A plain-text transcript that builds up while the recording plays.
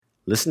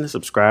Listen and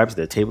subscribe to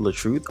The Table of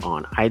Truth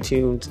on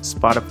iTunes,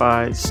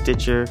 Spotify,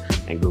 Stitcher,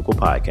 and Google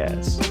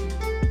Podcasts.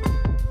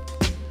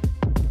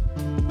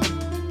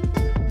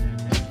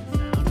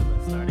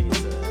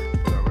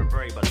 We're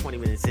already about 20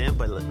 minutes in,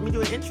 but let me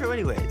do an intro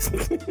anyways.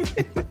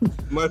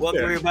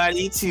 Welcome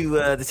everybody to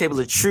The Table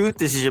of Truth.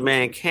 This is your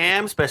man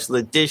Cam, special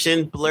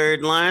edition,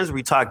 Blurred Lines, where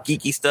we talk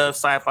geeky stuff,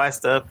 sci-fi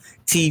stuff,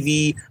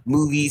 TV,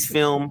 movies,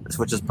 film,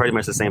 which is pretty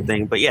much the same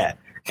thing, but yeah.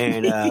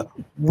 And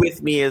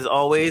with me as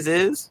always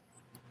is...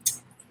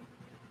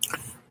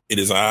 It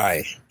is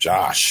I,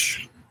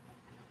 Josh.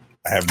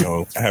 I have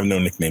no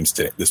nicknames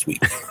this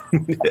week.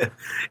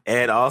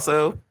 And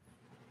also,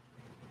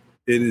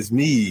 it is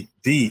me,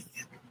 D,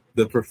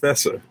 the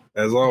professor,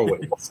 as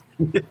always.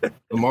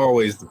 I'm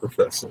always the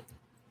professor.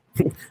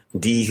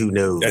 D who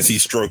knows. As he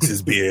strokes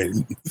his beard.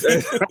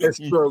 I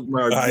stroke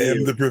my beard. I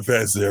am the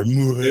professor. It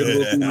will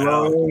be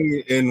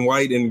long and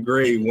white and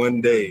gray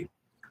one day.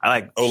 I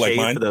like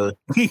mine? I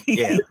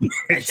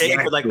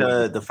shaved for like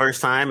the first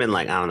time in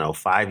like, I don't know,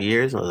 5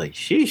 years. I was like,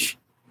 sheesh,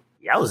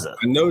 yowza.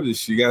 I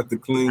noticed you got the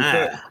clean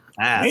cut.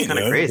 It's kind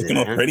of crazy,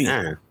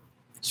 man.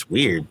 It's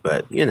weird,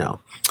 but you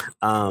know.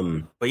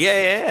 But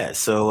yeah.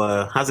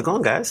 So how's it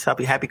going, guys?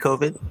 Happy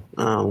COVID.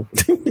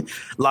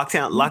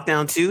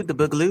 Lockdown 2, the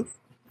Boogaloo.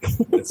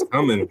 It's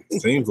coming.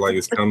 Seems like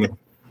it's coming.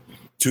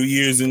 2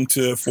 years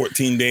into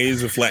 14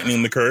 days of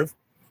flattening the curve.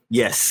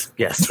 Yes,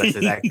 that's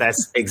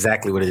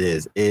exactly what it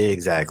is.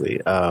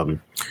 Exactly. But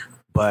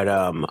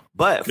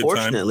good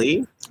fortunately,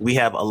 time. We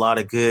have a lot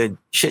of good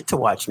shit to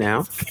watch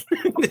now.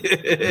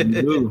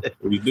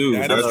 We do.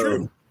 That's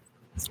true.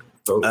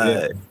 So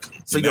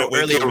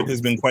earlier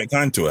has been quite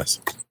kind to us.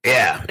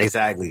 Yeah,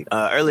 exactly.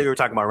 Earlier we were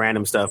talking about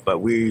random stuff,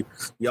 but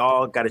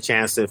y'all got a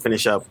chance to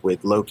finish up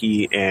with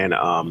Loki, and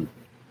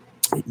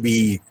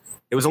it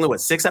was only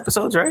 6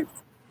 episodes, right?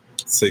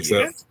 6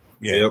 episodes.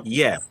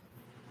 Yeah.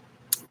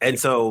 And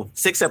so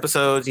 6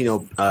 episodes,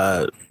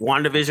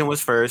 WandaVision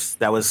was first.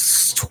 That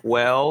was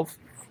 12.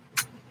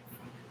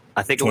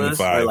 I think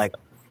 25. It was like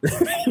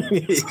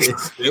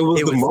it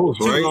was the most,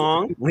 too right?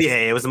 long. Yeah,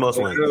 it was the most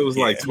one. It was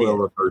like 12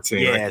 or 13.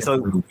 Yeah, so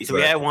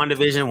we had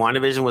WandaVision.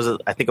 WandaVision was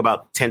I think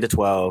about 10 to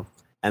 12.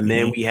 And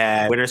then we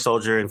had Winter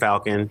Soldier and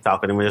Falcon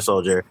and Winter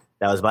Soldier.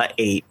 That was about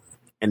 8.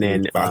 And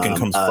then Falcon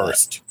comes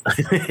first.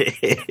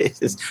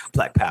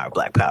 Black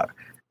Power.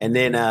 And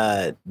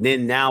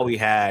then now we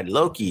had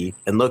Loki,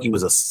 and Loki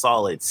was a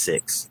solid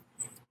 6.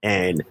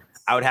 And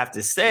I would have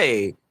to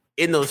say,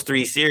 in those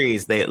 3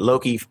 series,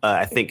 Loki,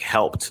 I think,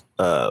 helped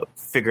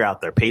figure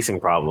out their pacing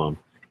problem,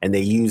 and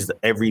they used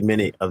every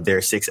minute of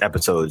their 6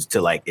 episodes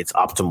to like its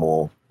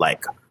optimal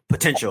like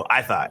potential.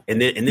 I thought, and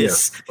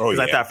this,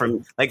 I thought for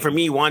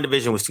me,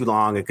 WandaVision was too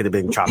long; it could have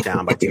been chopped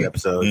down by 2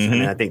 episodes. Mm-hmm.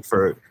 And then I think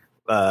for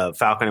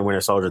Falcon and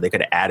Winter Soldier, they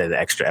could have added an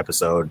extra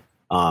episode.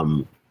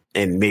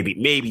 And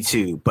maybe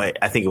 2, but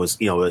I think it was,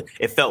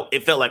 it felt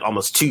like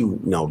almost too,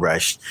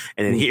 rushed.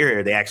 And then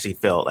here they actually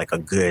felt like a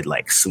good,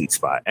 like sweet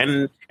spot.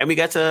 And we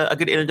got to a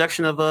good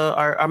introduction of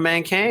our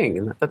man Kang,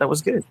 and I thought that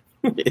was good.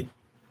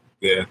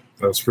 Yeah,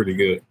 that was pretty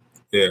good.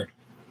 Yeah.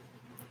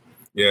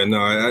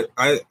 No,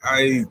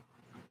 I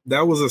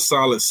that was a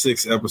solid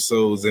 6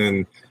 episodes,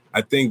 and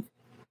I think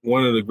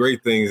one of the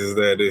great things is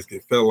that it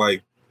felt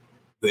like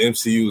the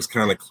MCU was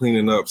kind of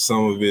cleaning up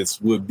some of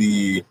its would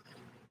be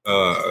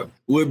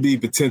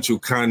potential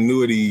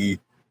continuity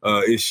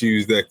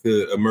issues that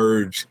could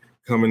emerge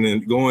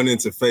going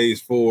into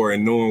phase 4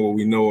 and knowing what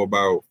we know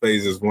about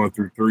phases 1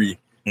 through 3,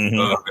 and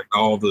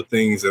all the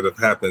things that have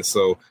happened.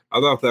 So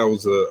I thought that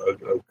was a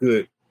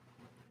good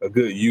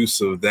use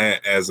of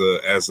that as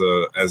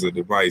a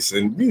device.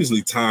 And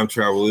usually time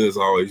travel is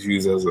always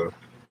used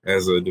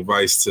as a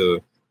device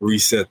to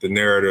reset the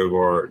narrative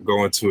or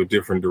go into a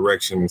different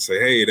direction and say,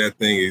 hey, that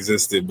thing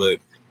existed, but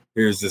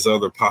here's this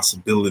other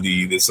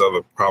possibility, this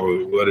other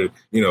probably what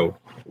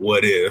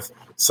if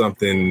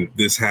something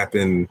this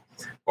happened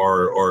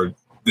or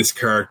this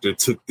character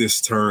took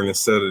this turn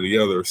instead of the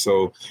other.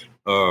 So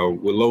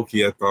with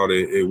Loki, I thought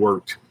it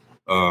worked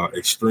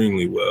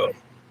extremely well.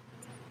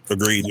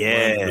 Agreed.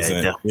 Yeah,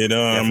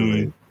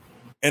 definitely.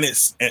 And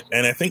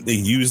I think they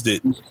used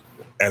it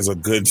as a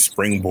good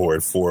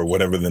springboard for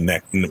whatever the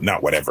next,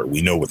 not whatever,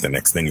 we know what the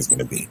next thing is going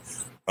to be.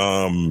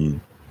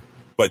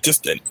 But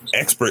just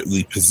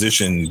expertly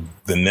position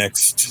the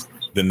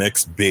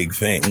next big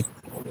thing.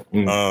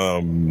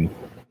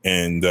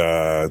 And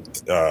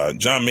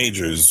John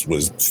Majors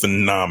was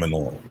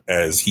phenomenal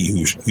as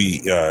he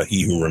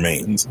who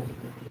remains.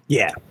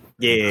 Yeah.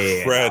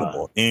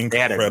 Incredible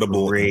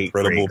great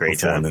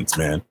performance, time.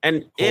 Man.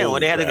 And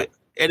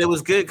and it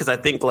was good because I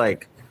think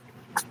like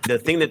the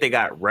thing that they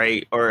got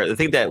right, or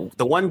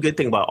the one good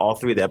thing about all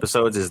 3 of the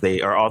episodes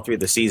all 3 of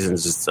the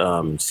seasons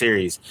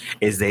series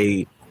is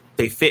they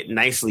fit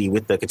nicely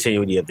with the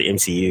continuity of the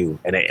MCU,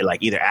 and they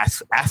like either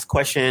ask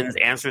questions,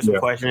 answer some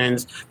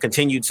questions,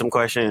 continued some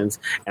questions,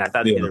 and I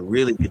thought they did a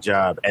really good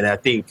job. And I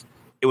think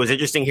it was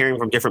interesting hearing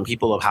from different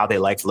people of how they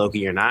liked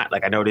Loki or not.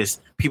 Like I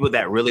noticed people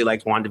that really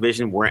liked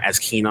WandaVision weren't as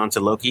keen onto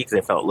Loki because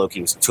they felt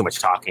Loki was too much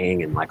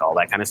talking and like all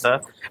that kind of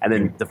stuff. And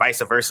then the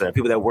vice versa,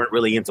 people that weren't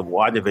really into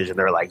WandaVision,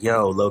 they're like,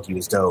 "Yo, Loki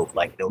was dope.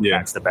 Like,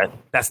 that's the best.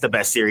 That's the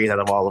best series out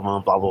of all of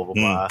them." Blah blah blah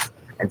blah.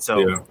 And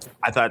so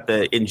I thought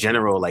that in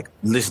general, like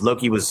this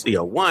Loki was,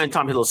 one,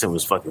 Tom Hiddleston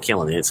was fucking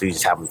killing it, so he's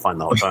just having fun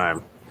the whole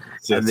time.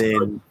 And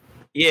then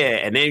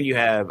and then you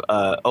have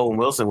Owen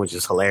Wilson, which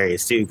is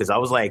hilarious too, because I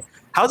was like,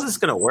 how's this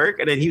gonna work?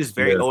 And then he was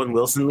very Owen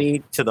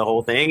Wilson-y to the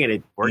whole thing, and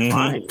it worked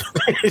fine.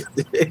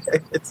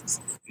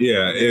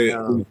 It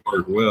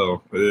worked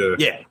well.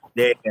 Yeah.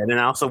 And then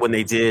also when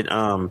they did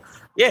and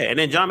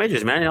then John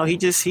Majors, man, he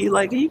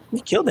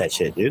killed that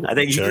shit, dude. I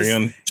think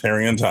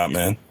cherry on top,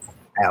 man.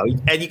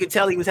 And you could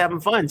tell he was having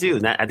fun too.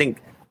 And I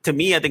think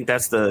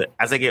that's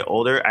as I get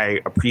older, I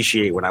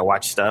appreciate when I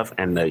watch stuff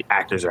and the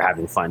actors are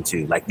having fun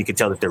too. Like you could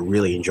tell that they're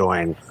really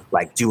enjoying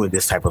like doing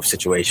this type of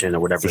situation or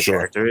whatever the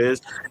character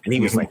is. And he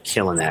was like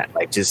killing that,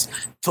 like just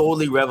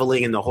totally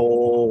reveling in the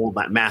whole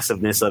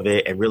massiveness of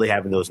it and really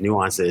having those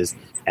nuances.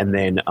 And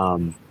then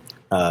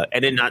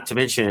not to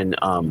mention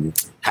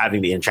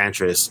having the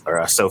Enchantress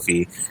or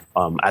Sophie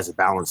as a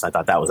balance. I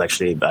thought that was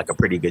actually like a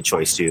pretty good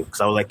choice too,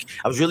 because I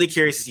was really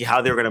curious to see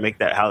how they were going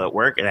to how that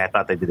work, and I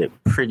thought they did it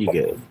pretty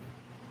good.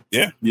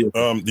 Yeah.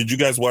 Did you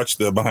guys watch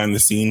the behind the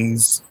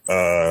scenes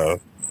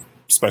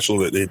special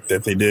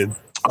that they did?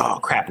 Oh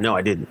crap! No,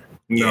 I didn't.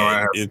 No, I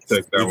have to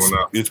check that one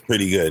out. It's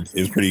pretty good.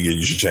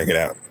 You should check it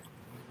out.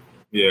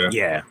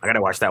 Yeah, I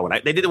gotta watch that one.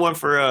 They did the one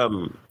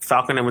for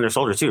Falcon and Winter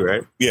Soldier too,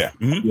 right? Yeah,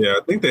 yeah.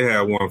 I think they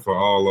have one for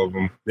all of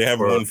them. They have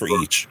one for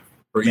each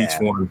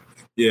one.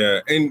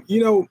 Yeah, and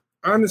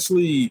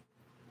honestly,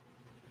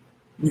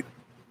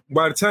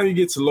 by the time you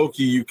get to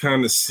Loki, you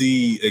kind of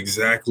see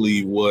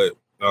exactly what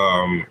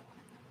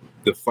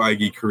the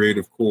Feige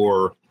Creative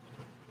Corps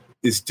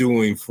is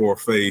doing for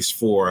Phase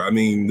 4. I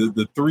mean,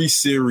 the 3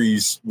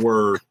 series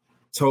were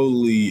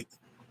totally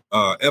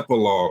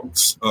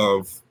epilogues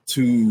of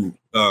 2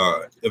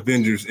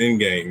 Avengers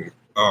Endgame.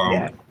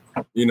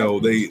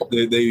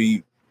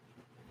 They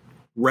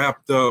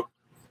wrapped up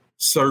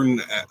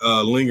certain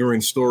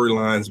lingering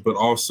storylines, but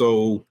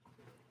also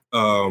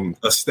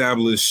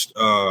established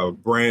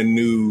brand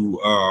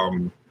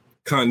new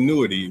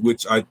continuity,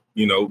 which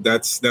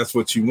that's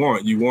what you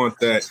want. You want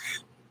that.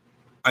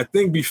 I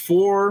think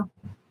before,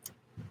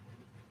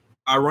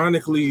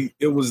 ironically,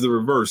 it was the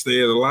reverse. They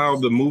had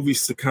allowed the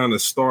movies to kind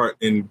of start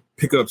and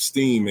pick up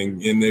steam,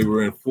 and they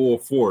were in full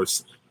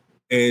force.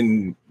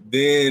 And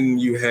then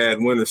you had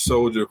Winter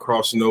Soldier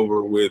crossing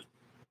over with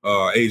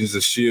Agents of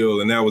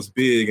S.H.I.E.L.D., and that was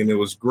big and it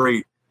was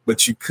great,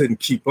 but you couldn't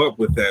keep up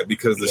with that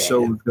because the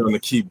show is going to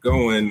keep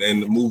going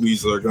and the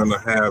movies are going to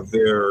have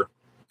their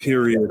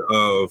period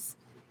of,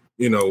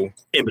 in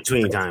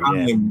between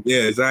time.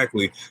 Yeah,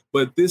 exactly.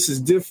 But this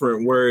is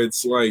different, where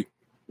it's like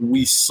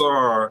we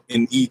saw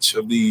in each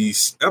of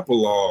these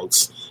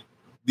epilogues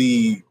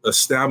the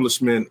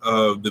establishment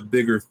of the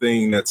bigger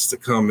thing that's to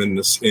come in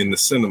the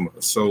cinema.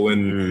 So I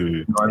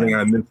think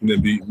I mentioned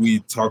it. We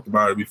talked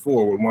about it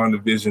before. With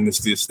WandaVision, it's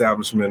the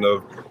establishment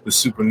of the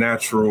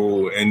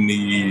supernatural and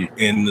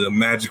the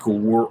magical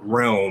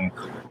realm.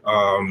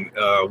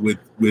 With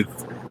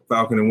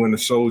Falcon and Winter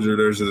Soldier,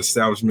 there's an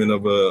establishment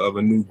of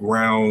a new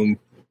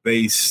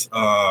ground-based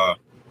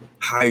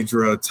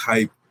Hydra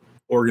type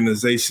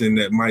organization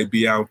that might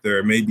be out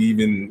there. Maybe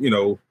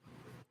even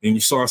and you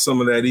saw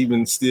some of that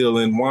even still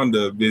in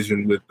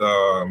WandaVision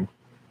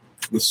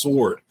with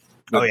Sword.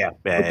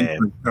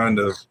 Kind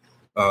of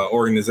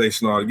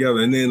organization altogether.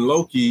 And then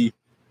Loki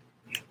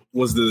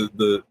was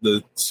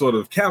the sort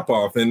of cap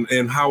off.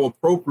 And how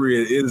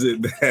appropriate is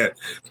it that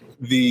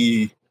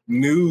the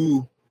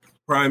new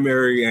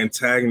primary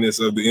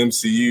antagonist of the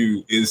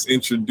MCU is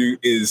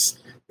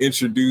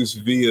introduced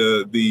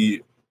via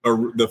the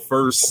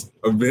first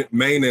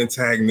main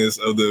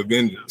antagonist of the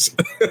Avengers?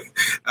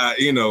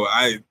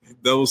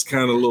 Those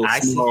kind of little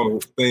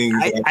small things.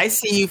 I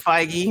see you,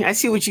 Feige. I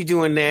see what you're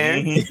doing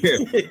there.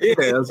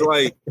 It's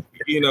like,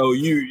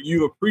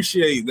 you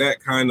appreciate that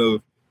kind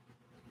of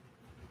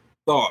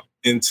thought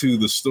into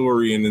the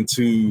story and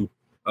into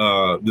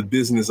the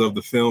business of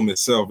the film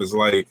itself. It's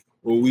like,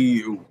 well,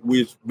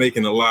 we're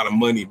making a lot of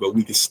money, but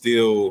we can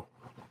still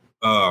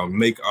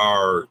make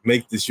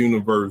this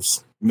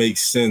universe make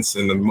sense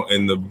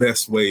in the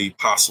best way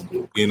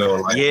possible. And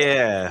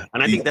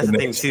I think that's the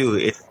thing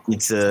too.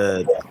 It's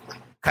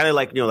kind of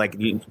like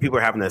people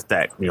are having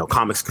that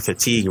comics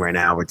fatigue right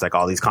now, where it's like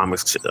all these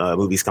comics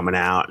movies coming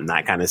out and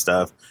that kind of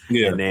stuff.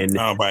 Yeah, and then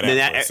I'll buy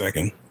that for a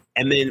second.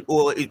 And then,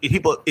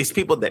 it's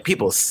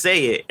people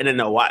say it and then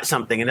they'll watch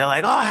something and they're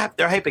like, oh,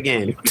 they're hype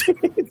again.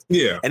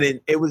 Yeah. And then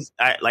it was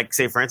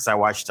say, for instance, I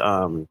watched.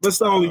 That's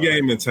the only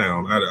game in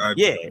town.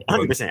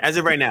 100%. As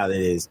of right now, that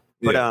is.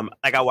 But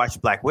I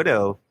watched Black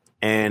Widow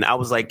and I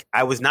was like,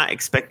 I was not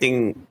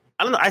expecting.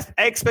 I don't know. I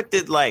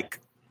expected like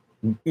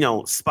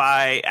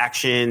spy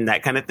action,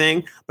 that kind of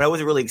thing. But I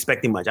wasn't really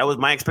expecting much.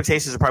 My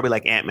expectations are probably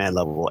like Ant-Man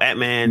level,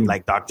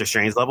 like Doctor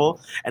Strange level.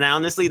 And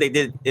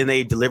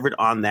they delivered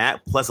on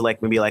that. Plus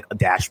like maybe like a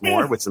dash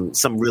more with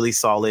some really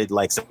solid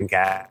like second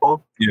cast.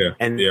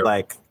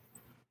 Like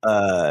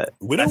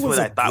Widow was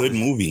a good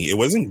movie. It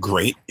wasn't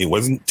great. It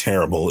wasn't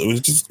terrible.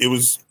 It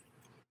was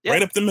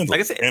right up the middle.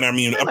 Like I said, and I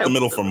mean up the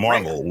middle for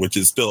Marvel, which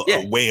is still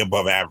way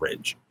above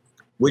average.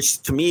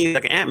 Which to me is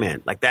like an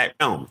Ant-Man, like that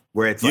film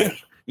where it's like,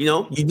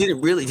 did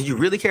you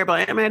really care about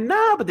Ant-Man?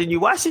 No, but then you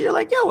watch it, you're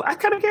like, yo, I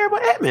kind of care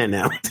about Ant-Man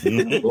now.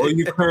 Well,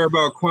 you care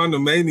about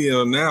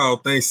Quantumania now,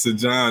 thanks to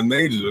John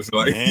Majors.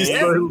 Like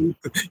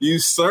you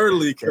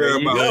certainly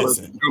care about what's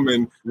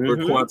coming for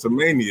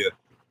Quantumania.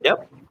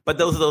 Yep. But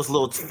those are those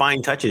little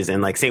fine touches,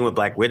 and like same with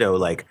Black Widow.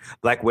 Like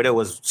Black Widow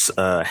was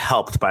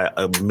helped by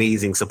an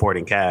amazing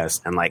supporting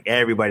cast, and like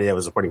everybody that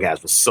was supporting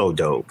cast was so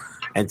dope,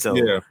 and so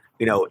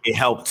it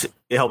helped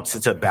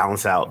to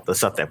balance out the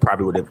stuff that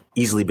probably would have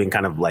easily been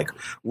kind of like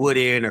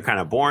wooden or kind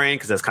of boring,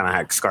 because that's kind of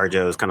how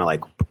ScarJo's kind of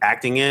like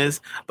acting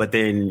is. But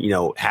then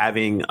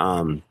having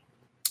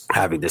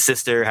the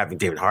sister, having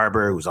David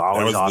Harbour, who's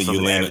always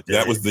awesome.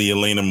 That was the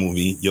Yelena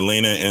movie,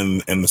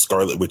 Yelena and the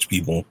Scarlet Witch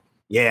people.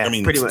 Yeah, I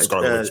mean, pretty much.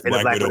 Scarlet Witch,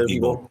 Black Widow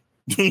people.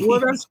 Well,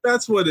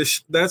 that's what it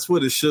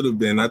should have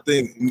been. I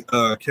think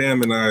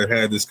Cam and I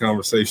had this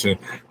conversation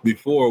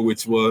before,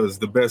 which was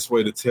the best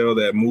way to tell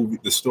that movie,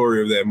 the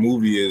story of that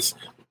movie, is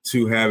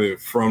to have it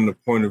from the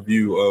point of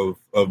view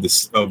of the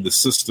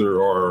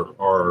sister or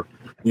her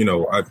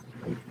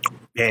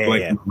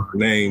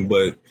name,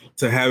 but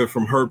to have it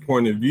from her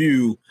point of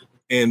view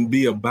and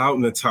be about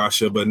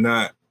Natasha, but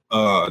not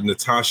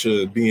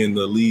Natasha being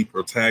the lead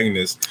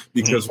protagonist,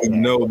 because we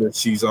know that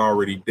she's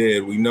already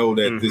dead. We know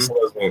that this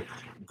doesn't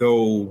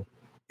go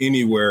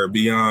anywhere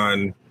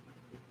beyond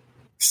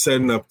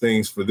setting up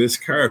things for this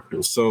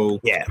character. So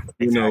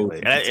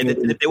exactly. And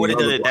if they would have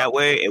done it that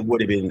way, it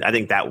would have been. I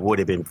think that would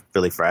have been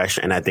really fresh.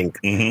 And I think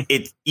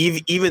it,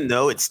 even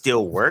though it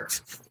still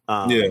worked.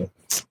 And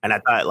I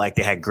thought like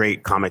they had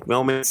great comic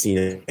moments.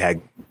 They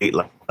had great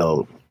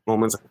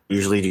moments.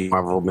 Usually do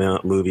Marvel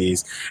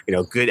movies.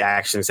 Good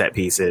action set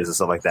pieces and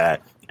stuff like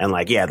that. And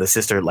like, the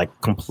sister like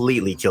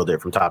completely killed it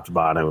from top to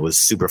bottom. It was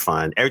super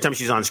fun. Every time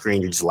she's on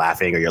screen, you're just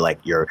laughing, or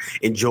you're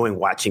enjoying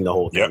watching the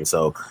whole thing. Yep.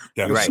 So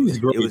you're right. She was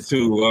great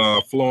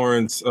too.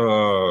 Florence,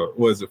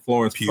 was it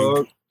Florence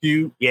Pugh?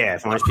 Yeah,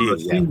 Florence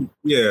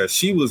Pugh.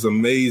 She was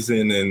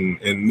amazing in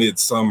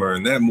Midsommar,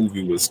 and that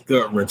movie was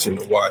gut wrenching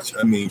to watch.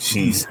 I mean,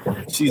 she's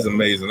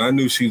amazing. I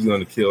knew she was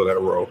going to kill that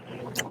role.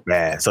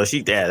 Yeah, so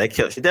she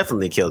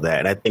definitely killed that.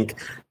 And I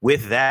think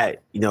with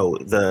that,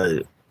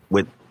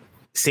 with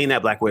seeing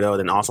that Black Widow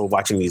and also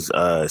watching these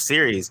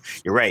series,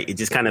 you're right. It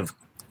just I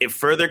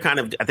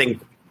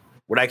think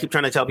what I keep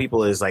trying to tell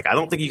people is like, I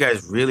don't think you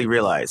guys really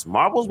realize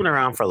Marvel's been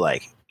around for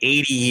like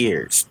 80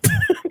 years.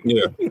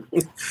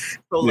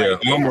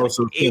 Almost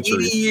a 80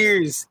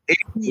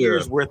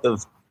 years worth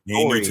of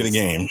new to the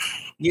game.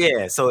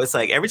 Yeah, so it's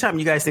like every time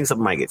you guys think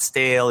something might get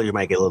stale or you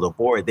might get a little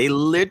bored, they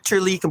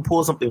literally can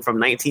pull something from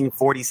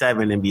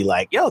 1947 and be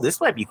like, yo, this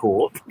might be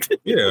cool.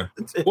 Yeah.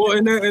 Well,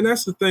 and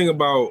that's the thing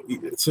about,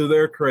 to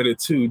their credit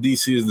too,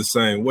 DC is the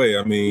same way.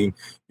 I mean,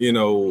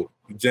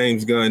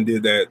 James Gunn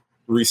did that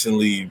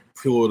recently,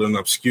 pulled an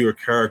obscure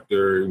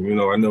character.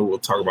 I know we'll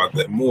talk about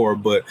that more,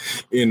 but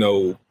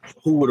who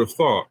would have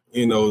thought,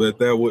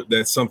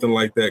 that something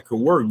like that could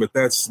work? But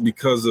that's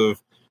because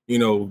of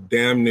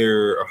damn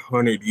near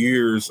 100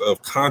 years of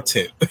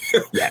content.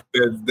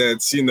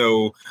 That's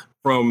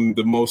from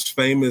the most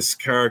famous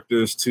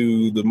characters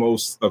to the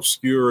most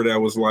obscure,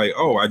 that was like,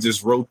 oh, I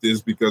just wrote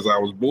this because I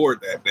was bored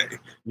that day.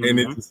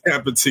 And it just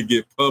happened to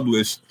get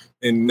published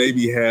and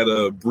maybe had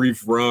a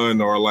brief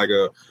run, or like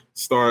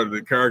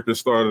the character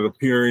started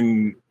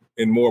appearing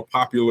in more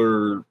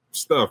popular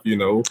stuff,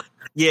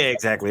 Yeah,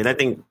 exactly. And I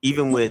think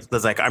even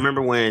because like I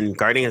remember when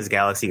Guardians of the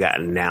Galaxy got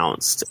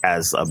announced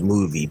as a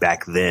movie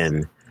back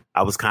then,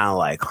 I was kind of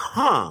like,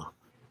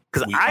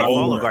 because I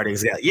follow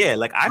Guardians of the Galaxy. Yeah,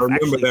 like I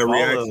remember that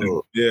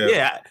reaction.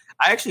 Yeah,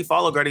 I actually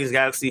follow Guardians of the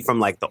Galaxy from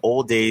like the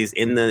old days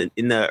in the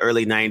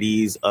early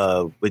 90s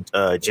with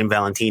Jim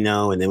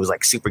Valentino, and it was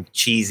like super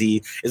cheesy.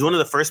 It's one of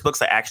the first books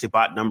I actually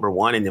bought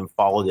 #1 and then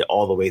followed it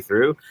all the way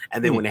through.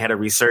 And then when they had a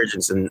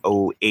resurgence in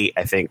 2008,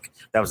 I think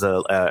that was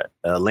a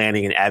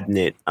Lanning and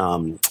Abnett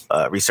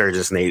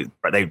resurgence, and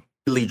they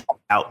really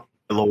out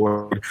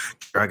Lord,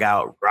 drug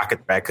out Rocket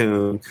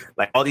Raccoon,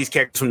 like all these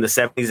characters from the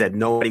 70s that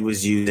nobody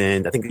was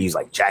using. I think they used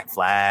like Jack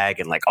Flag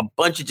and like a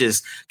bunch of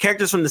just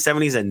characters from the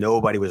 70s that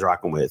nobody was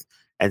rocking with.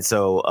 And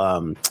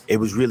so it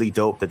was really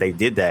dope that they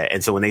did that.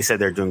 And so when they said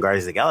they're doing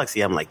Guardians of the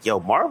Galaxy, I'm like, yo,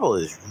 Marvel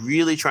is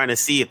really trying to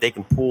see if they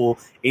can pull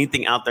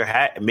anything out their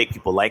hat and make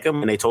people like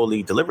them. And they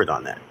totally delivered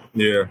on that.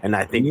 Yeah. And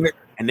I think,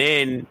 and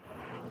then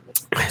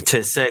to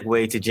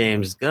segue to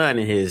James Gunn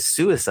and his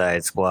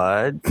Suicide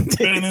Squad,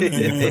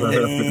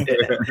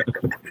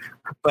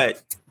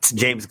 But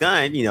James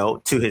Gunn,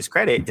 to his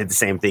credit, did the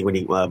same thing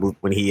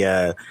when he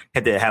had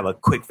to have a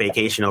quick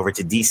vacation over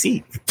to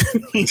DC.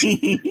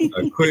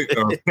 A quick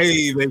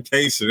paid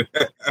vacation.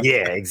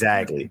 Yeah,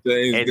 exactly.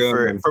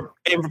 And for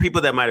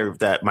people that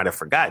might have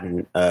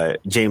forgotten,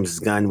 James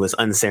Gunn was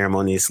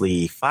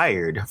unceremoniously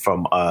fired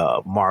from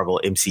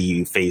Marvel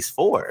MCU Phase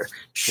 4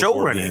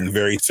 showrunner. Being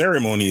very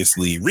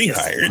ceremoniously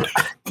rehired.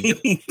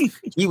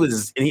 He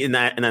was, and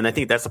I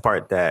think that's the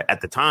part that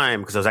at the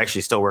time, because I was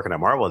actually still working at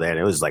Marvel then,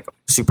 it was like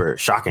super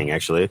shocking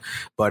actually.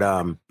 But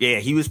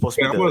he was supposed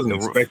to be I wasn't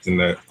expecting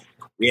that.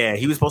 Yeah,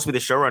 he was supposed to be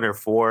the showrunner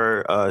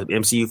for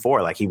MCU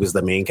 4. Like he was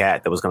the main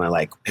cat that was gonna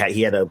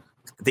he had a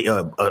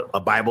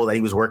Bible that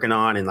he was working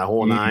on and the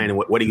whole nine and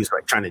what he was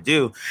trying to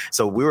do.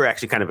 So we were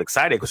actually kind of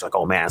excited because like,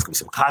 oh man, it's gonna be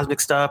some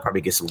cosmic stuff.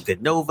 Probably get some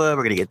good Nova.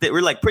 We're gonna get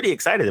we're like pretty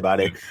excited about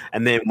it.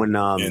 And then when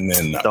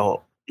the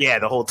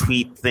whole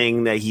tweet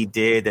thing that he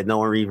did that no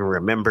one even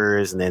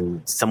remembers, and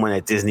then someone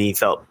at Disney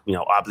felt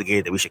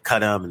obligated that we should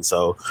cut him, and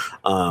so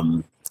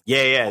like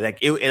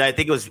and I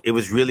think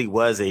it really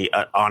was a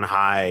on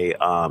high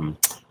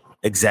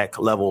exec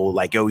level,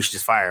 like, yo, we should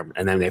just fire him,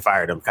 and then they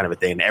fired him, kind of a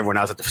thing. And everyone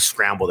else had to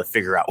scramble to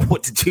figure out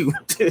what to do.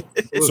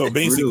 So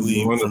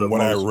basically, from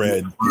what I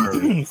read,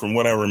 from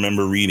what I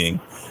remember reading,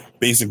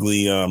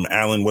 basically,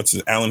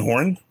 Alan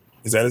Horn,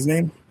 is that his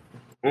name?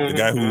 The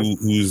guy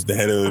who's the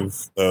head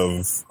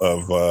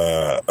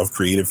of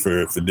creative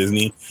for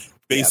Disney,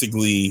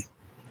 basically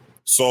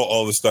saw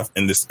all the stuff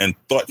and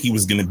thought he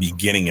was going to be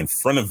getting in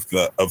front of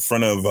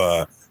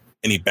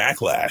any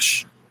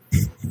backlash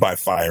by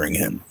firing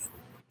him.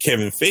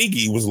 Kevin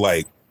Feige was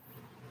like,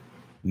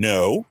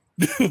 no,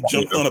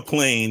 jumped on a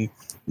plane,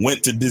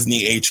 went to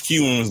Disney HQ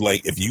and was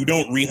like, if you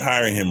don't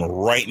rehire him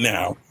right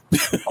now.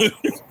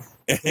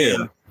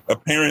 And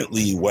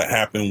apparently what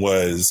happened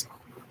was,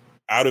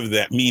 out of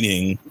that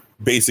meeting,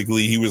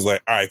 basically he was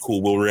like, all right,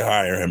 cool, we'll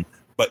rehire him.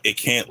 But it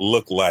can't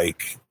look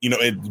like,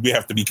 we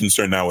have to be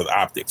concerned now with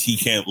optics. He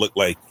can't look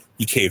like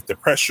he caved to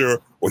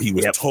pressure or he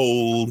was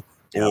told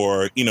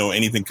or,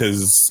 anything.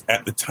 Because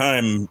at the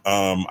time,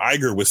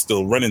 Iger was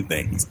still running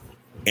things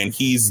and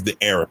he's the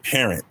heir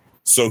apparent.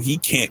 So he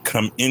can't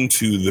come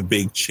into the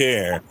big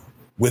chair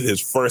with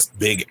his first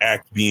big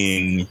act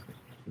being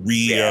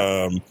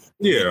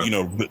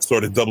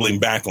sort of doubling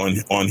back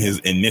on his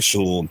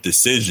initial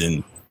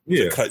decision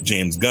to cut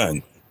James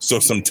Gunn. So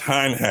some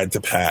time had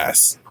to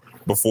pass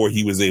before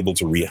he was able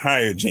to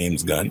rehire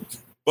James Gunn.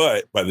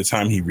 But by the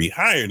time he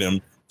rehired him,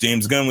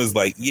 James Gunn was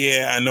like,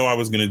 yeah, I know I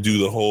was going to do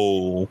the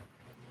whole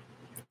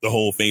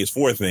Phase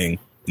 4 thing.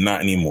 Not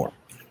anymore.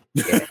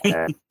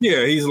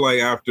 He's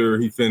like, after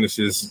he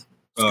finishes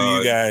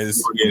you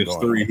guys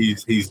 3,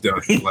 he's done.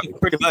 Like,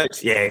 pretty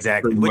much. Yeah,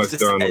 exactly.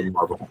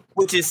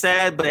 Which is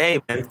sad, but hey,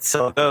 man,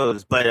 so it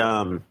goes. But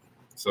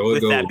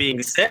that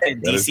being said,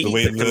 DC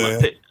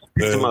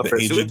picked him up for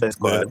Suicide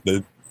Squad.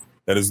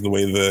 That is the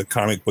way the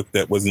comic book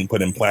that wasn't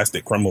put in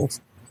plastic crumbles.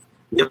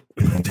 Yep.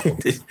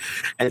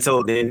 And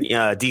so then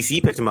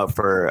DC picked him up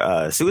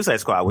for Suicide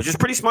Squad, which is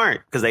pretty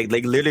smart because they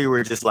literally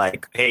were just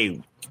like, hey,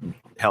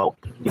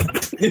 help.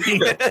 Here's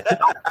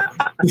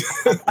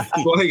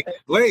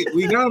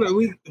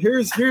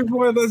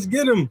one, let's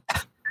get him.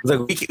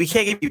 Like, we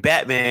can't give you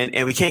Batman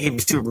and we can't give you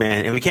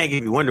Superman and we can't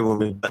give you Wonder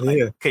Woman, but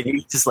can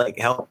you just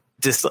help?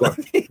 Just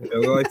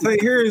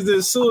here is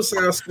this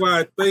Suicide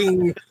Squad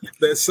thing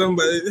that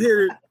somebody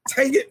here,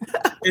 take it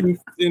and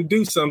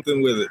do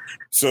something with it.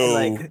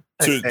 So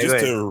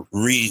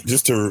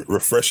just to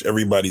refresh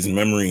everybody's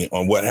memory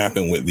on what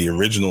happened with the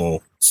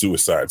original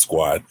Suicide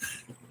Squad,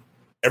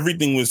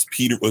 everything was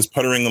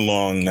puttering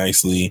along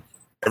nicely.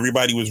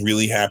 Everybody was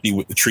really happy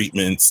with the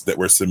treatments that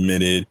were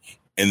submitted,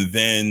 and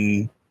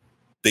then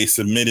they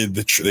submitted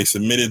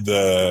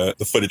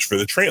the footage for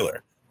the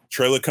trailer.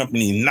 Trailer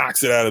company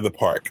knocks it out of the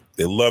park.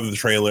 They love the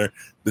trailer.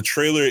 The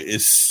trailer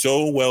is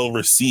so well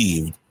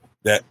received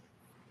that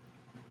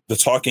the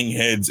talking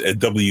heads at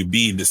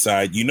WB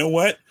decide, you know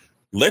what?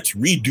 Let's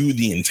redo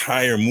the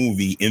entire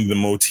movie in the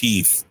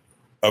motif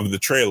of the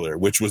trailer,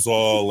 which was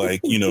all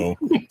like,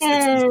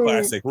 60s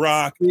classic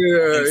rock.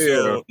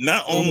 So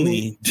not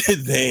only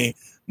did they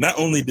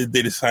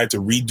decide to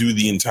redo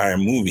the entire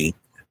movie,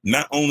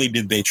 not only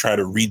did they try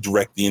to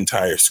redirect the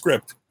entire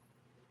script,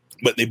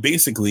 but they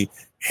basically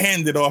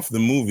handed off the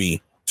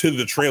movie to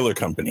the trailer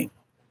company.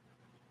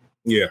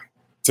 Yeah.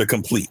 To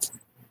complete,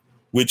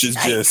 which is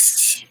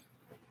just,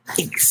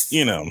 Yikes.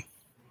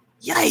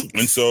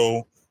 And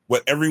so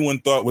what everyone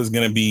thought was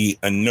going to be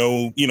a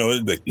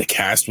the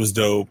cast was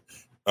dope.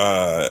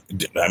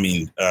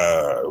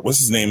 What's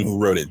his name who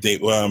wrote it?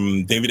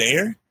 David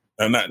Ayer?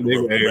 Not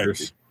David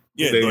Ayers.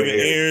 Yeah, David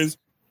Ayers.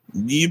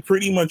 You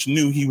pretty much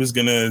knew he was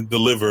going to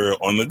deliver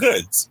on the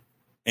goods.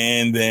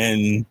 And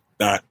then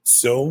not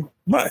so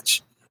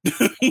much.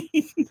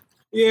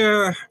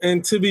 Yeah,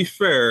 and to be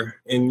fair,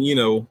 and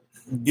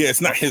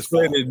it's not his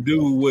fault to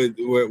do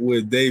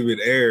with David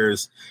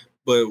Ayers.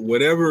 but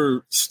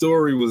whatever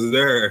story was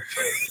there,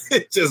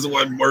 it just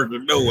wasn't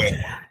working no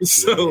way.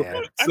 So,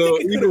 Yeah. I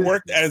think it could have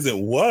worked as it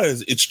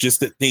was. It's just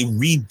that they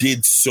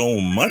redid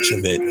so much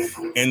of it,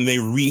 and they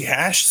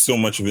rehashed so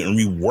much of it, and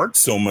reworked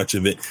so much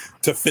of it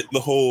to fit the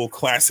whole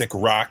classic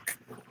rock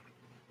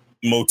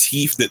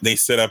motif that they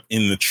set up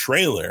in the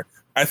trailer.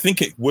 I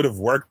think it would have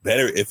worked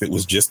better if it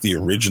was just the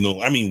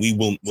original. I mean,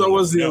 So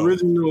was the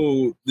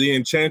original the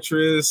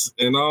Enchantress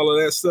and all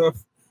of that stuff?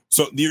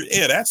 So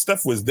that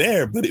stuff was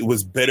there, but it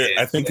was better.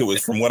 I think it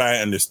was, from what I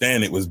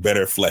understand, it was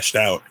better fleshed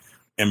out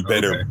and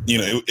better. Okay. You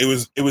know,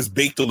 it was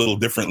baked a little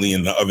differently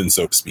in the oven,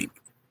 so to speak.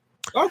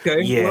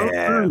 Okay.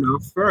 Yeah. Well,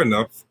 fair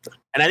enough.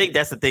 And I think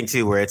that's the thing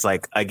too, where it's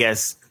like, I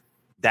guess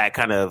that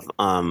kind of,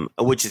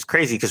 which is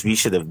crazy because we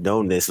should have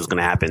known this was going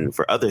to happen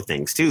for other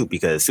things too,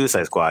 because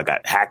Suicide Squad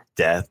got hacked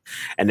to death,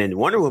 and then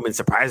Wonder Woman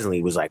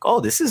surprisingly was like, oh,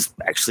 this is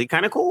actually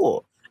kind of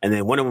cool. And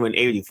then Wonder Woman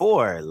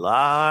 84,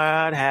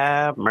 Lord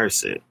have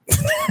mercy.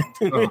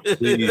 What?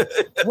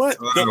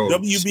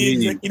 WB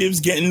executives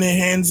getting their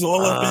hands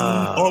all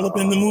up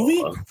in the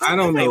movie? I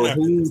don't know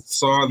who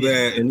saw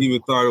that and even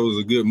thought it was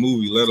a good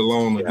movie, let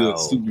alone a good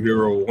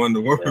superhero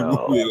Wonder Woman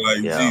movie.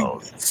 Like,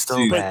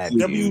 so bad.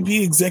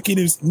 WB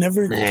executives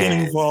never get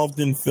involved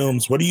in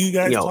films. What are you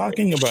guys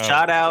talking about?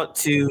 Shout out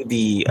to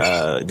the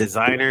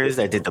designers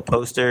that did the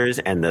posters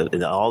and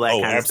the all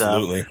that kind of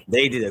stuff.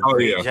 They did a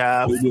great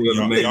job.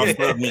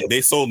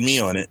 They sold me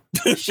on it.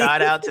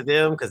 Shout out to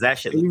them because that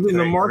shit. Even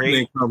the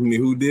marketing company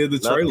who did the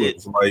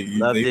trailers,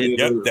 Loved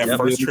it. That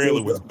first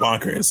trailer was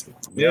bonkers.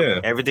 Yeah,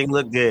 everything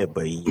looked good,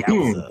 but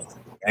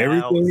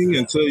everything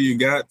until you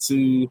got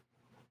to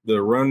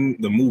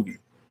the movie.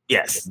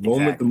 Yes, the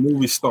moment the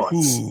movie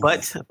starts.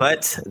 But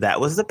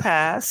that was the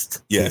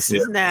past. Yes,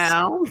 this is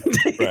now.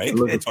 Right,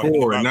 looking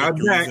forward, not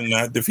back,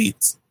 not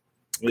defeats.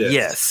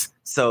 Yes.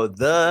 So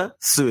the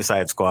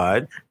Suicide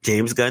Squad,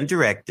 James Gunn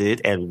directed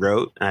and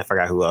wrote, and I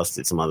forgot who else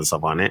did some other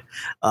stuff on it,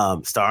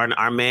 starring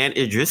our man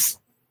Idris.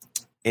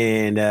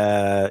 And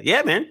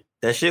yeah, man,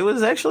 that shit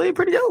was actually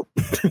pretty dope.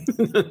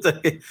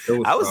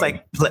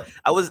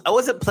 I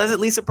wasn't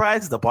pleasantly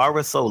surprised. The bar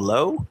was so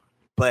low,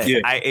 but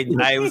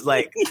I was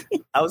like,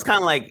 I was kind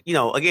of like, you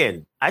know,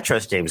 again, I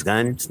trust James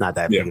Gunn. It's not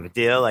that big of a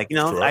deal. Like, you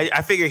know, sure.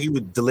 I figure he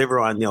would deliver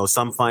on, you know,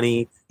 some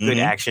funny, good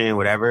action,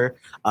 whatever.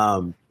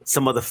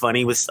 Some of the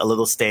funny was a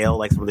little stale,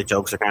 like some of the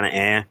jokes are kind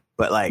of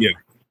but like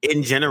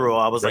in general,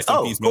 I was like,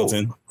 oh, peace, cool.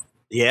 Milton.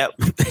 Yep,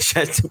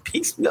 rest in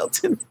peace,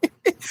 Milton.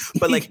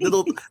 But like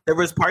there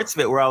was parts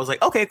of it where I was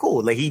like, okay,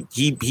 cool. Like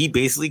he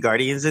basically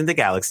Guardians in the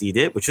Galaxy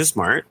did, which was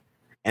smart,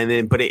 and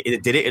then but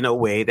it did it in a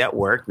way that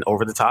worked, and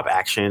over the top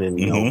action and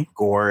you know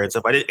gore and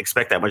stuff. I didn't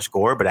expect that much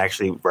gore, but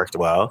actually worked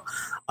well.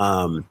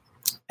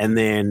 And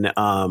then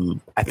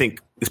I think,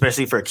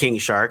 especially for King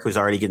Shark, who's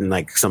already getting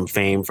like some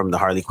fame from the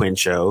Harley Quinn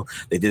show,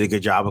 they did a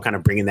good job of kind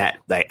of bringing that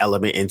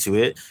element into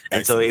it.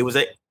 And so it was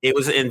fun. It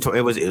was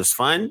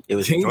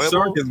King enjoyable.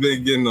 Shark has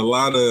been getting a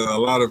lot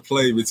of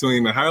play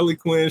between the Harley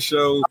Quinn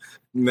show,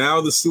 now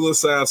the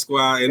Suicide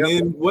Squad, and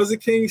then was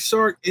it King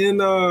Shark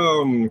in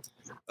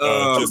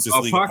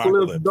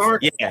Apocalypse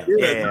Dark? Yeah,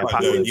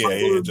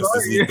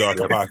 Justice League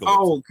Dark Apocalypse.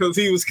 Oh,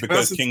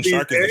 because King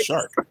Shark is a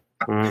shark.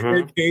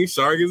 And King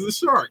Shark is a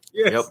shark.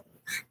 Yes. Yep.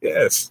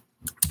 Yes.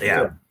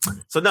 Yeah.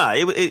 So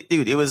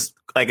it was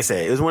like I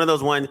said, it was one of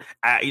those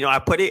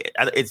I put it.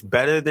 It's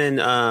better than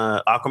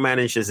Aquaman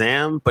and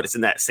Shazam, but it's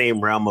in that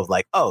same realm of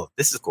like, oh,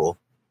 this is cool.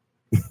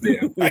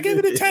 Yeah, I gave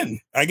it a 10.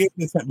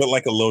 But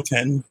like a low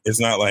 10. It's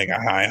not like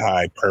a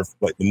high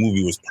perfect. Like the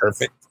movie was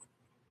perfect.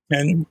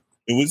 10.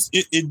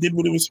 It did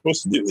what it was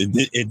supposed to do.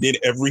 It did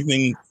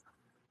everything.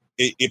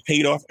 It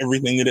paid off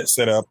everything that it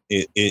set up.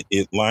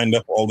 It lined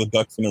up all the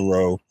ducks in a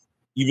row.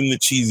 Even the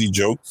cheesy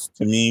jokes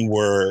to me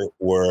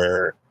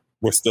were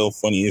still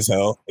funny as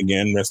hell.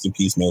 Again, rest in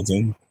peace,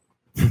 Milton.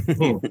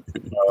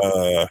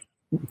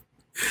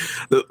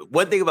 The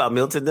one thing about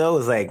Milton though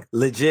is like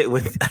legit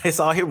when I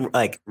saw him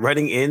like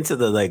running into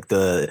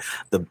the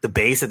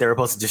base that they were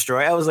supposed to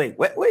destroy, I was like,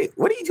 wait,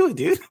 what are you doing,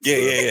 dude?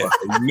 Yeah.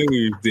 I knew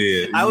you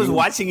did. I was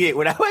watching it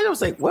when I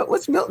was like,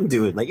 what's Milton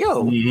doing? Like,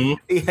 yo, like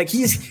and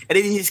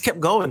then he just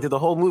kept going through the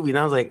whole movie, and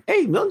I was like,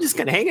 hey, Milton just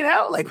kind of hanging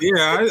out. Like,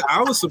 yeah,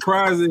 I was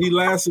surprised that he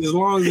lasted as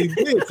long as he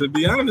did. To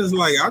be honest,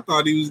 like I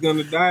thought he was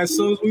gonna die as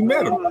soon as we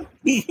met him.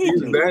 He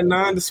was that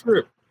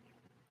nondescript.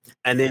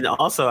 And then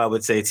also I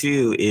would say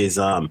too is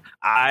I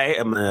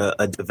am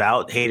a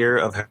devout hater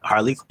of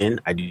Harley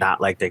Quinn. I do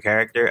not like their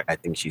character. I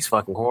think she's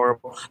fucking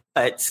horrible.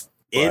 But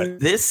in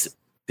this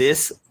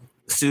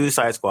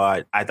Suicide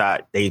Squad, I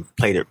thought they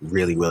played it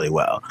really, really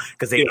well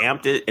because they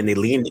amped it and they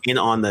leaned in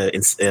on the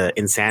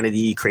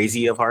insanity,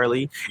 crazy of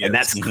Harley. Yes. And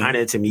that's kind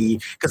of to me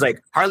because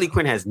like Harley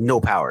Quinn has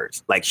no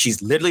powers. Like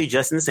she's literally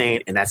just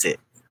insane and that's it.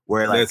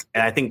 Where like,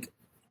 and I think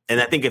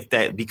if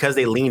that because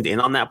they leaned in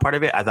on that part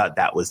of it, I thought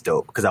that was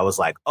dope because I was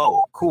like,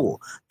 oh, cool.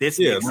 This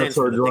makes sense.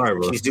 Her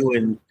driver. She's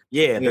doing.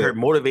 Yeah, her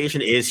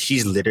motivation is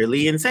she's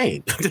literally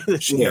insane.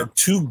 She had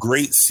two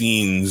great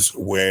scenes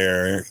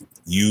where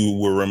you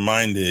were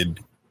reminded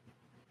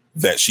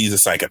that she's a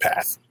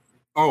psychopath.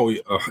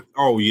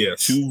 Oh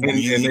yes, and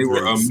they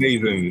were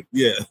amazing.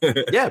 Yeah,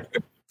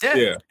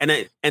 yeah.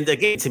 And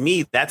again, to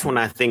me, that's when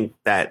I think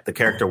that the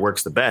character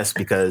works the best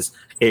because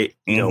it,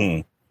 you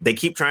know, they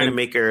keep trying to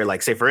make her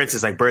like, say, for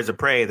instance, like Birds of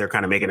Prey. They're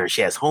kind of making her.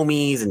 She has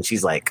homies, and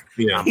she's like,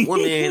 I'm a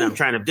woman. I'm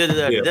trying to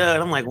da.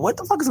 And I'm like, what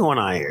the fuck is going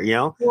on here? You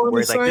know,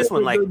 whereas like this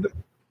one, like,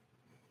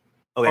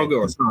 okay,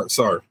 go.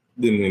 Sorry,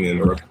 didn't mean to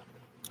interrupt.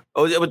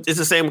 Oh, it's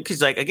the same.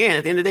 Because, like, again,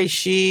 at the end of the day,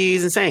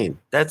 she's insane.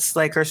 That's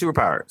like her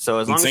superpower. So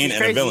as long as she's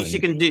crazy, she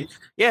can do.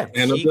 Yeah,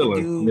 and a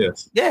villain.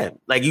 Yes. Yeah,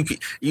 like you,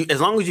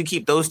 as long as you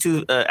keep those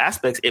two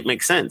aspects, it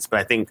makes sense. But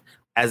I think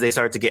as they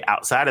start to get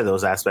outside of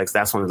those aspects,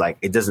 that's when like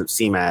it doesn't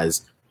seem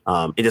as.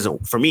 It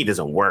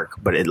doesn't work,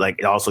 but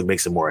it also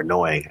makes it more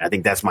annoying. I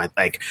think that's my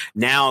like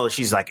now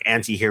she's like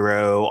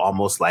anti-hero,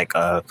 almost like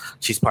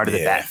she's part of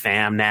the Bat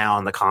fam now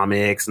in the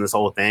comics and this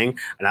whole thing.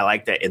 And I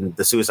like that in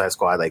the Suicide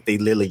Squad, like they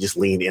literally just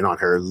leaned in on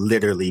her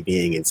literally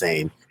being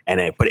insane, and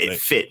it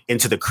fit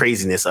into the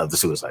craziness of the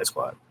Suicide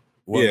Squad.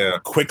 Well,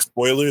 quick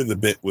spoiler: the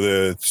bit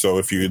so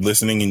if you're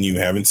listening and you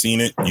haven't seen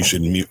it, you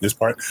should mute this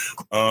part.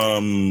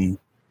 The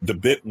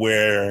bit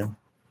where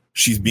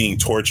she's being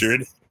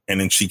tortured. And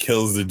then she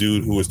kills the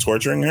dude who was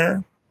torturing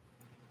her.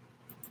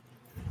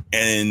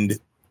 And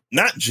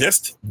not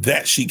just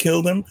that she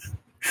killed him,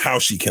 how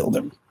she killed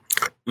him.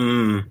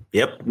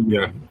 Yep.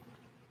 Yeah.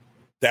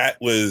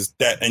 That was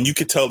that. And you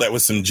could tell that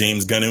was some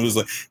James Gunn. It was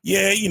like,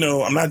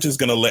 I'm not just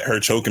going to let her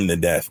choke him to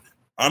death.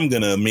 I'm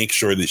going to make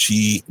sure that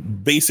she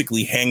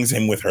basically hangs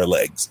him with her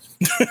legs.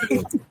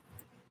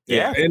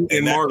 Yeah. And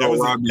Margot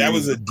Robbie. That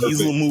was a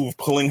Diesel move,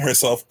 pulling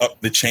herself up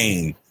the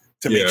chain.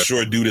 To make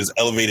sure dude is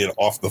elevated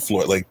off the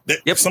floor. Like,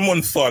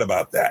 someone thought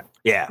about that.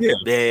 Yeah. And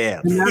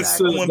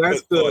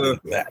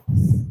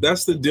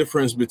that's the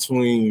difference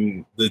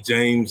between the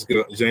James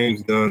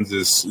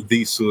Gunn's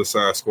The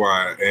Suicide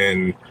Squad,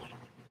 and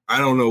I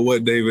don't know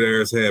what David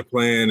Ayers had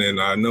planned,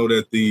 and I know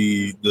that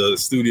the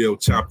studio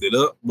chopped it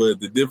up, but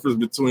the difference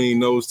between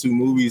those two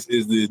movies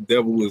is the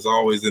devil is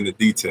always in the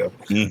detail.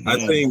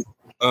 I think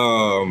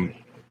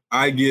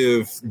I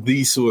give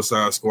The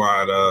Suicide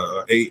Squad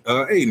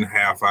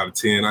 8.5 out of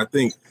 10. I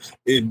think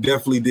it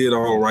definitely did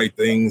all right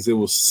things. It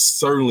was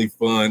certainly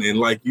fun. And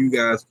like you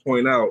guys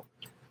point out,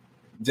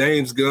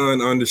 James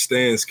Gunn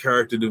understands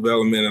character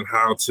development and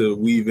how to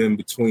weave in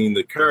between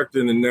the character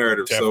and the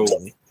narrative.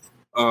 Definitely.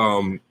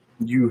 So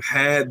you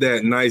had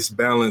that nice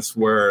balance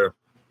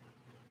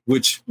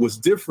which was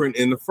different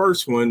in the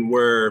first one,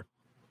 where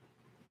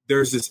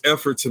there's this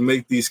effort to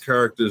make these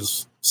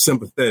characters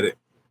sympathetic.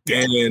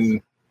 Yeah.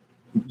 And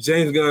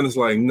James Gunn is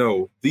like,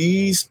 no,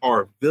 these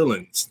are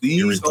villains.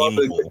 These are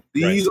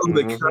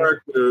the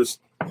characters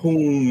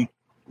whom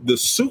the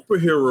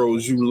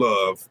superheroes you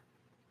love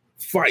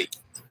fight.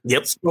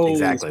 Yep, so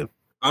exactly.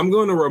 I'm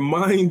going to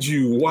remind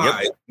you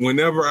why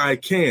whenever I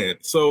can.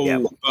 So,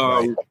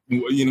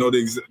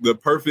 the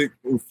perfect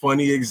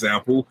funny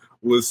example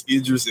was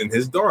Idris and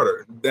his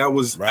daughter. That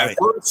was at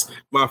first,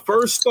 my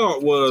first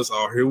thought was,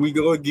 oh, here we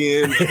go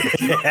again.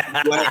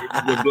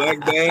 the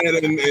black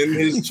dad and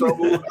his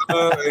troubled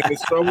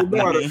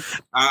daughter.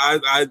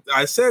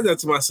 I said that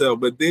to myself,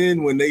 but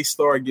then when they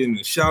start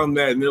getting shouting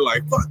at and they're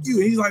like, fuck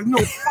you, and he's like, no,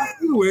 fuck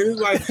you. And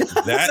it's like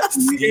that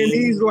scene, and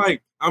he's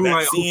like, I'm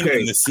like, okay.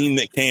 And the scene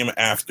that came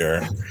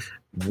after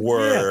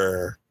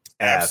were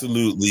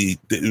absolutely,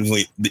 it was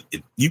like,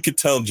 you could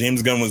tell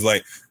James Gunn was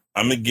like,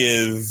 I'm gonna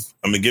give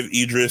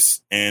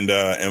Idris and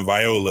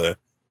Viola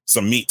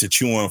some meat to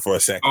chew on for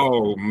a second.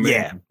 Oh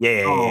man,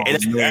 yeah. And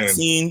that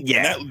scene,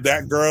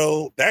 that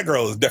girl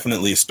is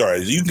definitely a star.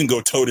 You can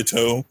go toe to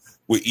toe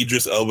with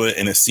Idris Elba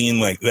in a scene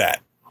like that,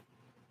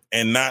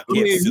 and not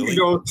silly. You can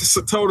go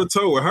toe to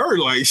toe with her,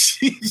 like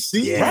she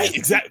right,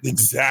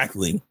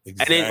 exactly.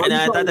 And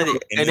I thought that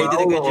they did a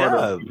good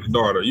job.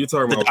 Daughter, you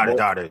talking about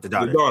the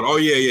daughter? Oh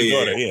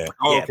yeah.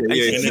 Oh, okay,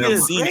 yeah. And the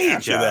scene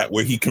after that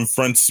where he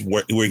confronts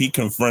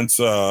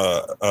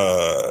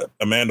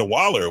Amanda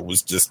Waller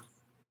was just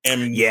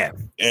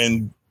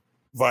and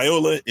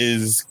Viola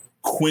is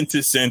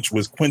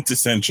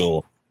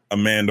quintessential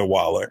Amanda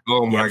Waller.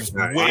 Oh my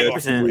God!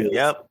 100%.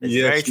 Yep,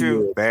 very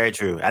true. Very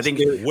true. I think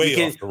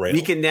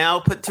we can now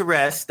put to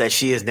rest that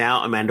she is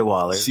now Amanda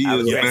Waller. I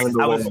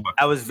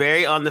was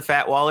very on the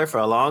Fat Waller for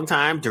a long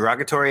time,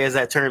 derogatory as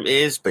that term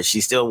is, but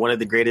she's still one of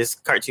the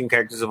greatest cartoon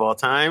characters of all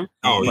time.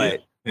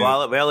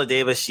 Viola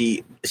Davis,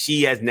 she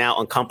has now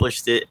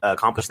accomplished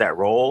that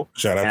role.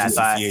 Shout out to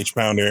CCH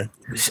Pounder.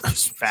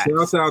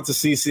 Shout out to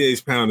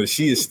CCH Pounder.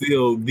 She is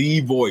still the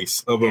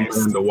voice of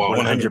Amanda Waller.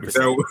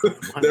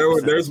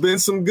 100%. There's been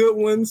some good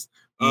ones,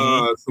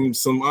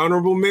 some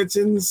honorable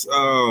mentions.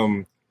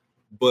 But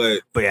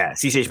yeah,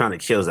 CCH Pounder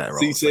kills that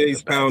role.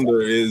 CCH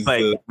Pounder is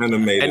the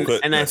animator.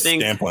 And I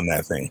think stamp on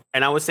that thing.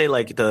 And I would say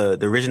like the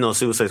original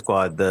Suicide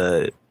Squad,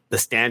 the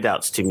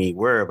standouts to me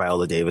were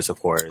Viola Davis, of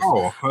course.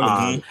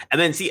 And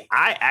then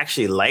I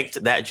actually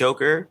liked that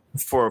Joker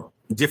for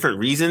different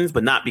reasons,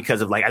 but not because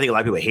of like, I think a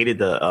lot of people hated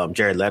the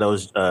Jared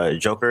Leto's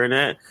Joker in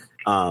it.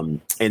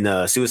 in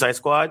the Suicide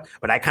Squad,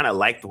 but I kind of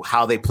liked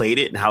how they played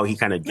it and how he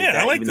kind of did that.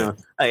 I liked it.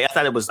 I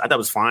thought it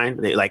was fine.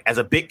 Like as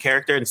a big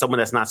character and someone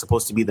that's not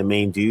supposed to be the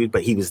main dude,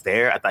 but he was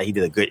there. I thought he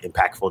did a good,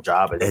 impactful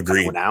job, and then kind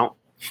of went out.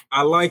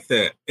 I like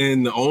that.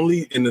 And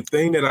the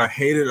thing that I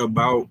hated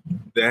about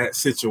that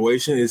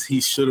situation is he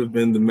should have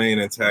been the main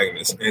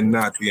antagonist and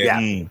not the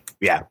enemy.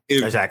 Yeah,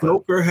 if exactly.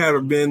 Joker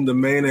had been the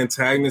main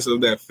antagonist of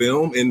that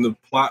film and the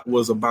plot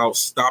was about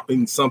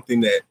stopping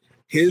something that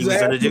his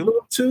ass was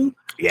up to,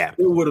 it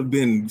would have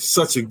been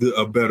such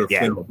a better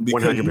film.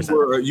 Because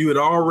 100%. You had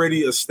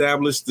already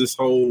established this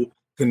whole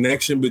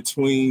connection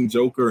between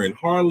Joker and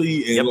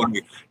Harley, and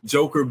like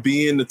Joker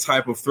being the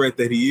type of threat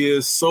that he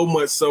is, so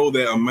much so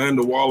that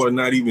Amanda Waller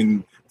not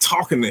even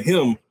talking to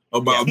him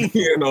about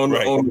being on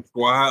the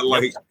squad.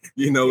 Like,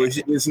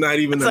 it's not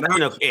even an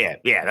option.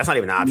 That's not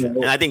even an option.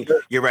 And I think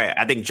you're right.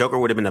 I think Joker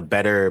would have been a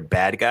better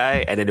bad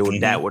guy, and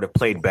then that would have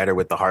played better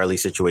with the Harley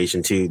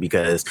situation too.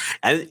 Because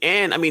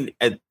and I mean,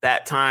 at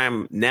that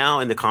time, now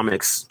in the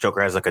comics,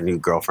 Joker has like a new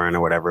girlfriend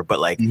or whatever.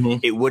 But like,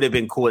 it would have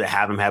been cool to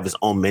have him have his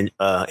own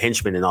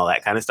henchmen and all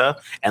that kind of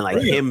stuff, and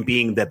like him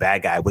being the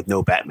bad guy with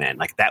no Batman.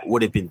 Like that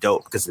would have been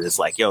dope because it's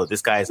like, yo,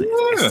 this guy is an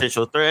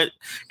existential threat,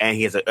 and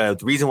he has the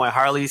reason why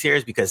Harley's here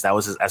is because that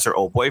was her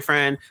old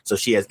boyfriend, so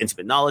she has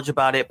intimate knowledge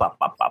about it. Bop,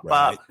 bop, bop,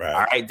 bop. Right. All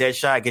right,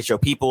 Deadshot, get your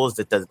peoples.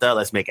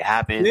 Let's make it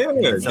happen. Yeah,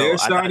 so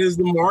Deadshot is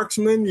the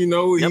marksman. He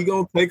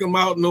gonna take him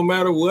out no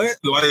matter what.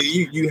 Like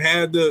you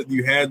had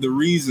the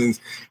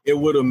reasons. It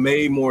would have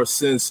made more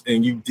sense,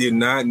 and you did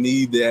not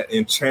need that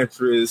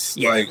Enchantress.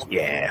 You didn't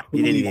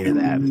need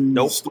that.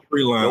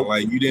 Storyline. Nope.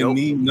 Like you didn't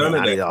need none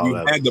of that. You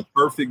had the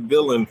perfect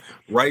villain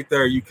right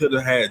there. You could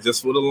have had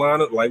just with a line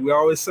of, like we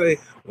always say,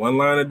 one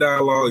line of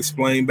dialogue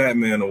explain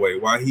Batman away.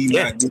 Why he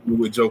not dealing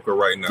with Joker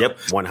right now?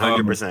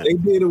 100%. They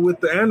did it with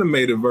the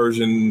animated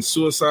version,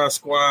 Suicide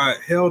Squad: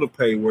 Hell to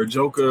Pay, where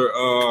Joker.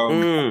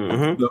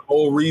 The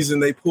whole reason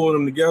they pulled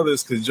them together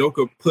is because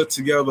Joker put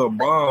together a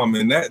bomb,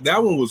 and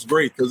that one was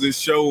great because it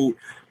showed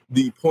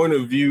the point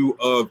of view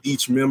of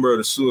each member of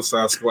the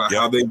Suicide Squad,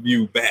 how they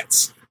view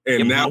bats.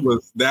 And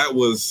that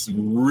was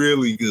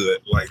really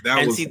good. Like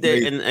that was. And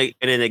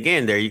then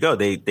again, there you go.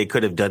 They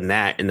could have done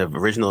that in the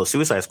original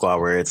Suicide Squad,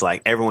 where it's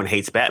like everyone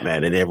hates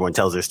Batman, and everyone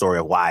tells their story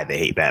of why they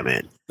hate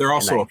Batman. They're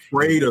also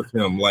afraid of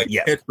him, like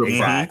petrified.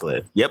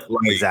 Exactly. Yep.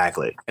 Like,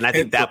 exactly. And I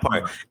think that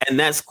part, and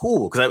that's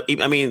cool because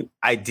I mean,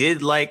 I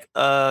did like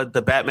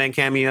the Batman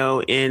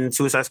cameo in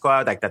Suicide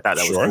Squad. Like that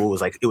was cool. It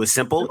was like it was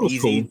simple,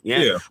 easy. Cool.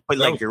 Yeah. But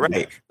like you're right.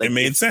 Like, it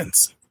made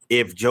sense.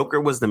 If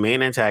Joker was the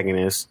main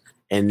antagonist,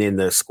 and then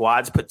the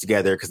squad's put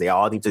together because they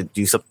all need to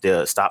do something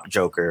to stop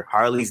Joker.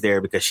 Harley's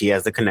there because she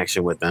has the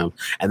connection with them.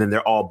 And then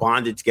they're all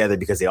bonded together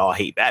because they all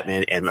hate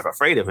Batman and are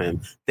afraid of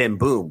him. Then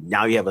boom,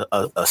 now you have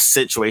a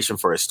situation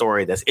for a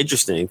story that's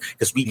interesting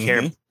because we care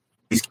about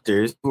these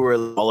characters who are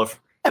all of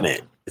Batman.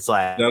 It's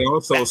like that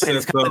also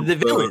sets up the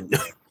villain.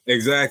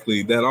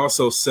 Exactly. That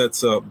also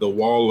sets up the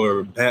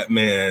Waller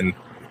Batman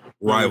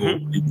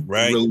rivalry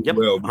really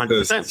well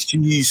because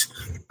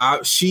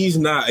 100%. She's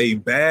not a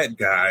bad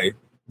guy.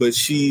 But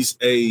she's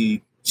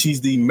the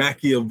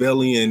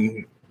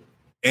Machiavellian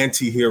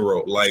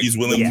anti-hero. Like she's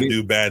willing to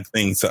do bad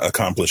things to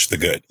accomplish the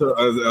good. Good.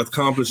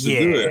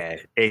 Yeah,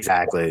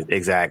 exactly.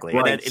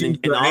 Right. And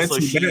also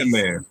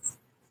Batman.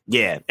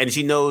 Yeah, and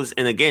she knows,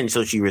 and again,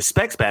 so she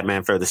respects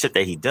Batman for the shit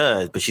that he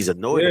does, but she's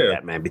annoyed at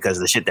Batman because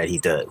of the shit that he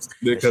does.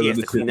 Because she has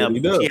to clean up.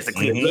 He has to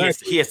clean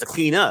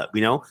up.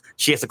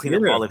 She has to clean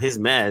up all of his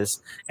mess,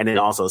 and then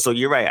also, so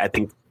you're right. I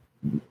think.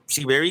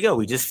 See, there you go.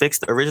 We just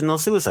fixed the original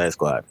Suicide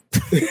Squad.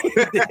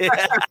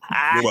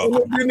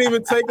 It didn't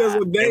even take us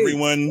a day.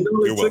 Everyone,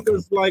 it took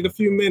us like a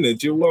few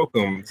minutes. You're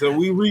welcome. So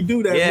we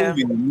redo that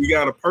movie. We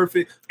got the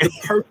perfect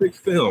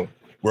film.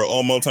 We're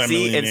all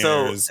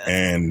multimillionaires,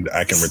 and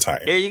I can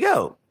retire. There you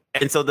go.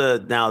 And so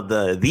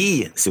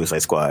the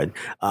Suicide Squad.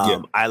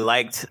 I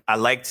liked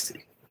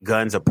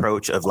Gunn's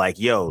approach of like,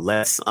 yo,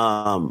 let's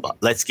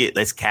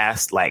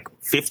cast like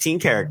 15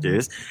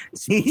 characters,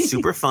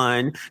 super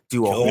fun,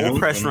 do a whole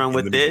press run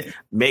with it,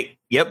 make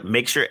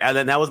sure. And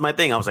then that was my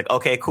thing. I was like,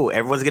 okay, cool.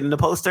 Everyone's getting the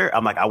poster.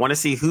 I'm like, I want to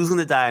see who's going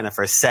to die in the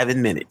first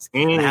 7 minutes.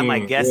 And I had my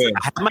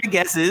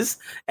guesses,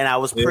 and I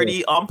was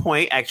pretty on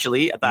point.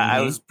 Actually, I thought I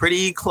was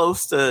pretty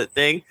close to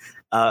thing.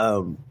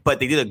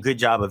 But they did a good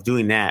job of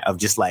doing that, of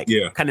just like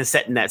kind of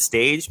setting that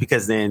stage,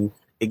 because then.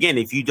 Again,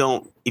 if you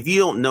don't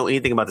know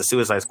anything about the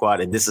Suicide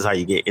Squad and this is how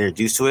you get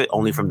introduced to it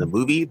only from the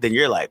movie, then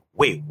you're like,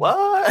 wait,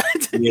 what?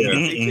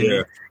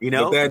 Yeah.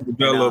 But that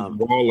developed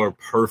Waller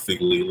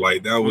perfectly.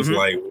 Like that was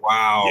like,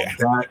 wow,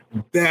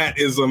 that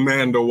is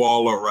Amanda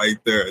Waller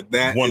right there.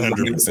 That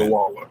 100% is Amanda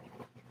Waller.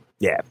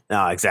 Yeah,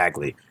 no,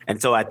 exactly.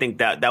 And so I think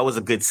that was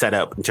a good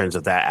setup in terms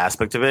of that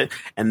aspect of it.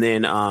 And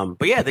then,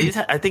 but yeah,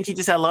 I think he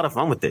just had a lot of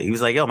fun with it. He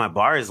was like, yo, my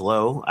bar is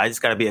low. I just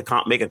got to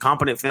make a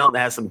competent film that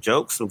has some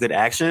jokes, some good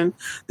action.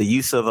 The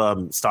use of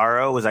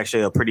Starro was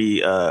actually a pretty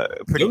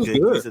good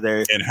use of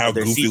their and how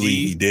goofily CG.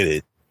 He did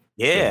it.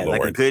 Yeah,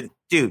 like a good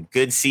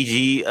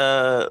CG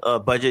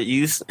budget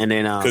use. And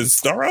then because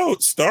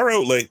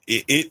Starro, like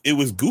it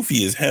was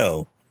goofy as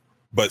hell.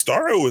 but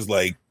Starro is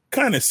like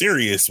kind of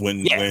serious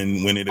when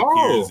it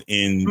appears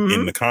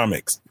in the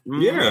comics.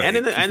 Yeah, and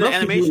in the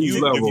animation. If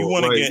you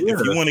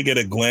want to get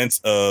a glance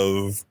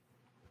of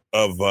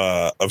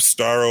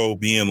Starro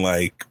being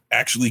like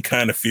actually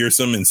kind of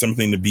fearsome and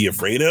something to be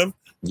afraid of.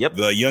 Yep.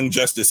 The Young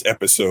Justice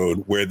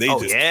episode where they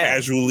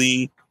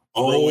casually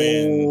throw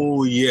in.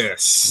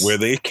 Where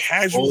they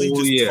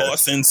casually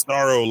toss in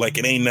Starro like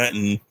it ain't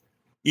nothing,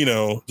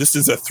 just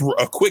as a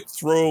quick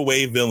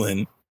throwaway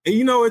villain.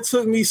 And it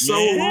took me so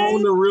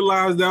long to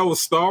realize that was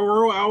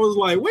Starro. I was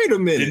like, wait a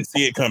minute. Didn't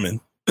see it coming.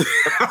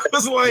 I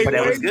was like, but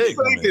that was good.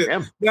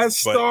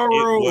 That's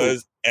Starro. It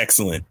was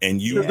excellent. And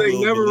they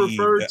never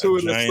referred to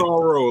it as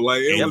Starro.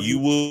 Like,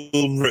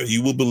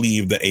 you will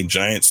believe that a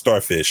giant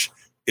starfish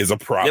is a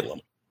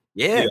problem.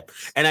 Yeah.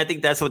 And I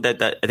think that's what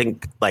I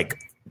think, like,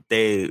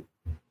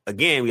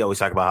 again, we always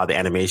talk about how the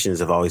animations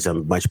have always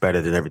done much better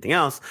than everything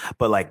else,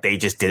 but like they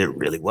just did it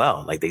really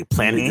well. Like they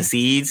planted the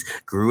seeds,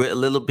 grew it a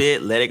little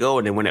bit, let it go,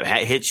 and then when it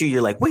hits you,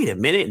 you're like, wait a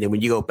minute. And then when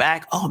you go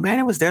back, oh man,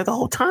 it was there the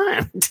whole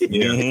time. And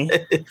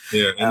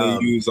they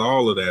use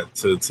all of that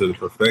to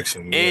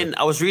perfection. And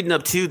I was reading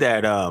up too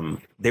that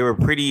they were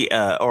pretty,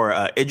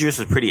 Idris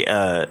was pretty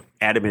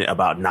adamant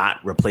about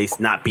not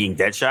being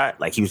Deadshot.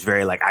 Like he was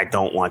very like, I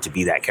don't want to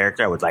be that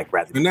character. I would like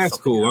rather. And that's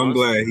cool. I'm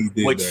glad he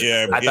did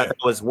that. I thought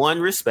that was one,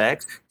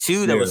 respect.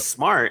 Two, that was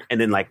smart.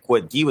 And then like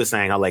what Guy was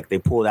saying, how like they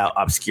pulled out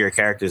obscure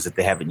characters that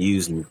they haven't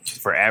used in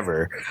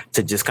forever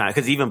to just kind of,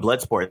 because even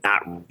Bloodsport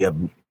not a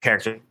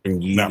character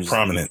been used, not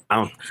prominent.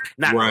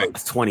 Right.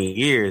 20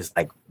 years,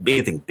 like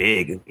anything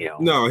big.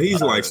 No,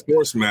 he's like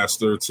Sports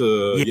Master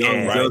to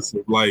Young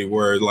Justice, like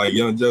where like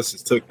Young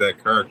Justice took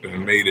that character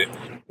and made it.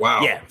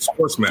 Wow,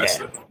 Sports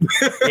Master.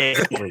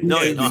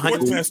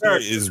 Sports Master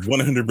is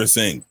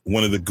 100%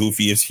 one of the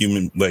goofiest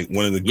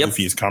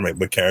goofiest comic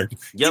book characters.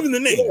 Even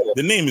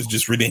the name is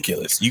just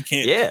ridiculous. You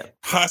can't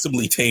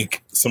possibly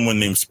take someone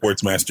named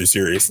Sports Master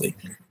seriously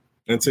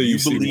until you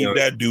believe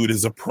that dude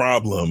is a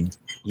problem.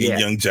 In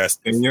Young Justice,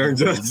 that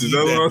dude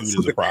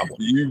is a problem.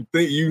 You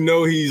think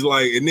he's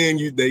like, and then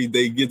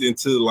they get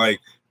into like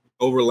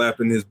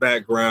overlapping his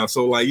background.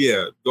 So like,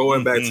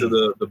 going back to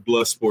the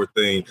Bloodsport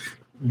thing.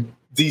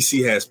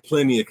 DC has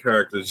plenty of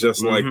characters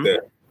just like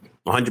that.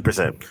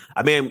 100%.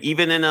 I mean,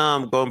 even in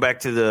going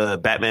back to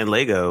the Batman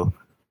Lego,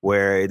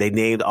 where they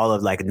named all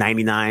of like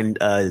 99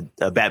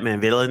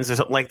 Batman villains or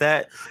something like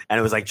that, and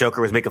it was like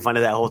Joker was making fun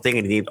of that whole thing,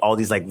 and he named all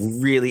these like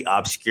really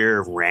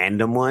obscure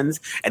random ones,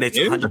 and it's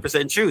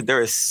 100% true.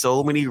 There are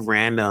so many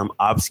random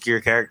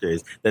obscure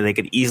characters that they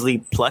could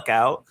easily pluck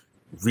out,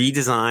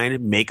 redesign,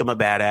 make them a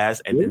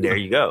badass, and then there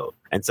you go.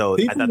 And so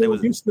people I thought that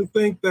was used to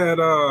think that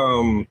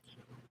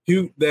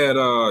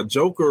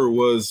Joker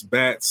was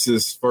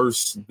Bats'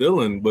 first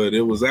villain, but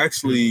it was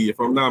actually, if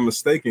I'm not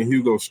mistaken,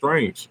 Hugo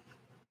Strange.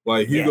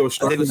 Like Hugo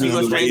Strange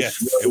was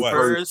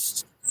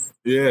first.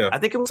 Yeah, I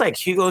think it was like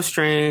Hugo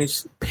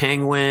Strange,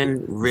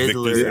 Penguin,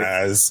 Riddler.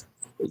 I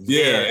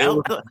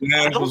don't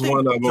think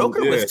one of them.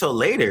 Joker was till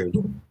later.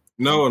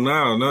 No,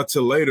 not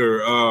till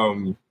later.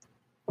 And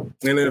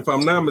if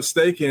I'm not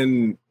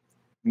mistaken,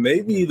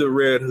 maybe the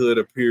Red Hood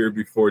appeared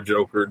before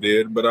Joker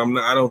did, but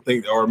I don't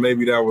think, or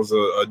maybe that was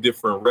a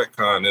different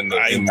retcon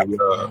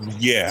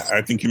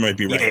I think you might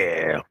be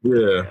right.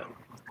 Yeah.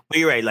 But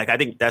you're right. Like, I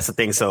think that's the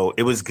thing. So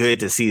it was good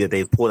to see that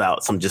they pulled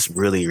out some just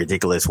really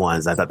ridiculous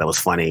ones. I thought that was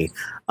funny.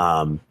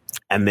 And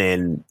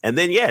then,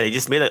 they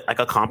just made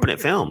a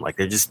competent film. Like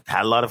they just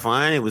had a lot of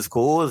fun. It was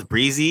cool. It was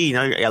breezy.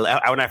 When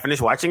I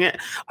finished watching it,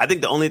 I think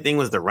the only thing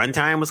was the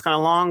runtime was kind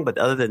of long, but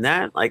other than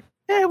that, like,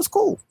 it was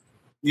cool.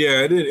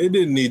 Yeah, it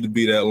didn't need to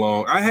be that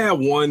long. I had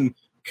one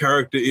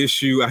character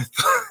issue,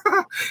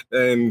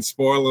 and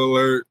spoiler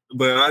alert,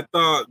 but I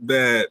thought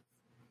that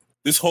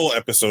this whole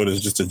episode is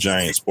just a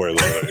giant spoiler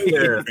alert.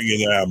 You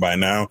figured that out by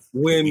now.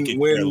 We can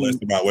care less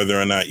about whether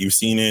or not you've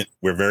seen it.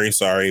 We're very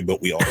sorry,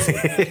 but we also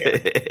don't care.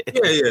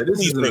 This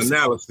is an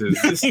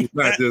analysis. This is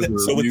not just a review.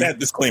 So with that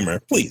disclaimer,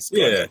 please.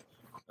 Yeah.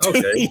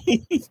 Okay.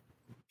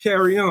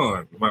 Carry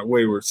on, my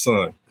wayward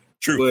son.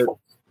 True. But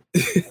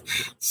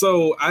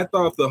so I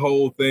thought the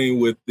whole thing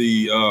with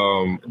the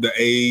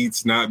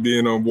aides not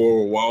being on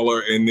board with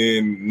Waller and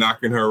then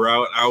knocking her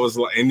out, I was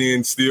like, and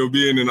then still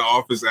being in the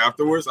office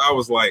afterwards, I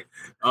was like,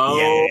 no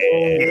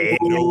way.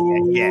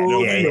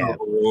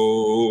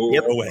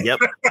 Yep.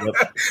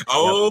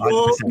 Oh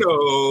 100%. No,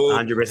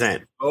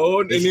 100%.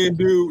 Oh, and then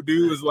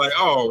dude was like,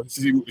 oh,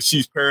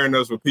 she's pairing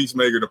us with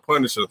Peacemaker to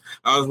punish us.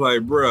 I was like,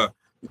 bruh,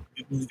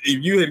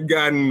 if you had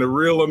gotten the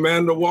real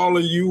Amanda Waller,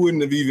 you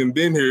wouldn't have even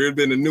been here. It'd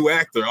been a new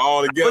actor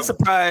altogether.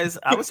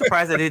 I was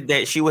surprised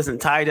that she wasn't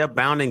tied up,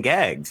 bound, and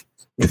gagged.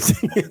 Because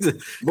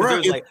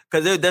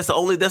that's the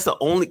only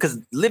because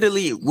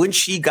literally when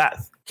she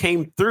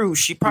came through,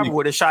 she probably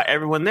would have shot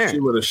everyone there. She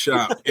would have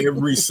shot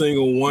every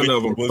single one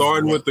of them,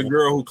 starting with the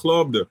girl who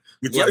clubbed her.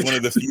 Which is one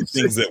of the few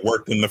things that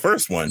worked in the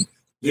first one.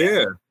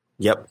 Yeah.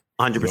 Yep.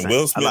 100%.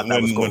 Will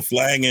Smith, when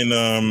Flag and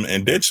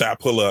Deadshot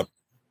pull up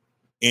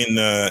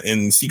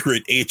in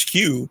Secret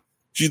HQ,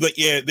 she's like,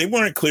 they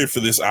weren't cleared for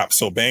this op.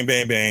 So bang,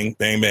 bang, bang,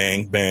 bang,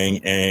 bang,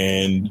 bang,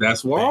 and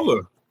that's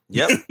Waller.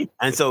 Yep.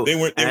 And so they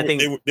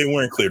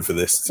weren't cleared for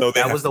this. So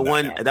that was the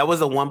one. That was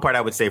the one part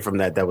I would say from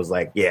that. That was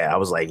like, yeah, I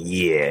was like,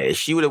 yeah,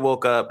 she would have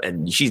woke up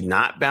and she's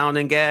not bound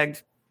and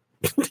gagged.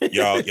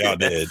 y'all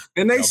did,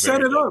 and they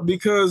set it up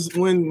because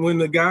when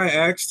the guy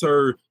asked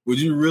her, "Would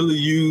you really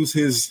use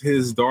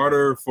his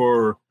daughter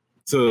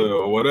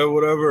to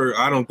whatever?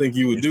 I don't think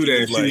you would do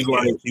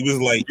that." He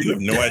was like, "You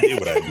have no idea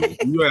what I do.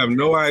 You have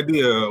no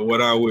idea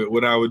what I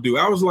would do."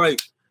 I was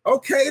like,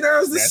 "Okay,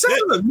 there's the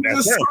setup."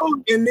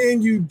 And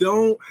then you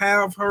don't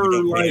have her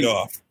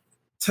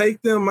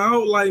take them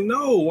out. Like,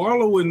 no,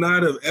 Waller would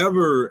not have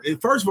ever.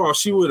 First of all,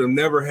 she would have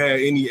never had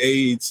any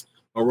aides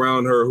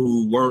around her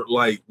who weren't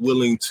like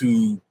willing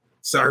to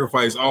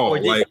sacrifice all.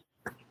 Look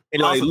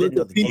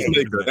at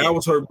Peacemaker. That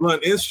was her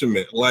blunt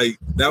instrument. Like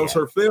that was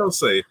her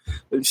fail-safe.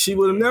 She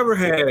would have never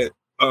had an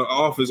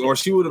office, or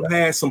she would have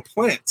had some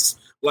plants.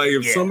 Like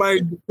if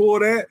somebody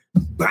pulled that,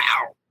 bow,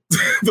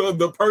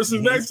 the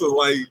person next to her,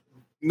 like,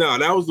 no,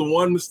 that was the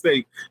one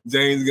mistake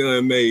James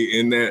Gunn made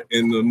in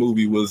the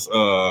movie was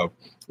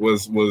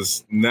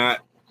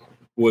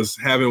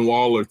having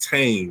Waller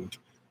tamed.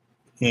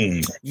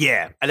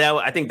 Yeah,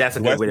 I think that's a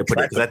good way to put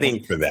it, because I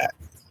think for that.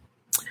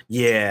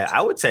 Yeah,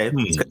 I would say.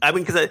 I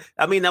mean, because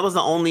that was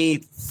the only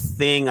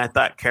thing I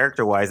thought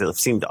character-wise that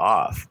seemed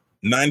off.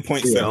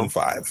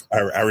 9.75.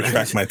 I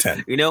retract my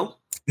 10. You know,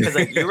 because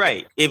you're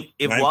right. If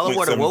Waller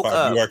would have woke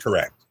up, you are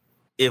correct.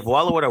 If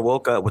Waller would have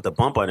woke up with a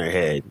bump on her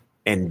head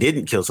and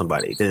didn't kill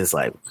somebody, then it's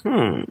like,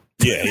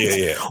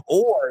 Yeah.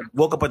 Or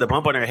woke up with a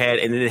bump on her head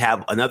and then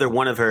have another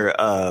one of her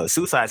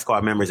Suicide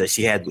Squad members that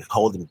she had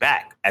holding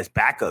back as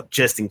backup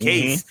just in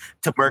case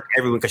to murk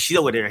everyone, because she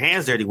don't want her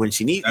hands dirty when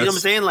she needs. You know what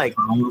I'm saying? Like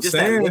just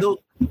that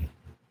little.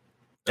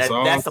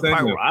 That's the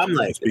part where I'm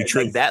like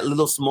that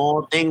little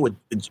small thing would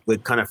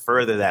kind of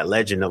further that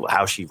legend of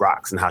how she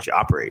rocks and how she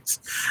operates.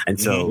 And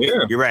so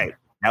you're right.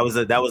 That was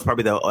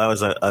probably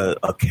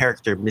a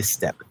character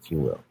misstep, if you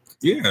will.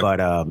 Yeah. But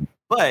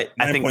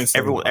I think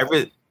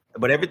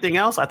everything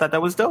else, I thought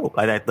that was dope.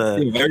 I thought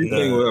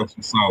everything else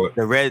was solid.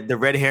 The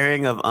red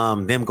herring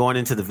of them going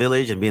into the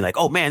village and being like,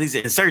 "Oh man, these are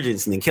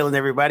insurgents," and then killing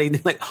everybody.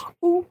 And like,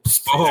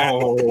 oops.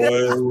 Oh,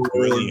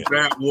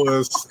 that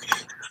was.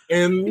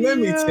 And let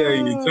me tell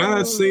you,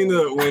 John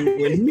Cena, when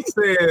he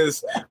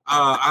says,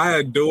 "I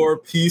adore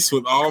peace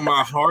with all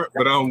my heart,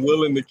 but I'm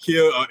willing to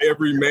kill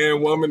every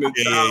man, woman, and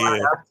child I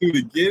have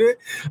to get it,"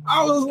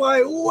 I was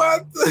like,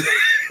 "What?"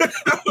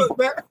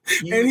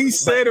 And he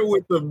said it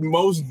with the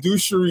most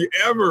douchery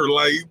ever.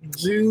 Like,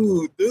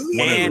 dude.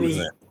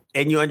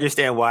 And you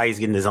understand why he's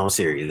getting his own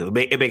series.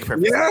 It makes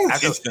perfect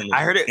sense.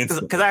 I heard it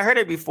because I heard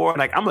it before.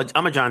 Like I'm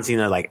a John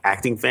Cena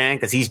acting fan,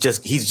 because he's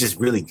just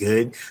really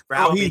good for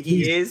how big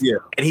he is,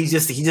 and he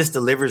just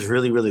delivers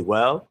really, really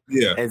well.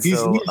 Yeah, and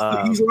he's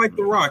like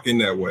The Rock in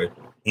that way.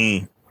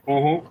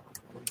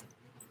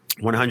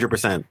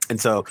 100%. And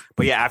so,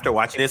 but yeah, after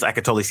watching this, I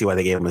could totally see why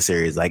they gave him a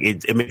series. Like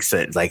it makes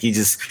sense. Like he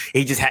was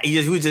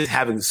just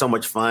having so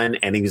much fun,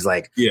 and he was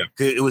like,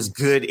 good. It was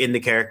good in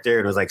the character,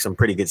 and it was like some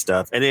pretty good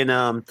stuff. And then,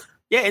 and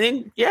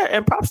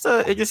props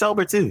to Idris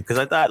Elba too, because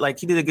I thought like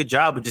he did a good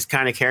job of just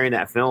kind of carrying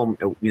that film,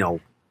 coming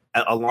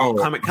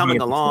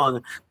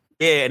along.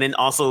 Yeah, and then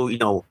also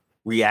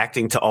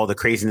reacting to all the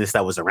craziness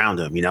that was around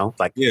him.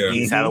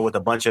 He's having with a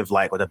bunch of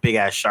with a big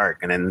ass shark,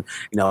 and then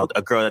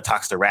a girl that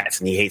talks to rats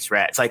and he hates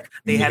rats. Like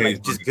they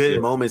had just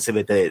good moments of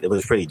it that it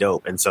was pretty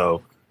dope. And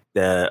so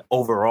the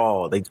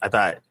overall, I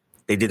thought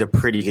they did a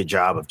pretty good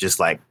job of just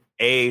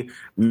making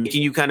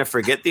you kind of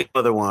forget the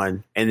other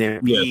one, and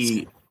then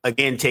B,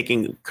 again,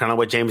 taking kind of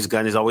what James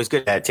Gunn is always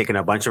good at, taking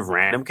a bunch of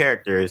random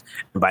characters,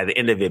 and by the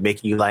end of it,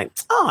 making you like,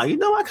 I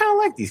kind of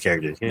like these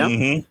characters,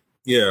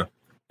 Yeah.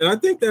 And I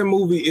think that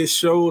movie, it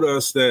showed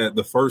us that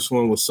the first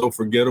one was so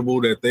forgettable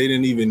that they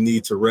didn't even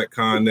need to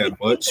retcon that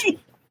much.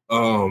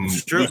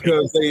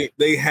 Because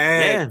they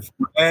had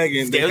Flag,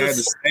 and they had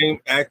the same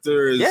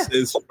actor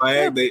as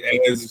Flag,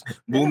 as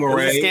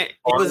Boomerang. It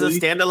was a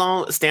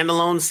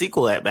standalone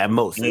sequel at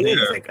most. And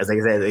as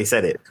they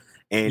said it.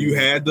 And you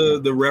had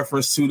the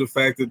reference to the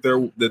fact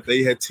that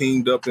they had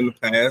teamed up in the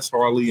past,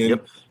 Harley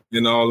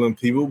and all them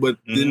people, but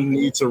didn't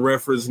need to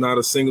reference not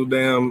a single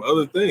damn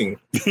other thing.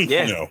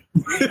 Yeah,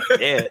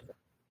 yeah.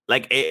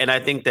 And I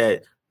think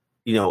that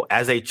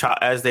as they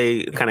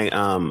kind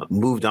of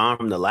moved on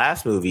from the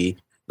last movie,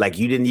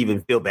 you didn't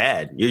even feel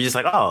bad. You're just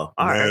like, oh,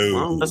 all right.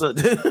 Well, it's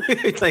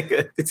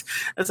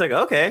like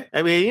okay.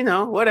 I mean,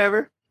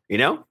 whatever.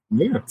 Yeah.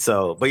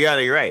 So, but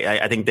you're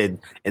right. I think that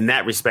in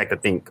that respect, I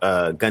think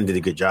Gunn did a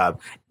good job.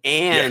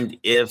 And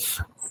if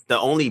the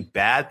only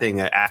bad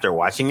thing after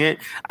watching it,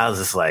 I was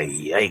just like,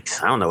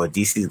 yikes! I don't know what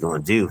DC's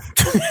going to do.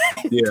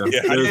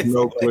 There's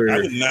no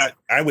clear.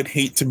 I would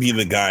hate to be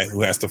the guy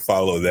who has to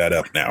follow that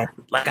up now.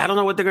 I don't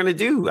know what they're going to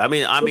do. I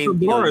mean,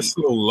 the bar is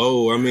still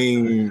low. I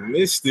mean,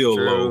 it's still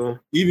low.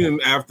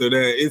 Even after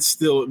that, it's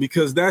still,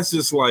 because that's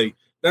just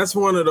that's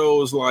one of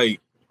those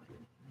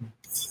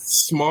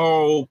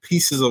small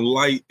pieces of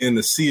light in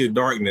the sea of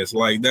darkness.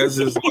 That's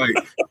just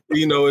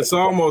it's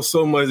almost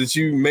so much that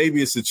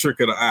maybe it's a trick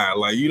of the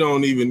eye. You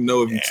don't even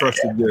know if you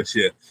trust it just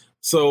yet.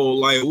 So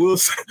like we'll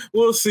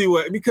see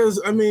what,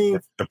 because I mean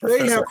the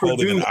professor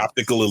called it an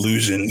optical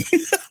illusion.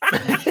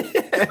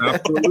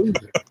 Absolutely.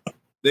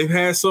 They've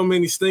had so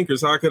many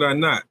stinkers. How could I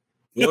not?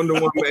 Wonder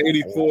Woman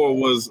 84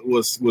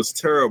 was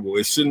terrible.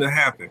 It shouldn't have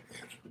happened.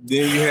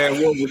 Then you had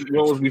what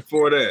was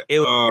before that? It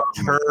was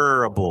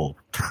terrible.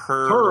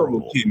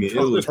 Kimmy. It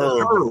was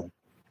terrible.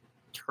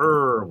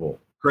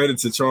 Credit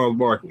to Charles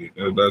Barkley.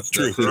 That's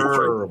true.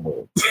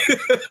 Terrible.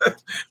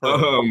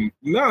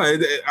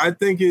 I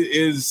think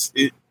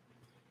it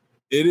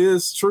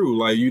is true.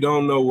 Like, you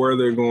don't know where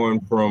they're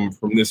going from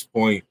this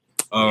point.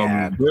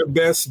 Their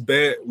best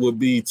bet would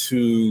be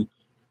to,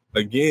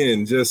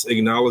 again, just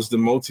acknowledge the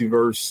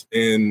multiverse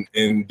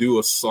and do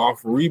a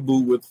soft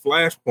reboot with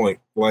Flashpoint.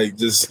 Like,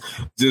 just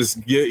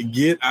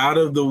get out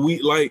of the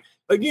week. Like,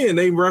 again,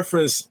 they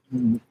reference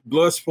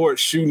Bloodsport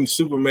shooting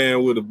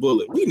Superman with a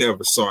bullet. We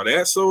never saw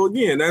that. So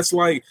again, that's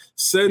like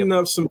setting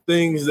up some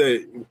things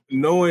that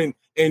knowing.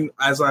 And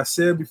as I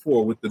said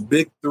before, with the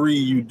big three,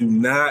 you do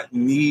not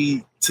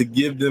need to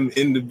give them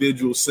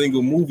individual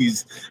single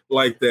movies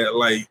like that.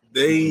 Like,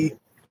 they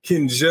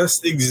can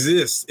just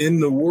exist in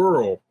the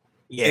world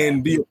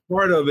and be a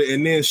part of it,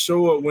 and then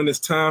show up when it's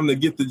time to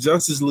get the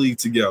Justice League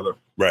together.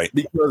 Right.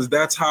 Because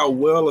that's how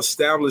well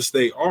established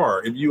they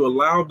are. If you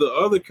allow the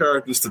other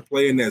characters to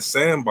play in that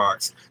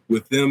sandbox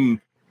with them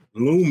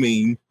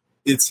looming,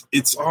 it's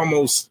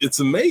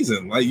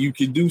amazing. Like, you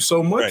can do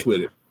so much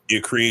with it.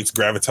 It creates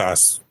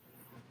gravitas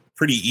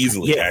pretty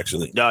easily,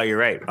 actually. No, you're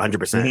right. 100%.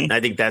 Mm-hmm. I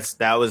think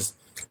that was,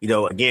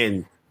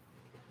 again,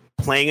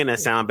 playing in a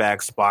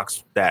soundbox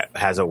box that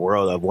has a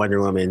world of Wonder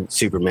Woman,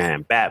 Superman,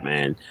 and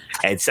Batman,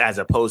 as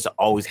opposed to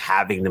always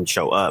having them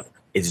show up.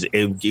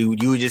 You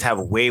would just have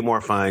way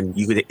more fun.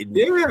 You could,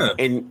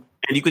 and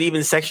you could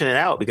even section it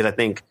out, because I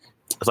think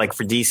it's like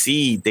for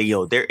DC, they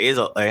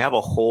have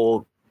a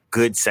whole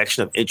good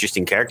section of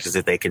interesting characters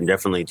that they can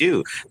definitely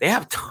do. They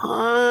have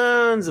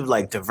tons of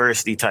like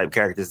diversity type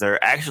characters that are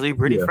actually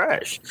pretty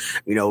fresh.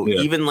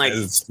 Even like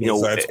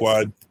Suicide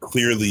Squad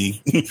clearly,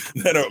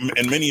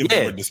 and many of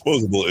them are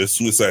disposable, as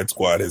Suicide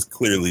Squad has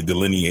clearly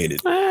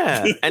delineated.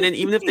 Yeah, and then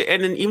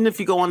even if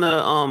you go on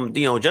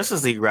the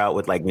Justice League route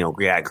with like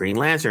Green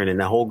Lantern and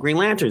the whole Green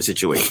Lantern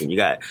situation, you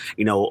got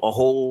a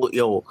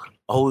whole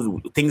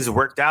things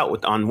worked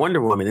out on Wonder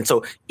Woman, and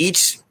so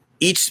each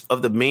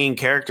of the main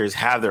characters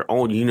have their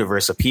own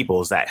universe of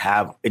peoples that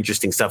have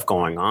interesting stuff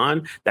going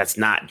on. That's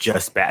not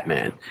just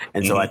Batman.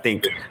 And so I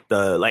think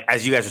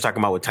as you guys were talking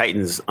about with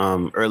Titans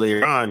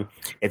earlier on,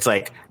 it's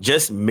like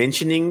just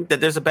mentioning that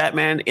there's a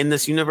Batman in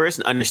this universe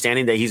and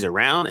understanding that he's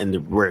around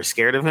and we're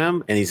scared of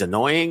him and he's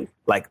annoying.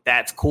 Like,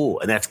 that's cool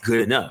and that's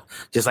good enough.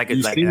 Just like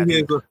you see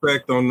his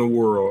effect on the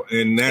world,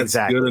 and that's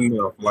good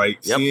enough. Like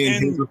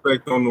seeing his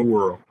effect on the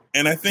world.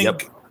 And I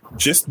think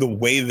just the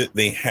way that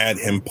they had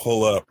him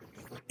pull up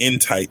in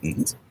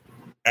Titans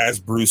as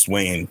Bruce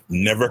Wayne,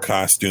 never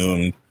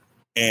costumed,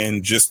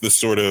 and just the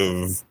sort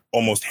of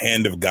almost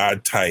hand of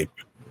God type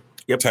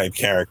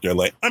character.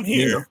 Like, I'm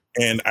here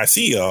and I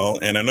see y'all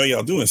and I know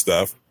y'all doing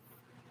stuff,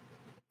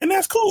 and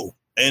that's cool.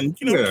 And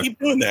keep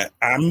doing that.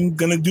 I'm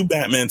gonna do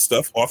Batman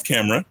stuff off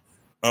camera.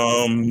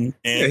 And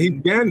he's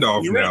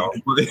Gandalf now.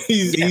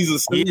 He's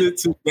ascended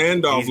to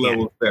Gandalf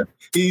level.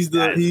 He's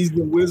the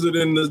wizard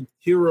in the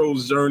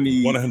hero's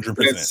journey 100%.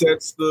 that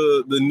sets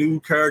the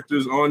new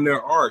characters on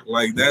their arc.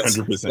 Like, that's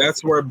 100%.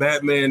 That's where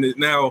Batman is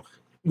now.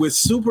 With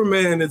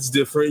Superman, it's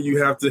different.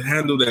 You have to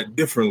handle that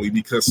differently,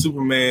 because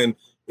Superman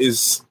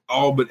is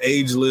all but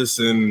ageless,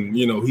 and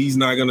he's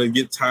not gonna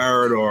get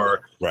tired,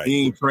 or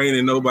he ain't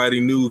training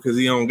nobody new because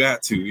he don't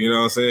got to. You know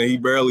what I'm saying? He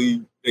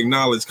barely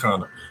acknowledged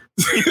Connor.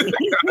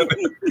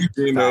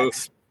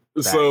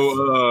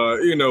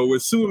 So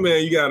with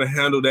Superman, you got to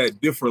handle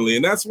that differently,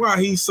 and that's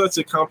why he's such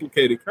a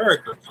complicated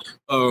character,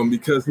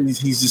 because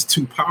he's just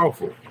too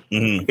powerful.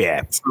 Mm-hmm.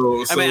 Yeah.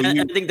 So I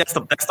think that's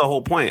the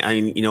whole point.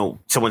 I mean,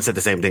 someone said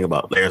the same thing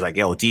about there's like,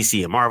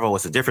 DC and Marvel,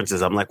 what's the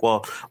differences? I'm like,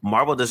 well,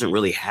 Marvel doesn't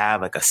really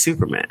have like a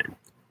Superman.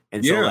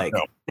 And so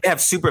they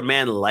have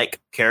Superman-like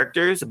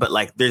characters, but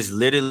like there's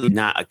literally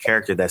not a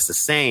character that's the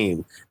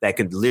same that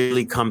could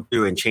literally come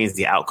through and change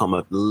the outcome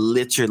of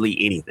literally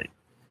anything.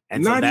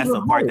 And so that's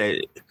the part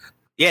that,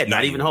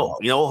 not even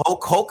Hulk.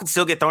 Hulk could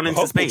still get thrown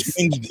into space.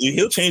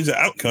 He'll change the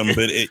outcome,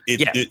 but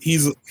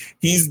he's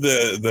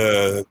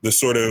the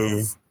sort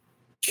of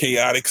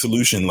chaotic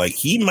solution. Like,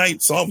 he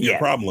might solve your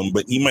problem,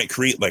 but he might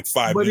create like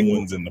 5 new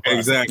ones in the process.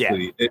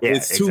 Exactly.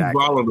 It's too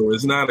volatile.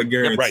 It's not a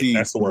guarantee. Right.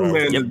 That's the word.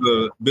 Superman is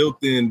a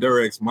built-in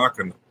Deus Ex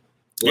Machina.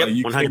 Like,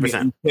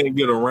 100%. You can't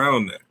get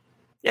around that.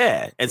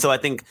 Yeah, and so I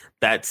think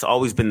that's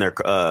always been their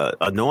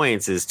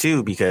annoyances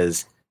too,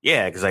 because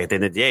like at the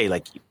end of the day,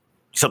 like,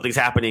 something's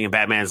happening and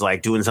Batman's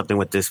like doing something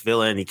with this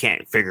villain, he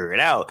can't figure it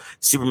out.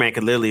 Superman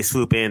could literally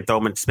swoop in, throw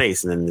him into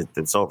space, and then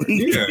it's over.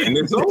 Yeah, and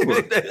it's over.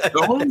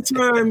 The only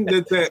time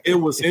that it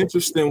was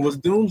interesting was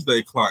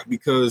Doomsday Clock,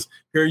 because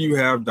here you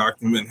have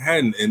Dr.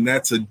 Manhattan, and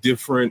that's a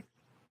different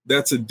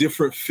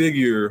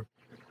figure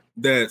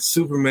that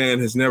Superman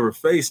has never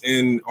faced,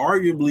 and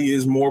arguably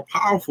is more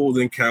powerful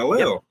than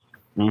Kal-El.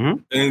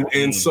 Mm-hmm.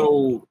 And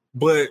so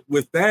But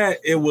with that,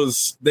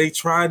 they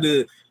tried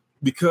to,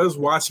 because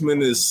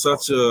Watchmen is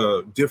such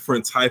a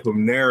different type of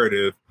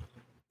narrative,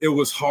 it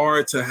was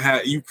hard to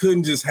have, you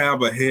couldn't just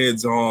have a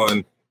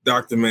heads-on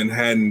Dr.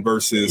 Manhattan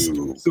versus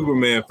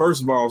Superman.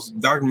 First of all,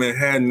 Dr.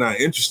 Manhattan not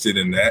interested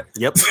in that.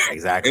 Yep,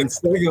 exactly. And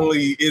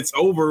secondly, it's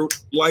over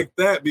like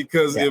that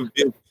because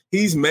if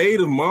he's made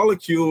of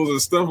molecules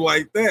and stuff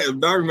like that, if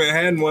Dr.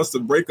 Manhattan wants to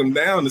break them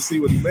down to see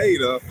what he's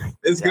made of,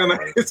 it's gonna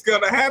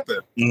happen.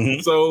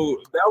 Mm-hmm. So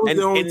that was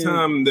the only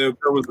time there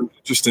was an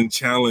interesting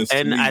challenge.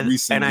 And I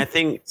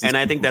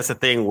think that's the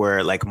thing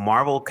where like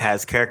Marvel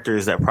has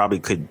characters that probably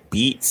could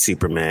beat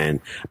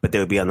Superman, but they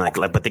would be on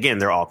but again,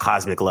 they're all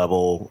cosmic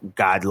level,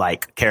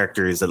 godlike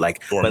characters that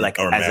or magic.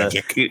 Or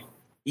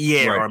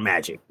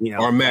magic,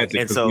 or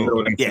magic. And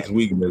so that's his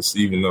weakness,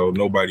 even though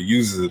nobody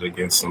uses it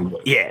against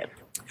somebody. Yeah.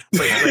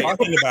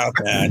 Talking about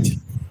that,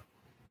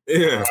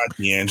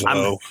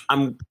 D'Angelo.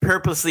 I'm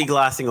purposely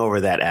glossing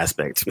over that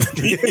aspect.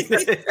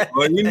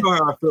 Well, you know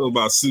how I feel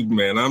about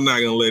Superman. I'm not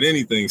going to let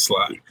anything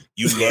slide.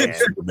 You love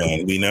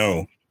Superman, we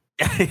know.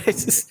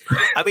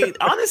 I mean,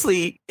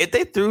 honestly, if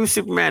they threw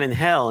Superman in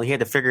hell and he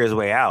had to figure his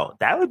way out,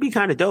 that would be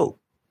kind of dope.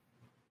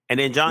 And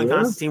then John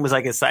Constantine was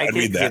like his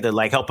sidekick. He had to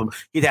help him.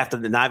 He'd have to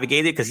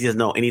navigate it because he doesn't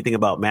know anything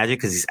about magic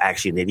because he's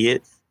actually an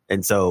idiot.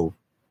 And so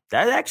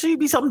that'd actually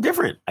be something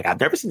different. Like I've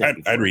never seen that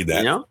before. I'd read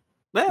that. Yeah.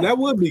 That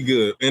would be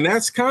good. And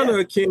that's kind of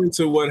akin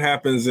to what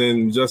happens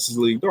in Justice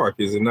League Dark,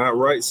 is it not,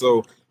 right?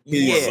 So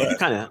he's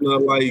kind of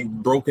like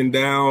broken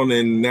down,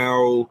 and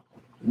now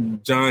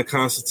John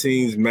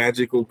Constantine's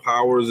magical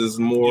powers is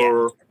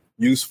more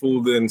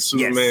useful than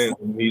Superman.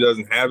 Yes. He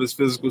doesn't have his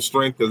physical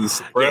strength because it's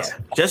suppressed.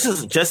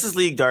 Yeah. Justice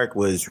League Dark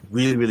was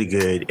really, really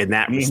good in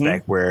that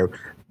respect, where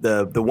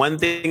the one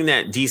thing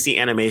that DC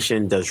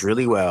animation does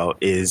really well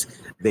is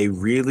they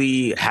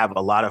really have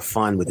a lot of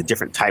fun with the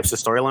different types of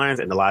storylines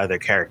and a lot of their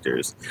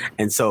characters.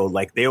 And so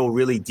like they'll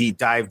really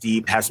dive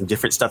deep, have some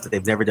different stuff that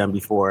they've never done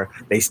before.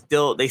 They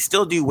still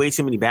do way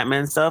too many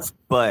Batman stuff,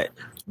 but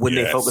when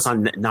they focus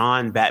on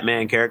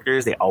non-Batman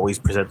characters, they always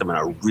present them in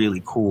a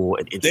really cool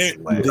and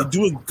interesting way. They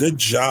do a good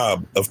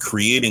job of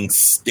creating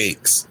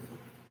stakes.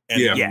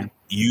 And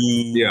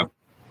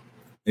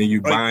and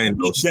you buying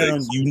those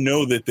stakes. You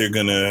know that they're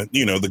gonna,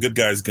 the good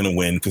guy's gonna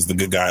win because the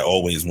good guy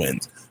always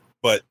wins.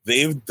 But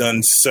they've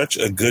done such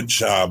a good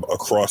job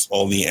across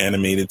all the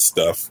animated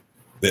stuff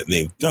that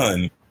they've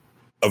done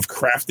of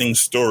crafting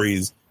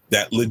stories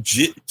that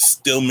legit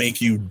still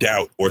make you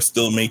doubt or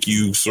still make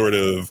you sort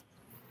of,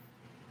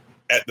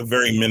 at the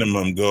very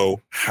minimum, go,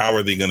 how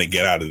are they going to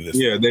get out of this?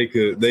 Yeah, they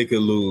could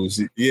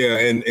lose. Yeah,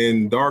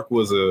 and Dark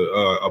was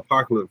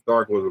Apocalypse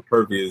Dark was a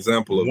perfect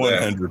example of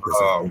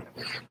 100%.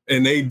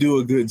 And they do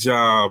a good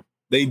job.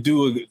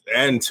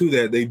 Adding to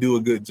that, they do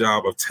a good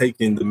job of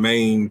taking the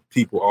main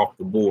people off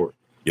the board.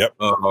 Yep.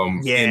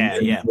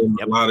 In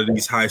a lot of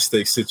these high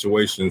stakes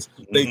situations,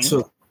 they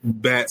took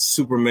Bat,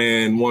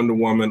 Superman, Wonder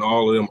Woman,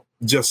 all of them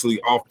justly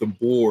off the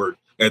board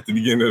at the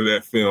beginning of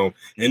that film.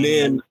 And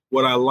then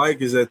what I like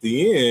is at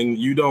the end,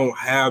 you don't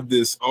have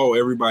this,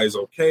 everybody's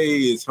okay,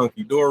 it's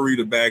hunky dory,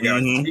 the bad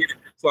guy.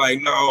 It's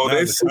like, no,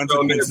 they sit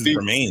on their feet.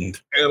 Remained.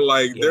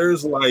 And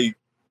there's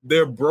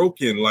they're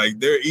broken.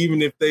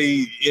 Even if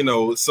they,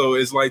 so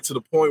it's to the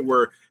point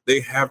where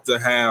they have to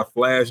have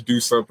Flash do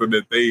something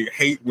that they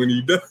hate when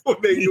he does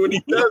when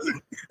he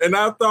doesn't. And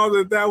I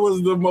thought that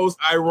was the most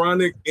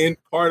ironic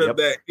part of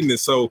that.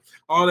 So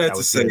all that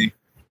to say, good.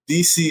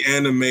 DC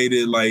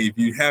animated, if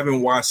you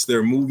haven't watched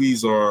their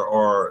movies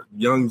or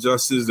Young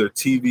Justice, their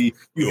TV,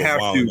 you have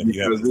to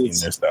because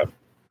it's their stuff.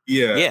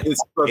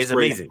 It's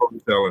amazing.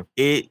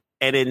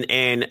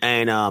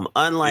 And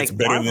unlike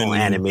Marvel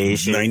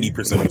animation, 90%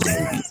 of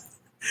the movies.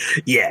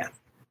 Yeah,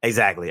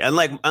 exactly.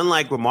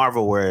 Unlike with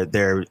Marvel, where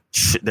their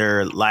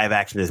live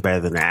action is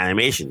better than their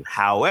animation.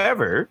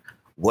 However,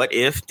 What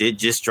If did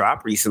just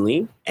drop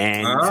recently,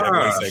 and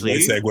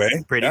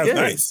segue. Pretty That's good.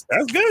 Nice.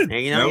 That's good.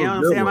 And,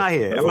 I'm out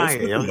here.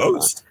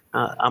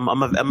 I'm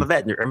a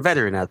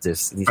veteran out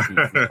this.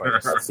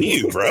 I see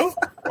you, bro.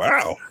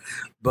 Wow.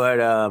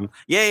 But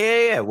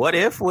What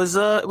If was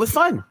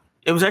fun.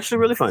 It was actually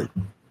really fun.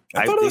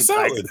 I thought it was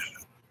solid.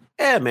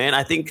 Yeah, man.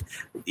 I think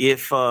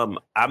if I'm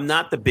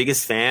not the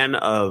biggest fan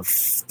of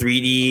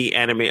 3D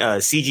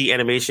CG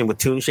animation with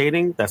toon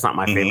shading, that's not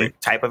my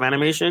favorite type of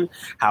animation.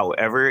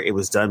 However, it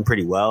was done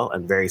pretty well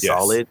and very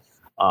solid.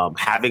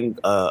 Having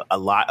a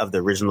lot of the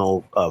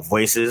original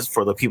voices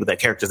for the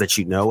characters that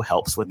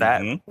helps with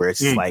that. Where it's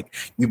just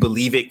you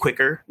believe it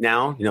quicker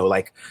now.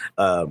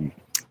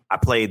 I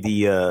played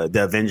the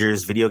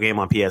Avengers video game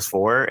on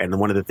PS4, and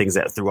one of the things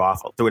that threw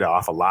it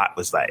off a lot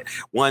was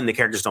one, the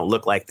characters don't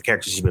look like the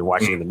characters you've been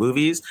watching in the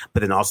movies,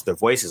 but then also their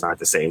voices aren't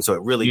the same, so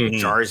it really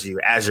jars you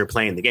as you're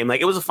playing the game.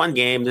 It was a fun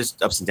game. There's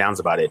ups and downs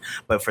about it,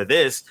 but for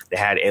this, they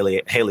had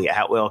Haley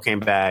Atwell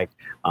came back,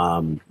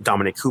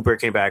 Dominic Cooper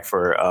came back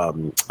for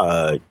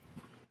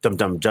Dum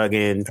Dum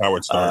Dugan,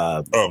 Howard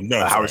Stark.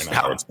 Howard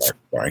Stark.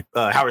 Sorry.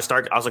 Howard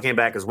Stark also came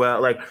back as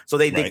well. Like, so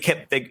they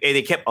kept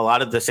a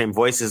lot of the same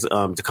voices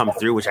to come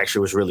through, which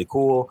actually was really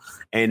cool.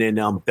 And then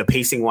the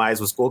pacing wise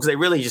was cool because they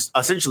really just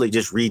essentially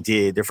just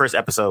redid their first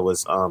episode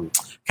was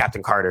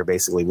Captain Carter,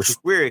 basically, which is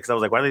weird because I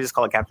was like, why don't they just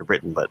call it Captain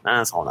Britain? But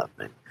that's a whole other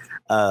thing.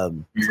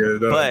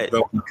 But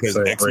because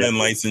X-Men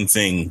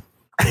licensing.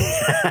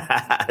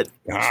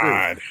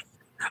 God.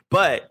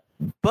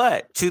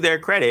 But to their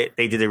credit,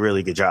 they did a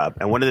really good job.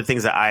 And one of the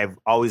things that I've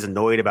always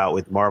annoyed about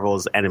with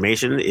Marvel's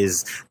animation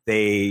is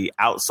they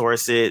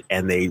outsource it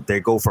and they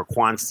go for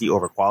quantity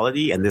over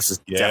quality. And this is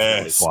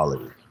definitely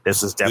quality.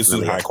 This is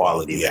definitely high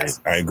quality.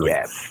 Yes, I agree.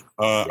 Yeah.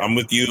 I'm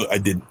with you.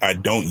 I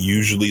don't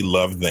usually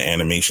love the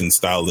animation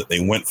style that they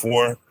went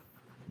for,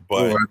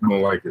 but I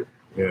don't like it.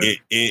 Yeah.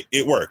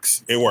 It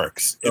works. It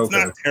works. It's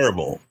not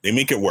terrible. They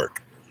make it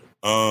work.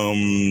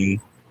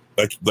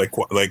 Like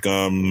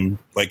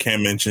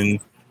Cam mentioned,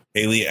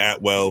 Haley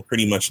Atwell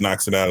pretty much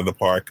knocks it out of the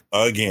park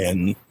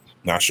again.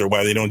 Not sure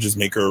why they don't just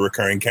make her a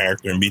recurring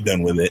character and be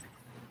done with it.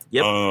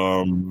 Yep.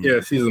 Yeah,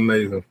 she's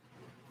amazing.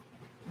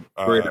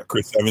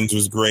 Chris Evans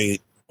was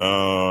great.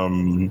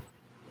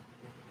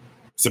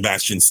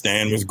 Sebastian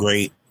Stan was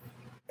great.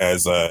 They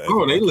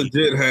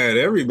legit had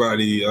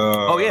everybody.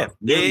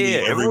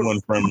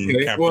 Everyone from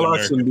Captain America.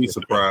 I shouldn't be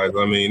surprised.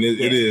 I mean,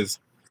 it is.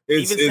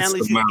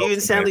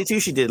 Even Stanley too.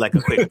 She did like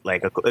a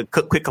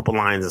quick couple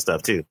lines and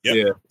stuff too. Yep.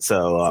 Yeah.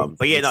 So,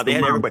 they had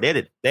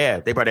everybody.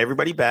 They brought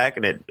everybody back,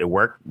 and it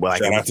worked. Well,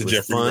 shout out to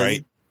Jeffrey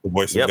Wright, the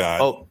voice of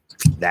God. Oh,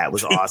 that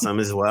was awesome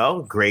as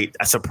well. Great,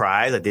 a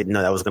surprise. I didn't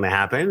know that was going to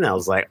happen. I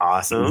was like,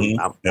 awesome.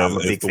 Mm-hmm. I'm a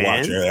big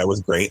fan. That was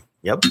great.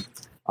 Yep.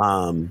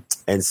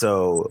 And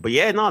so, but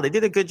yeah, no, they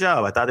did a good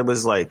job. I thought it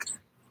was like,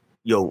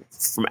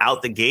 from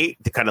out the gate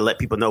to kind of let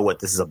people know what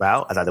this is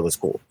about. I thought it was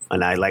cool,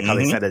 and I like how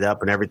they set it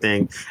up and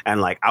everything.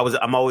 And like, I was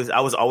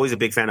always a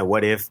big fan of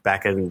What If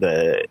back in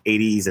the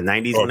 80s and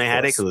 90s when they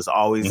had it, because it was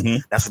always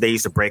that's what they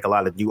used to break a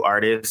lot of new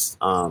artists.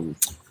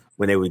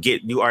 When they would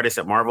get new artists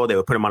at Marvel, they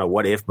would put them on a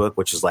What If book,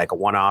 which is like a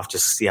one-off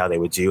just to see how they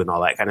would do and all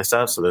that kind of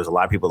stuff. So there's a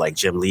lot of people like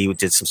Jim Lee who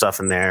did some stuff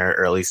in there,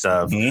 early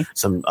stuff,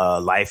 some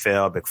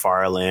Liefeld,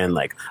 McFarlane,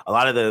 like a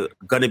lot of the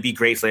gonna be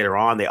greats later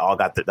on. They all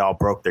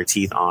broke their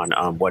teeth on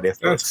What If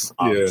books,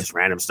 just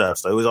random stuff.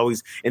 So it was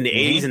always in the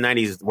 80s and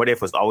 90s. What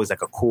If was always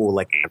like a cool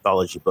like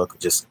anthology book,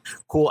 just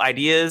cool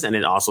ideas and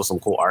then also some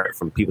cool art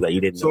from people that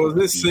you didn't know. So is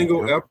this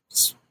single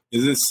episode?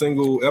 Is it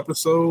single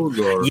episodes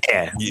or?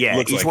 Yeah.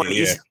 Each one,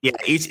 it's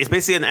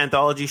basically an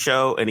anthology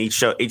show, and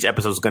each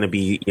episode is going to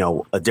be,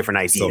 a different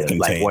idea.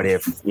 Like what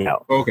if,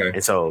 Okay.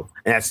 And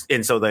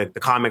so the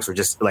comics were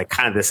just like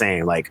kind of the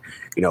same. Like,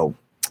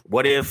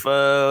 what if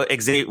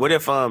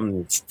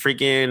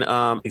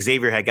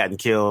Xavier had gotten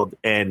killed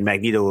and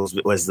Magneto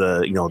was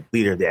the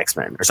leader of the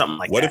X-Men or something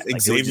like that. What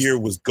if Xavier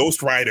was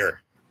Ghost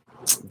Rider?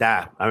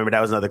 I remember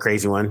that was another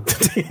crazy one.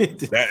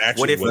 That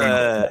actually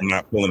I'm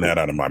not pulling that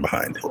out of my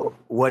behind.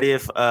 What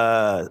if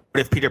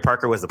Peter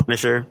Parker was the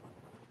Punisher?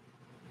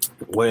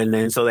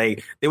 So they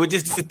would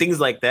just do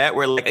things like that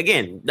where, like,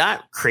 again,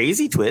 not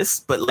crazy twists,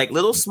 but like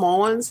little small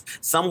ones.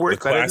 Some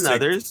work better than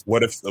others.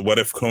 What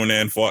if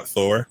Conan fought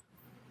Thor?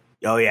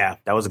 Oh yeah,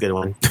 that was a good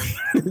one.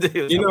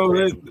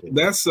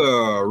 That's those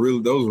are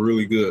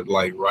really good,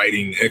 like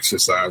writing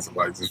exercises,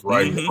 like just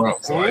writing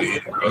prompts,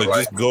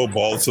 just go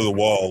balls to the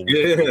wall.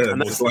 Yeah,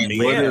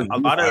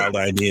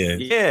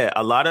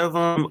 a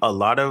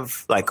lot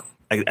of like.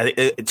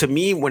 To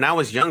me, when I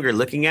was younger,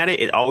 looking at it,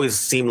 it always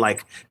seemed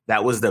like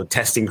that was the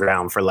testing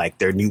ground for like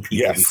their new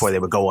people before they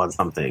would go on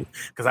something.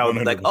 Because I was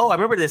like, I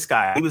remember this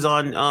guy. He was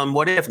on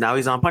What If. Now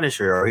he's on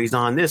Punisher, or he's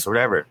on this or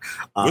whatever.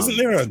 Wasn't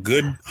there a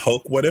good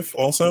Hulk What If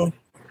also?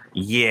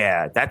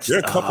 Yeah, there are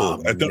a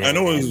couple. I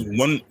know it was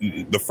one.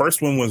 The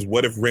first one was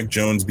What If Rick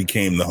Jones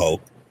became the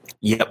Hulk.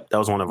 Yep, that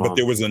was one of them. But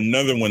there was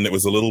another one that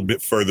was a little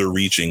bit further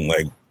reaching,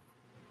 like,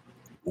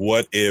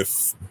 what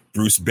if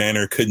Bruce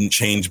Banner couldn't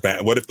change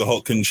back? What if the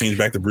Hulk couldn't change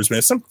back to Bruce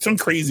Banner? Some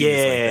crazy.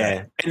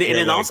 Yeah, like and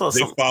then also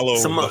they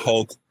follow the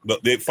Hulk.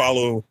 They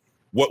follow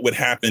what would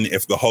happen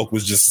if the Hulk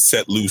was just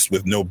set loose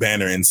with no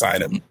Banner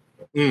inside him.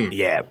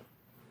 Yeah,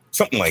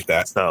 something like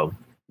that. So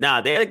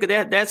they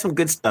had some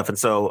good stuff, and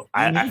so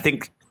I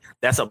think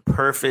that's a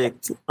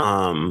perfect.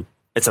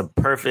 It's a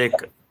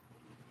perfect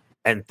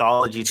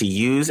anthology to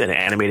use in an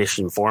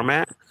animation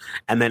format,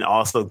 and then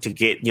also to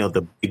get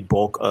the big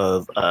bulk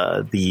of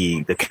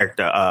the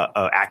character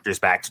actors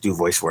back to do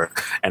voice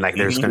work. And like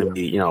there's going to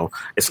be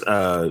it's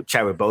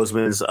Chadwick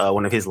Boseman's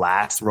one of his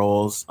last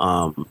roles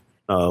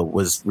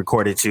was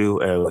recorded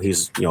too.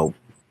 He's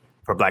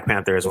for Black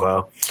Panther as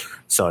well.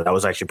 So that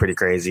was actually pretty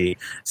crazy.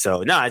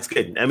 So no, it's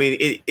good. I mean,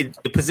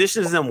 it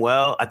positions them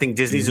well. I think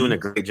Disney's doing a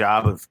great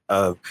job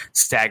of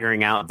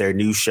staggering out their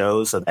new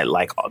shows so that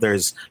like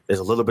there's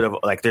a little bit of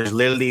like there's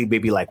literally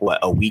maybe like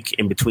a week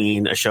in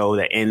between a show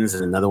that ends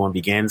and another one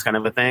begins kind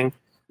of a thing.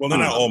 Well, they're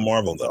not all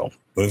Marvel though.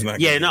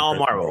 Not all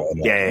Marvel.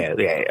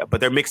 Yeah. But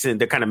they're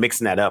kind of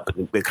mixing that up,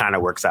 and it kind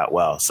of works out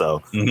well.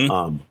 So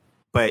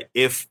But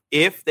if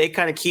they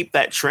kind of keep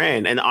that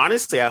trend, and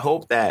honestly, I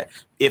hope that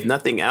if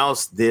nothing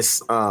else,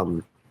 this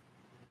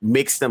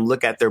makes them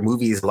look at their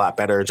movies a lot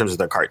better in terms of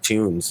their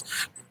cartoons,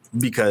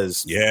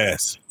 because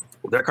yes,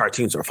 their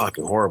cartoons are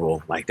fucking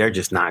horrible. Like they're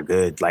just not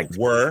good. Like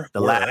the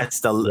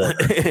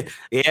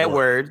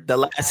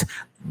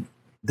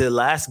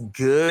last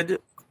good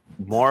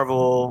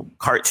Marvel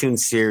cartoon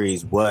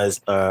series was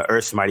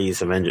Earth's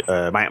Mightiest Hero.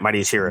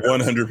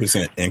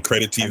 100%, and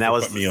credit to you for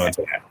putting me on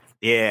to that.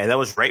 Yeah, that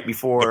was right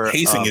before. The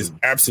pacing is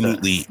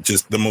absolutely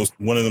just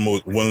one of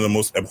the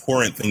most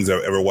abhorrent things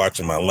I've ever watched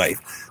in my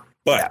life.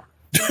 But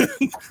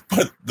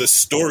but the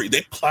story,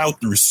 they plow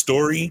through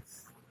story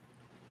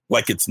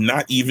like it's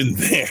not even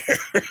there.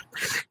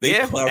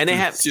 And they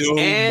have so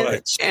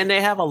much, and they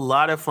have a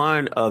lot of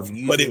fun of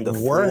using the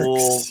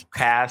full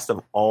cast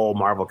of all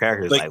Marvel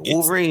characters. Like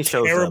Wolverine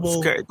shows up,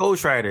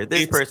 Ghost Rider,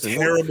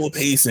 terrible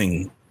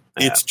pacing.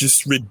 It's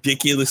just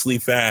ridiculously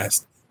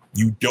fast.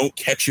 You don't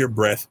catch your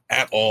breath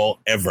at all,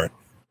 ever.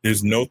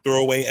 There's no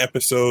throwaway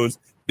episodes.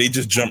 They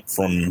just jump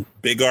from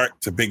big arc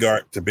to big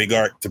arc to big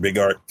arc to big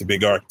arc to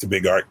big arc to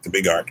big arc to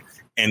big arc.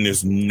 And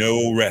there's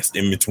no rest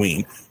in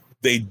between.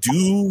 They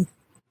do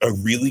a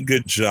really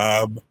good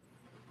job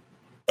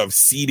of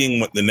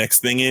seeding what the next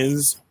thing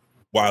is.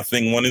 While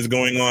thing one is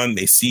going on,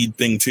 they seed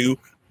thing two,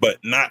 but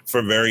not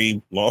for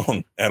very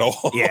long at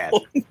all. Yeah.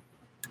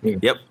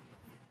 Yep.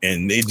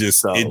 And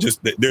there's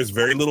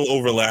very little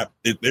overlap.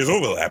 There's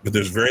overlap, but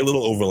there's very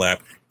little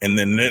overlap. And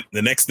then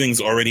the next thing's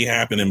already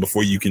happening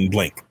before you can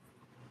blink.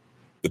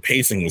 The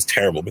pacing was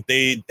terrible, but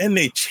they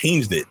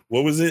changed it.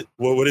 What was it?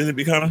 What did it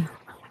become?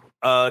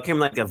 It came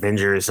like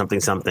Avengers something.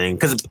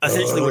 Because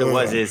essentially what it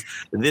was is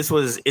this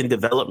was in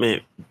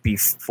development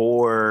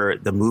before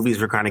the movies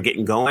were kind of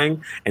getting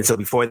going. And so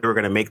before they were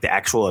going to make the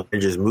actual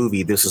Avengers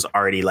movie, this was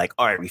already like,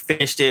 all right, we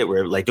finished it.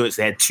 We're like doing it.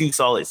 They had 2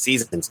 solid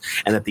seasons.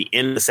 And at the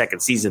end of the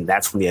second season,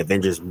 that's when the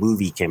Avengers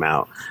movie came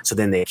out. So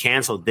then they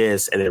canceled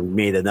this and then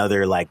made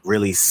another like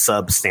really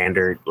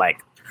substandard,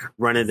 like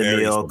run of the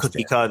mill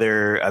cookie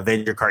cutter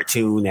Avenger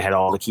cartoon that had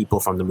all the people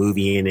from the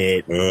movie in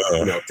it.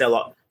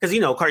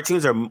 Because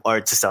cartoons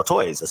are to sell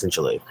toys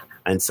essentially,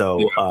 and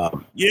so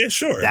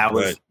sure, that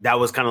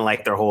was kind of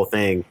like their whole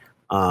thing.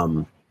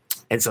 And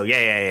so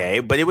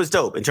but it was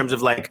dope in terms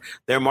of like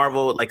their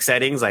Marvel like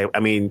settings. I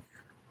mean,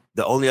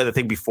 the only other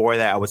thing before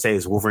that I would say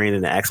is Wolverine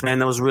and the X-Men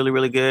that was really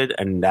really good,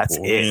 and that's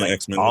Wolverine it. Like,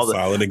 X-Men was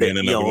solid again.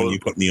 Another one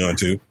you put me on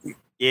to.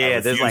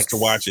 Yeah, there's like to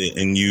watch it,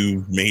 and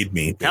you made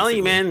me. Telling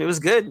you, man, it was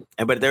good.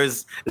 But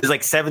there's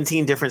like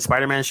 17 different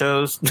Spider-Man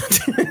shows.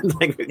 None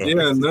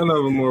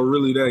of them are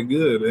really that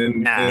good.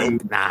 And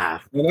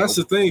Well, that's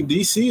the thing.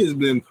 DC has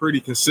been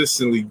pretty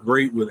consistently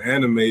great with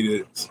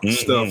animated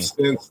stuff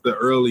since the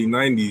early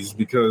 '90s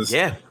because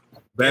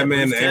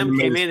Batman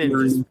animated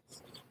series.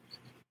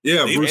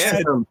 Bruce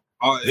Timm.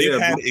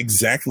 They've had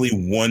exactly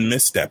one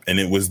misstep, and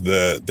it was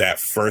that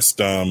first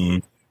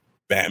Batman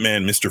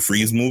Mr.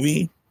 Freeze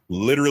movie.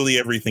 Literally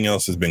everything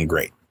else has been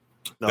great.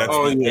 That's the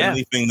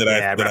only thing that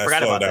I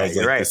saw that I was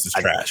like, this is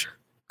trash.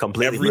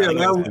 Completely.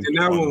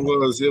 That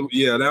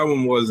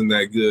one wasn't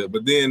that good.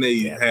 But then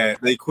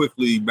they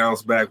quickly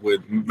bounced back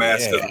with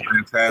Mask of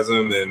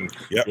Phantasm and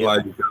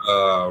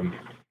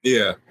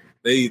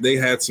they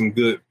had some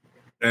good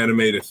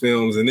animated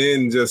films. And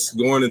then just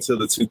going into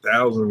the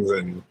 2000s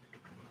and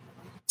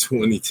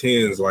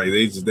 2010s, like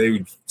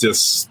they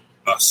just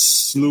a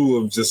slew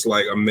of just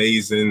like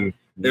amazing.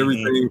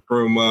 Everything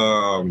from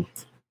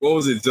what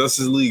was it,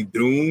 Justice League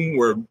Doom,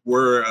 where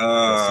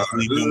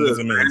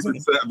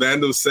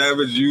Vandal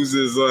Savage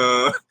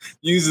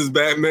uses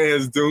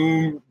Batman's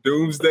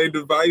Doomsday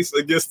device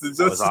against the Justice.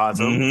 That was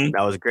awesome.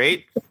 That was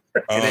great.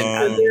 Was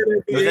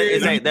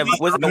it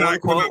the one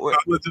quote?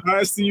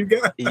 Apologize to you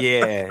guys.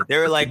 Yeah, they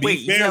were like,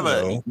 "Wait, you have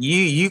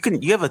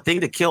a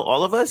thing to kill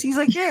all of us?" He's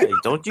like, "Yeah,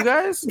 don't you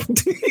guys?"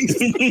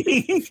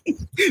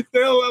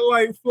 They're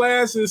like,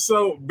 Flash is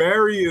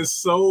Barry is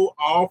so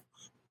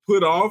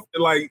put off.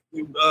 Like,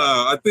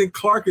 I think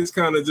Clark is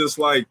kind of just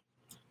like,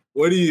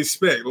 "What do you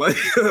expect?" Like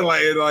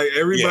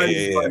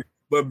everybody,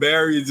 but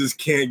Barry just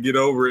can't get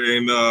over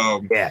it.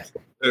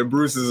 And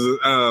Bruce's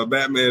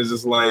Batman is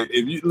just like,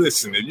 if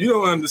you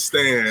don't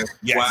understand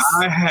why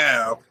I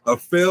have a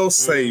fail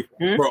safe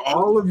for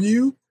all of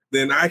you,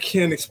 then I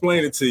can't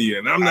explain it to you.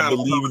 And I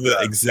believe the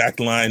exact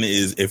line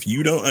is, if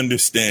you don't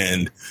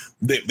understand,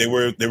 they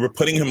were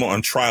putting him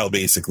on trial.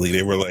 Basically,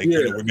 they were like,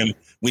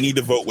 we need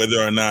to vote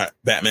whether or not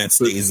Batman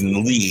stays in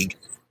the league.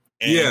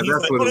 And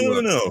that's like, what it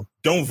was. No,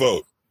 don't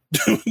vote.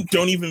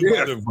 Don't even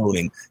bother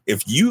voting.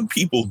 If you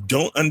people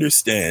don't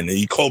understand, and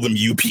you call them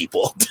you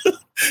people,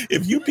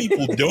 if you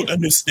people don't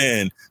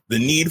understand the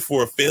need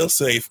for a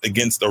failsafe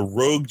against a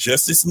rogue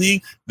Justice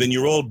League, then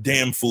you're all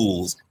damn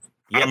fools.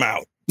 Yep. I'm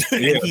out.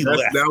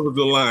 That was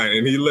the line,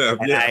 and he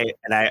left. And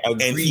I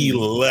agree. And he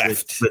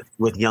left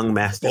with young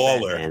Master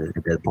Baller Batman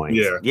at that point.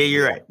 Yeah,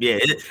 you're right. Yeah,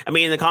 I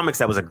mean, in the comics,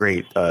 that was a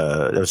great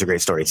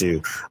story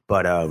too.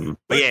 But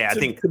I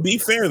think to be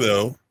fair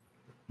though,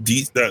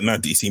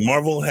 not DC,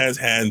 Marvel has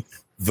had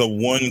the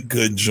one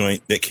good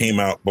joint that came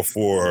out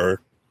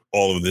before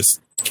all of this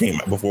came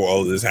out, before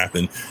all of this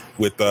happened,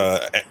 with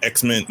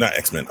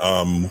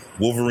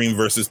Wolverine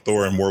versus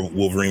Thor and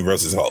Wolverine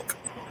versus Hulk.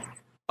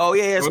 Oh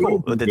yeah, it's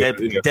cool. With the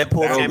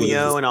Deadpool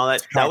cameo and all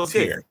that. That was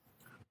good.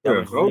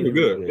 Yeah, those were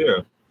good.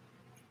 Yeah.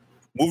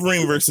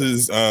 Wolverine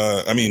versus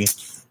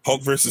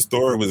Hulk versus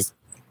Thor was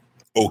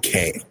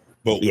okay.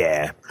 But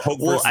yeah, Hulk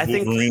versus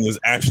Wolverine was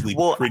actually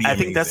pretty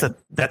amazing. I think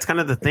that's kind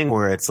of the thing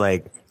where it's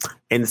like,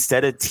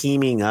 instead of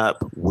teaming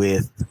up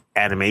with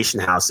animation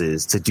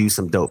houses to do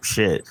some dope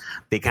shit,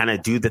 they kind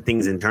of do the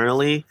things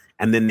internally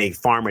and then they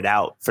farm it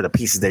out for the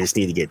pieces that just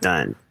need to get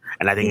done.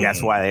 And I think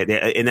that's why,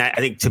 I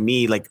think to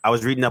me, like, I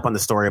was reading up on the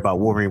story about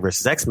Wolverine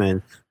versus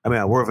X-Men. I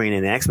mean, Wolverine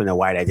and X-Men and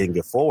why that didn't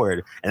get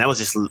forward. And that was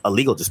just a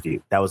legal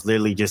dispute. That was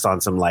literally just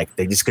on some, like,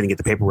 they just couldn't get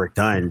the paperwork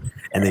done.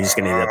 And they just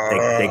couldn't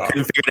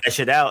figure that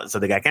shit out. So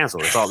they got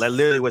canceled. That's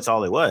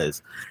all it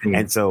was.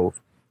 And so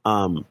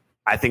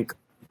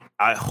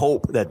I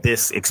hope that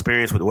this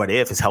experience with What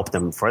If has helped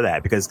them for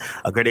that, because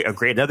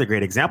another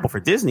great example for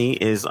Disney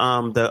is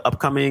the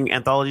upcoming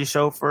anthology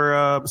show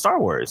for Star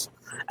Wars,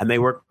 and they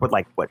work with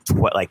like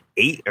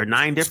 8 or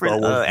 9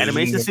 different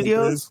animation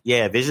studios.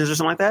 Yeah, Visions or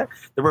something like that.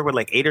 They work with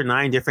like 8 or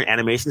 9 different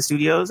animation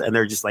studios, and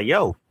they're just like,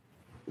 yo,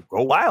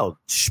 go wild,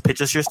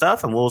 pitch us your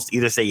stuff and we'll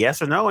either say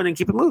yes or no and then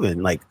keep it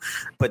moving. Like,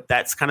 but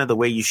that's kind of the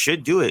way you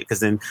should do it, because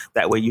then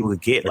that way you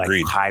would get like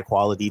high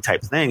quality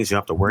type things. You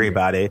don't have to worry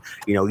about it.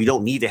 You know, you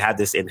don't need to have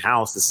this in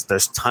house.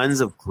 There's tons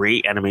of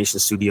great animation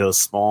studios,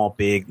 small,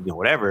 big,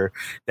 whatever,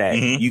 that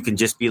you can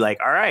just be like,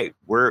 all right,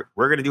 we're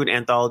gonna do an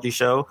anthology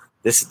show.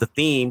 This is the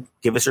theme.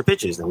 Give us your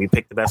pitches, and we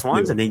pick the best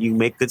ones, and then you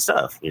make good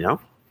stuff.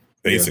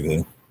 Basically.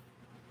 Yeah.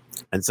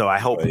 And so I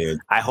hope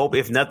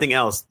if nothing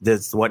else,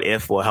 this What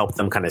If will help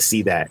them kind of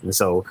see that. And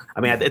so,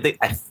 I mean,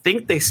 I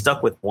think they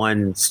stuck with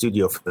one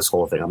studio for this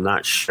whole thing. I'm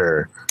not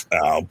sure.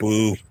 Oh,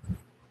 boo.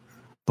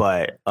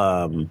 But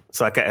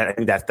so I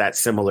think that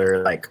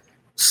similar like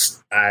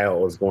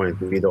style is going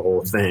to be the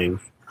whole thing.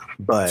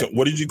 But so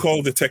what did you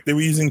call the tech they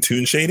were using?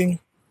 Toon shading?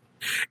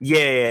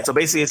 Yeah. So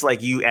basically, it's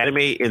like you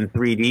animate in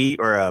 3D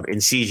or in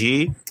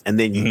CG, and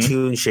then you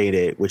toon shade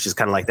it, which is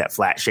kind of like that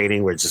flat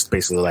shading, where it's just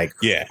basically like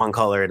one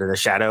color and then a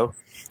shadow.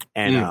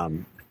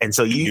 And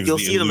so you'll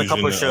see it on a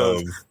couple of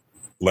shows.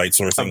 Light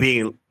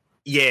sourcing.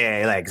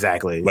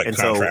 Exactly. Like and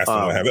contrast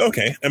and what have you.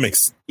 Okay, that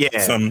makes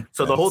some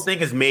So the whole thing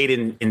is made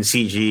in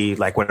CG,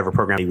 like whatever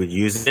program you would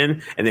use it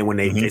in. And then when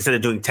they instead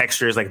of doing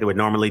textures like they would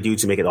normally do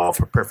to make it all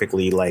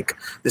perfectly, like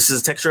this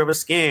is a texture of a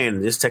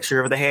skin, this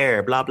texture of the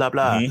hair, blah blah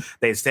blah.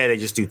 They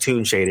just do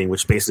toon shading,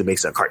 which basically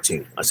makes a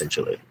cartoon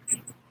essentially.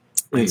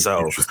 And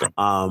so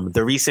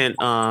the recent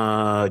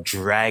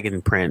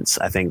Dragon Prince,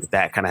 I think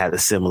that kind of had a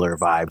similar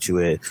vibe to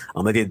it.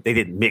 They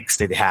did mix.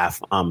 They did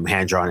half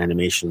hand drawn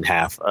animation,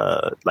 half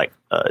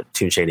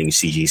toon shading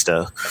CG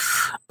stuff.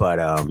 But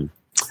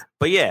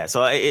yeah,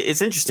 so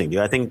it's interesting, dude.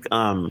 I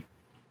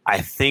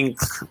think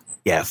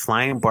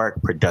Flying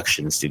Bark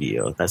Production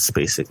Studio. That's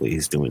basically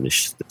who's doing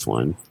this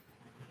one.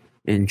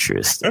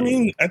 Interesting. I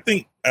mean, I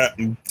think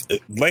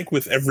like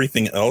with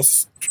everything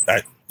else,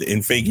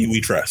 in Feige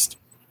we trust.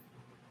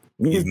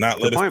 He's not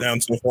let us down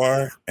so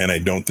far, and I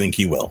don't think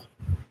he will.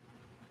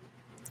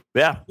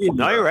 Yeah.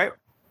 No, you're right.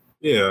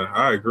 Yeah,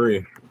 I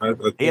agree. I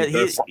think he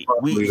has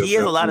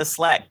a lot of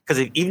slack,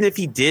 because even if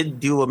he did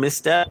do a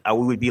misstep, we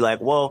would be like,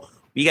 well,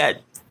 we got,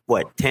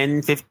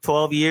 10, 15,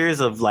 12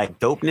 years of like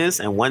dopeness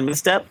and one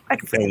misstep? I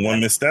can figure one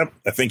misstep?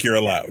 I think you're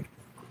allowed.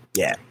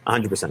 Yeah,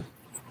 100%.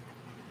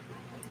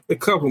 A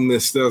couple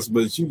missteps,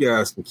 but you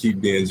guys can keep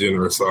being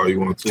generous all you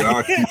want to.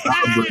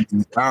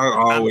 I'll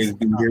always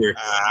be here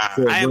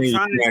to bring you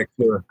back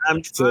to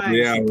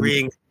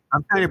reality.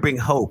 I'm trying to bring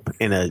hope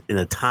in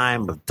a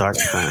time of dark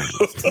times.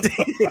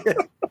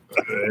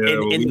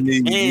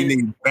 We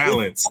need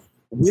balance.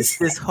 With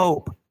this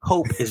hope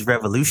is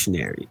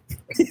revolutionary.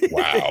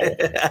 Wow.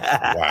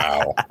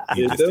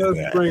 It does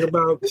bring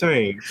about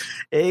change.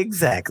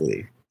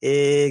 Exactly.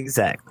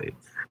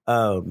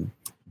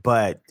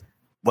 But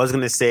what I was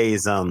going to say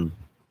is I'm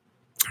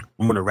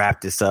going to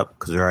wrap this up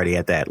because we're already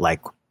at that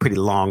like pretty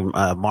long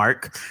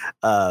mark.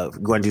 We're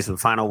going to do some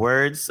final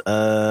words.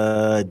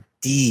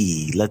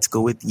 D, let's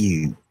go with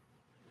you.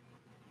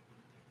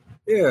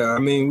 Yeah, I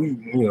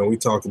mean, we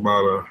talked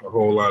about a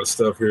whole lot of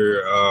stuff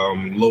here.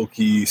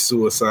 Loki,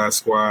 Suicide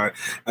Squad.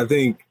 I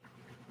think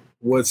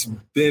what's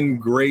been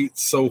great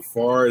so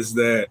far is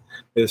that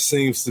there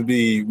seems to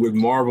be, with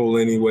Marvel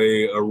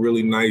anyway, a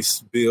really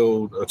nice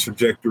build, a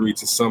trajectory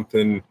to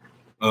something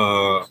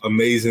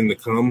amazing to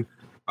come.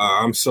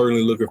 I'm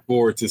certainly looking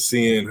forward to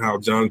seeing how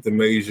Jonathan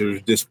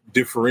Majors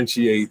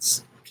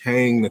differentiates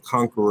Kang the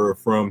Conqueror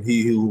from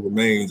He Who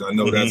Remains. I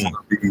know that's going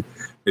to be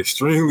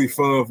extremely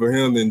fun for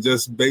him, and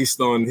just based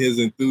on his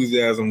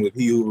enthusiasm with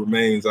He Who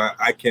Remains,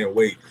 I can't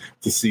wait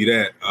to see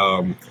that.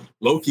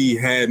 Loki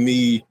had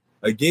me,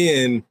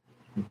 again,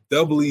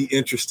 doubly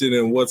interested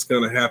in what's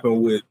going to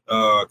happen with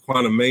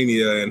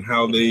Quantumania and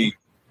how they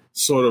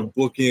sort of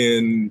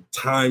bookend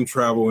time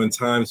travel and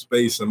time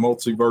space and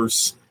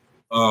multiversal.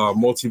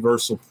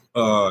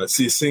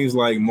 See, it seems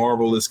like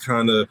Marvel is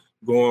kind of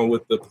going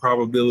with the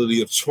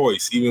probability of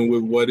choice, even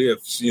with what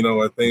ifs,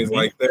 and things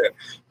like that,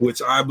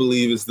 which I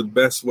believe is the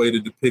best way to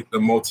depict the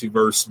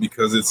multiverse,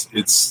 because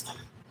it's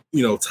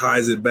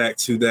ties it back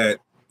to that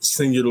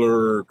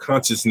singular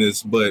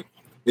consciousness, but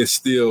it's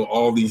still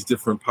all these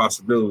different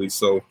possibilities.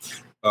 So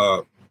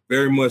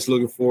very much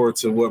looking forward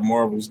to what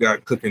Marvel's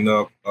got cooking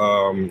up,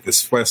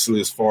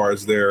 especially as far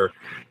as their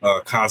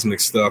cosmic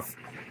stuff.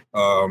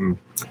 And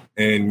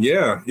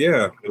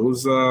it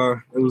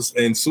was,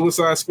 and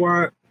Suicide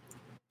Squad,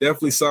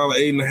 definitely solid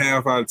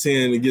 8.5 out of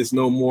 10. It gets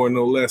no more,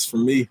 no less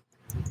from me.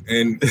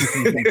 And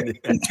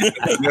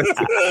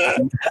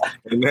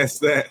and that's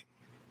that.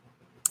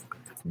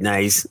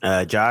 Nice.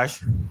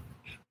 Josh?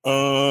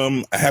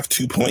 I have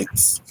 2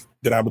 points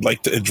that I would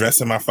like to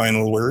address in my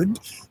final word.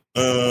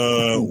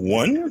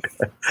 One,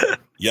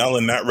 y'all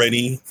are not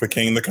ready for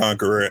King the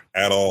Conqueror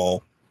at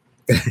all.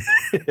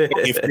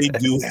 If they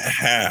do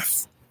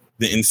half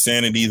the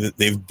insanity that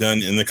they've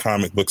done in the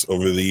comic books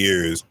over the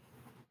years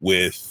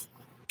with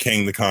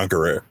King the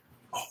Conqueror,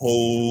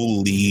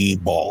 holy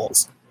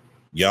balls.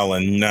 Y'all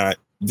are not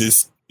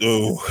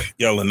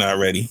y'all are not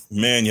ready.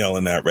 Man, y'all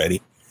are not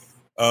ready.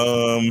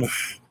 And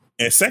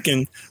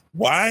second,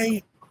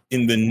 why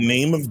in the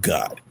name of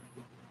God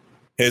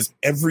has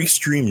every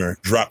streamer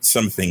dropped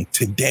something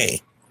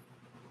today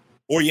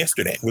or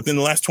yesterday within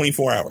the last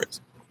 24 hours?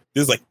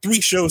 There's like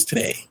 3 shows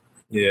today.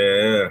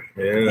 Yeah.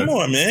 Come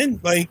on, man.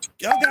 Like,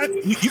 y'all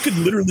you could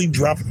literally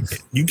drop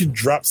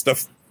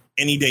stuff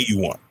any day you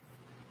want.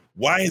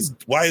 Why is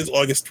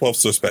August 12th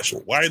so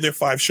special? Why are there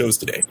 5 shows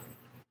today?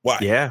 Why?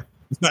 Yeah.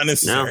 It's not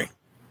necessary. No.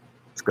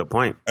 That's a good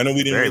point. I know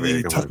we didn't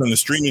really touch on the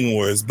streaming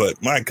wars,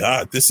 but my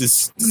God, this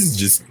is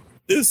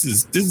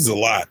a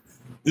lot.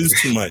 This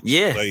is too much.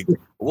 Yeah. Like,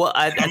 well,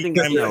 I think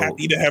I'm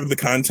happy to have the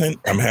content.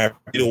 I'm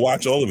happy to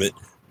watch all of it,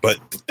 but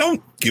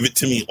don't give it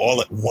to me all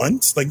at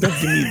once. Like, don't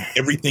give me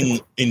everything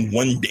in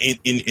one day,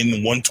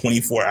 in one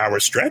 24-hour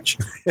stretch.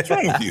 What's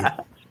wrong with you?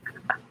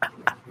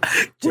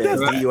 Do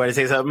you want to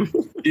say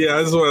something? Yeah,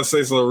 I just want to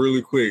say something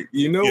really quick.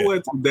 You know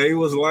what today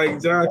was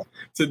like, Josh?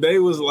 Today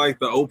was like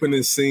the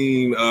opening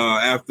scene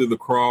after the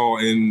crawl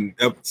in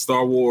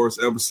Star Wars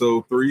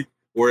Episode 3,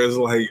 where it's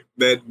like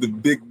the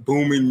big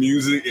booming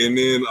music, and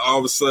then all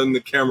of a sudden the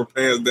camera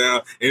pans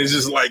down, and it's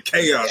just like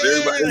chaos.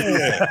 Everybody,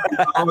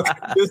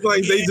 it's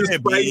like they just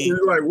fighting.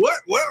 You're like, what's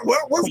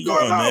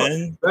going on?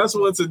 Man. That's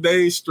what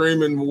today's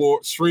streaming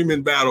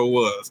battle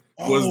was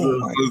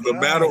the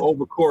battle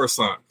over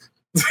Coruscant.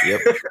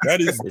 Yep.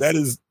 That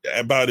is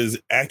about as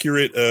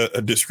accurate a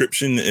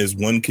description as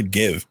one could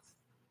give.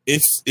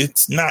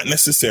 It's not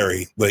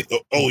necessary. Like,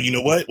 oh, you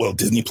know what? Well,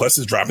 Disney Plus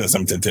is dropping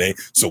something today,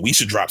 so we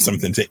should drop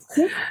something today.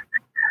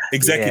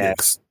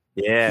 Executives,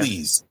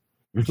 please.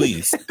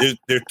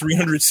 There are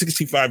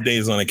 365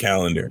 days on a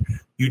calendar.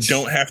 You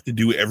don't have to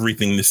do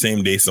everything the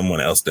same day someone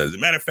else does. As a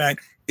matter of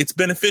fact, it's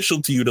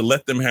beneficial to you to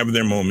let them have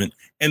their moment,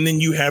 and then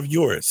you have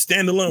yours.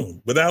 Stand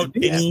alone without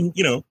any,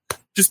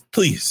 just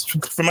please,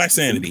 for my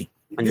sanity.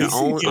 On your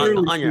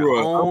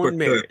own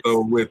merit.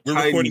 With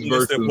Titans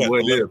versus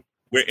What If.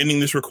 We're ending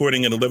this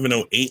recording at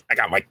 11:08. I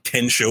got like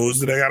 10 shows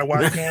that I got to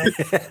watch now.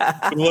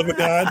 For the love of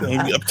God,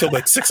 I'm up till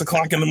like 6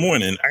 o'clock in the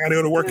morning. I got to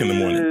go to work in the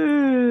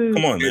morning.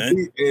 Come on,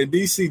 man. And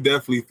DC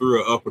definitely threw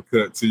an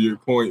uppercut to your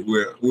point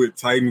with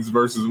Titans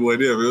versus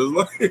What If. It was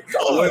like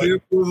What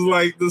If was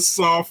like the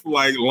soft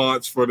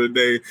launch for the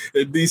day.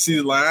 And DC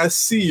is like, I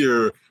see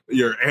your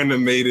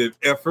animated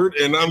effort,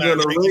 and I'm going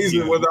to raise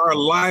it with our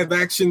live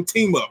action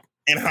team up.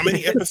 And how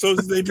many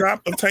episodes did they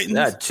drop of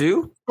Titans?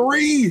 2?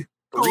 3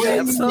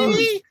 episodes.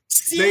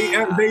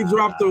 They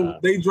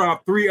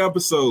dropped 3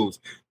 episodes,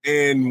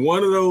 and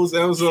one of those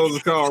episodes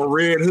is called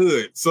Red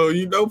Hood. So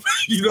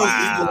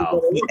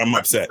wow. I'm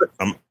upset.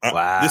 I'm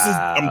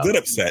good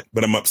upset,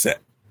 but I'm upset.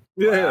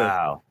 Yeah.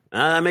 Wow.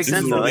 That makes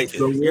sense, though.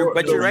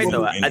 But you're right,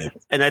 though.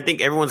 I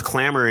think everyone's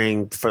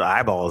clamoring for the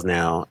eyeballs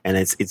now, and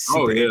it's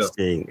super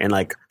interesting. And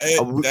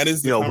that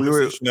is the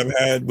conversation I've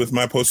had with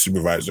my post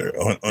supervisor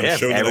on a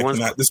show that I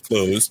cannot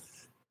disclose.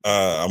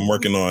 I'm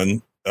working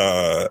on.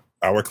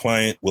 Our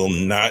client will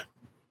not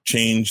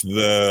change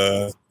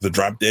the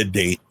drop dead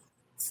date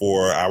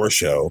for our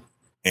show,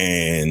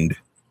 and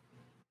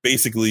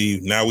basically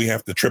now we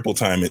have to triple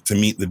time it to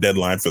meet the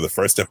deadline for the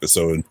first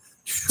episode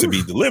to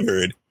be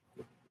delivered.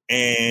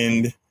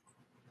 And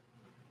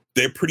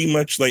they're pretty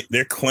much like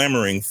they're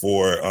clamoring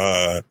for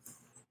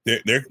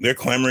they're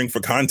clamoring for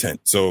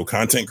content. So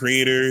content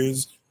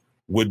creators,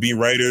 would-be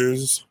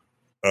writers,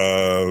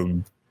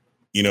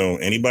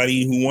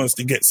 anybody who wants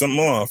to get something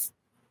off,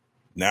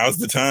 now's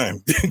the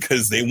time,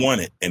 because they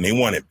want it, and they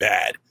want it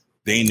bad.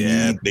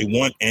 They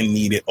want and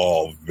need it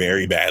all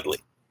very badly.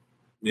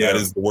 Yeah. That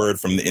is the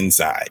word from the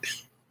inside.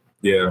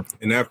 Yeah.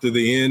 And after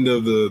the end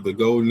of the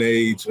golden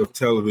age of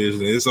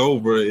television, it's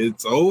over.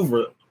 It's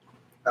over.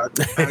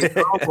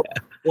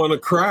 want to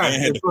cry. I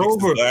had it's to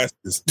over.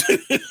 Glasses.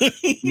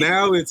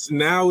 now it's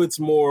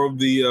more of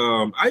the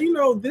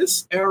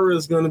this era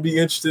is going to be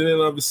interesting in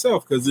and of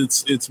itself because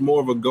it's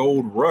more of a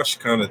gold rush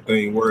kind of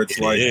thing where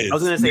it's I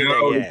was going to say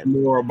that, it's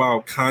more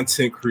about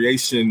content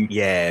creation.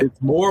 Yeah,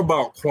 it's more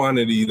about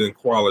quantity than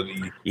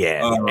quality.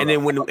 Yeah,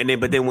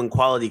 but then when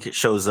quality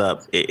shows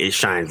up, it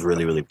shines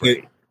really, really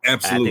bright.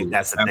 Absolutely. I think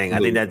that's the thing. I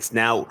think that's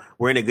now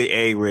we're in a good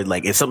area where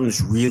like if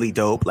something's really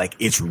dope, like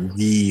it's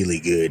really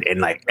good and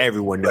like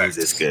everyone knows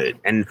it's good.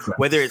 And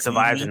whether it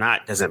survives or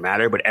not doesn't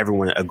matter, but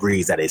everyone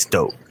agrees that it's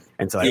dope.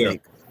 And so I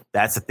think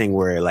that's the thing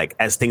where like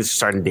as things are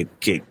starting to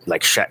get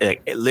like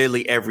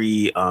literally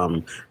every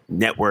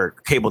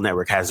cable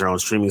network has their own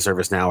streaming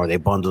service now, or they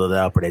bundle it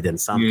up, or they did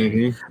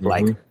something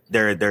like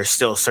they're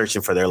still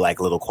searching for their like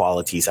little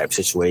quality type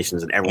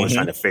situations, and everyone's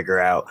trying to figure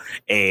out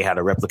A, how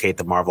to replicate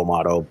the Marvel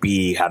model,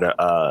 B, how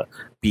to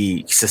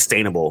be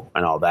sustainable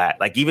and all that.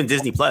 Like even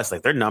Disney Plus,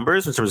 like their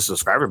numbers in terms of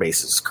subscriber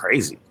base is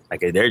crazy. Like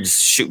they're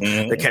just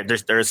shooting,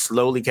 they're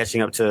slowly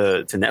catching up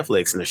to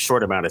Netflix in a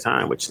short amount of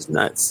time, which is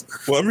nuts.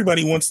 Well,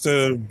 everybody wants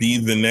to be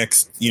the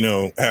next,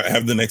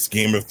 have the next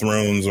Game of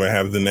Thrones or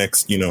have the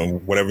next,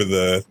 whatever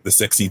the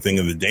sexy thing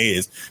of the day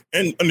is,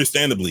 and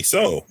understandably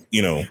so,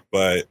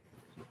 but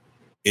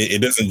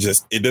it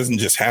doesn't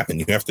just happen.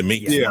 You have to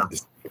make it. You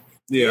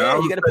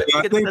got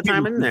to put the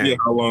time in there.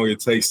 How long it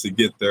takes to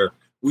get there.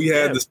 We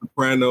had The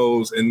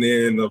Sopranos and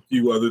then a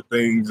few other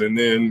things, and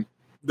then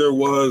there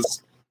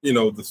was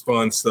the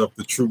fun stuff,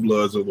 the True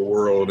Bloods of the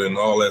world and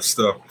all that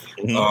stuff.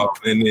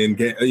 And then,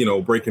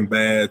 Breaking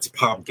Bad's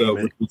popped up,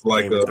 which was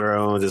like Game of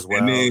Thrones as well.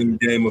 And then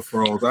Game of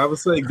Thrones. I would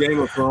say Game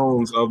of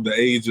Thrones of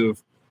the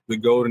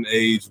golden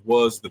age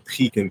was the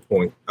peaking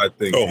point, I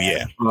think. Oh,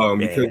 yeah.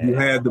 Because you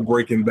had the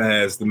Breaking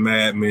Bads, the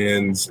Mad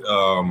Men's,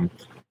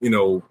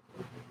 even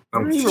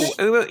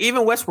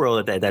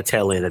Westworld at that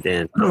tail end at the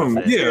end. Well,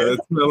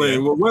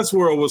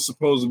 Westworld was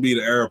supposed to be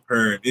the heir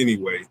apparent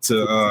anyway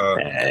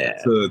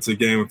to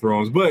Game of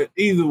Thrones. But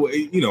either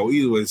way,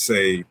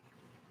 say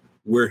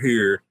we're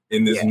here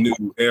in this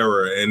new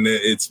era, and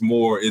it's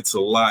a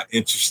lot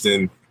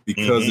interesting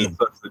because it's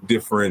such a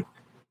different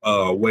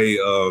way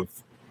of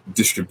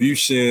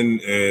distribution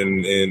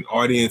and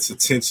audience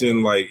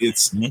attention. Like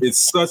it's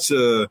such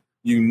a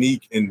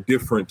unique and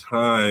different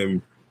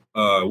time.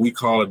 We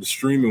call it the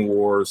streaming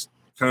wars,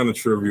 kind of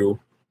trivial,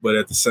 but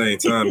at the same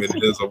time,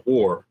 it is a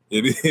war.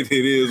 It is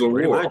a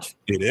Pretty war. Much.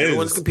 It is.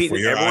 Everyone's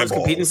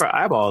competing for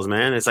eyeballs,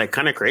 man. It's like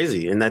kind of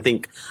crazy. And I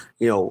think,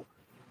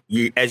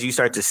 as you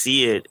start to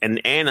see it, and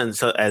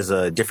as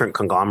a different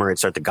conglomerate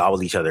start to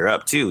gobble each other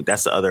up too,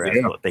 that's the other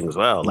thing as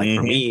well. Like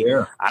for me,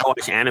 I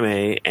watch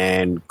anime,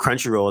 and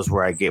Crunchyroll is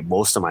where I get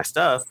most of my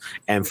stuff,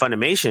 and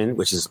Funimation,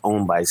 which is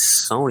owned by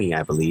Sony,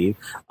 I believe,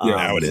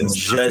 now it is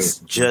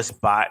just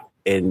bought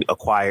and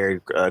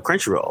acquired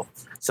Crunchyroll.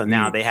 So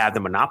now they have the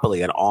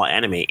monopoly on all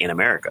anime in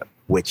America,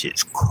 which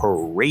is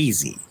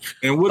crazy.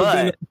 And would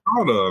have been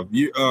thought of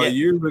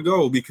years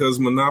ago because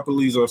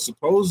monopolies are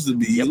supposed to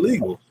be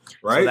illegal,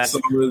 right? So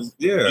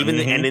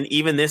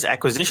even this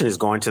acquisition is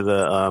going to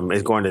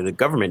the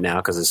government now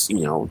because it's it's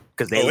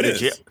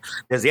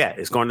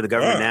going to the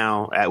government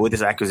now with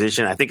this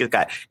acquisition. I think it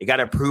got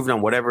approved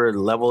on whatever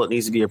level it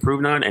needs to be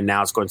approved on, and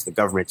now it's going to the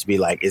government to be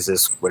like, is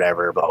this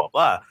whatever, blah blah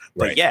blah.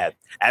 But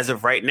as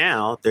of right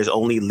now, there's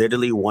only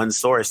literally one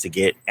source to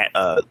get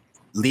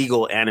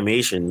legal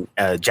animation,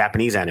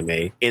 Japanese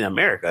anime in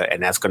America,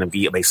 and that's going to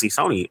be basically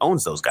Sony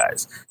owns those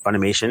guys,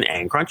 Funimation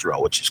and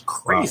Crunchyroll, which is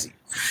crazy. Wow.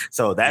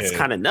 So that's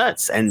kind of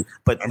nuts.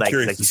 But I'm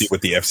curious to see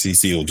what the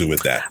FCC will do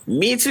with that.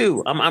 Me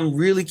too. I'm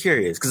really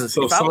curious because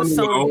if Sony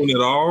will own it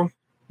all.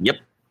 Yep.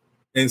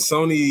 And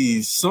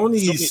Sony's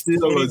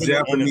still a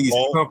Japanese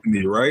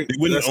company, right? They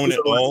wouldn't own it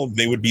all.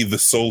 They would be the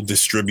sole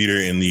distributor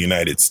in the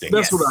United States.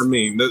 That's what I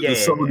mean. The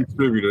sole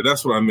distributor.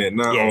 That's what I meant.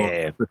 Not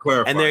to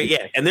clarify.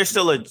 And they're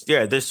still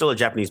a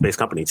Japanese-based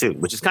company too,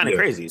 which is kind of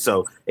crazy.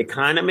 So it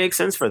kind of makes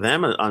sense for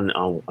them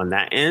on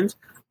that end.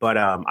 But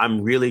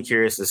I'm really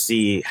curious to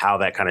see how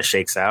that kind of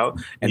shakes out.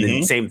 And then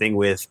the same thing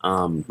with,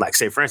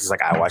 say, for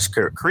instance, I watch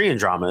Korean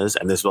dramas,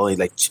 and there's only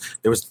there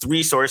was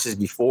 3 sources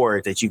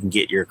before that you can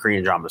get your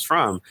Korean dramas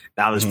from.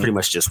 Now there's pretty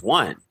much just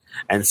one.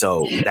 And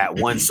so that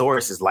one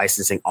source is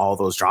licensing all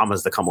those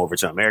dramas to come over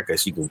to America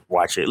so you can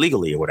watch it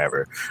legally or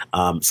whatever.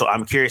 So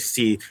I'm curious to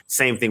see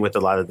same thing with a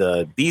lot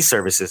of these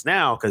services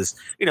now, because,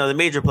 the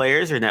major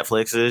players, your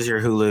Netflixes,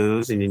 your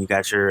Hulus, and then you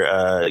got your,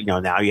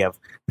 now you have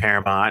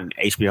Paramount and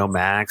HBO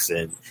Max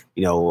and,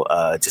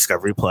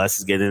 Discovery Plus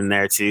is getting in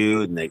there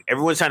too. And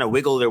everyone's trying to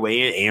wiggle their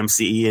way in,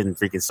 AMC and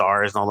freaking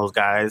Stars and all those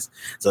guys.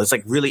 So it's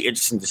really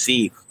interesting to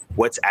see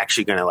what's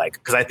actually going to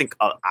because I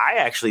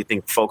actually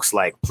think folks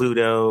like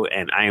Pluto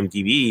and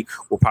IMDb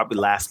will probably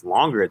last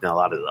longer than a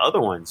lot of the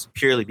other ones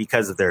purely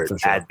because of their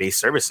ad-based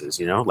services,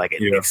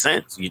 it makes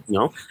sense,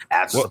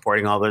 ads are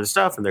supporting all that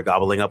stuff and they're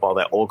gobbling up all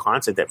that old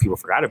content that people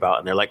forgot about.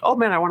 And they're like, oh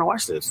man, I want to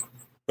watch this.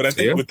 But I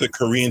think with the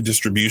Korean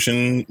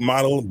distribution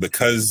model,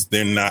 because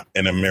they're not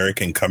an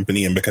American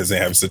company and because they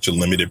have such a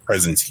limited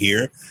presence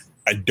here,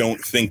 I don't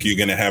think you're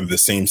going to have the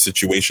same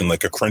situation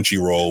like a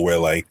Crunchyroll where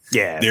like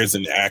there's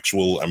an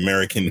actual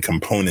American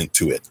component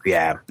to it.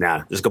 Yeah,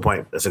 that's a good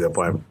point. That's a good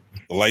point.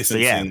 The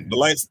licensing,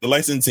 the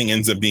licensing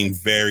ends up being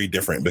very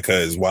different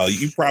because while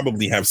you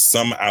probably have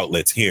some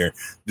outlets here,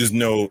 there's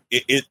no.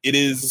 It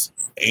is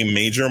a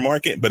major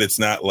market, but it's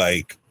not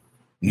like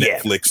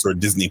Netflix or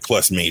Disney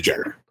Plus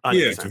major.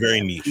 It's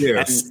very niche.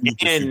 Yeah,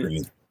 super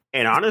niche.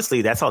 And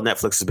honestly, that's how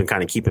Netflix has been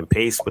kind of keeping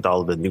pace with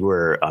all of the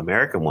newer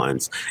American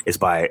ones is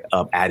by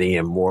adding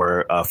in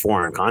more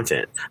foreign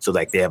content. So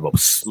like they have a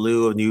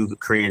slew of new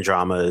Korean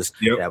dramas.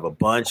 They have a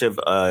bunch of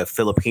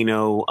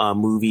Filipino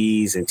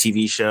movies and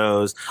TV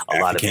shows, a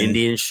lot of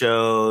Indian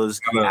shows,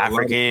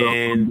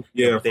 African.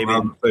 They've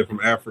been from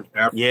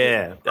Africa.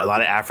 Yeah, a lot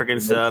of African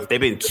stuff.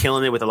 They've been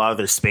killing it with a lot of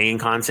their Spain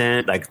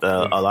content. Like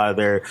a lot of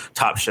their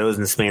top shows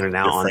in Spain are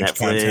now on French Netflix.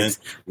 Content.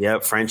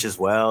 Yep, French as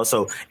well.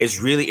 So it's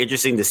really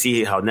interesting to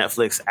see how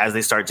Netflix, as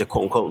they start to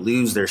quote unquote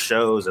lose their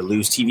shows or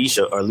lose TV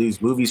show or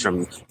lose movies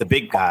from the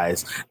big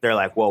guys, they're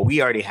like, well,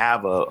 we already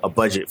have a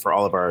budget for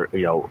all of our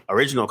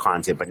original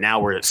content, but now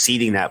we're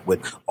seeding that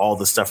with all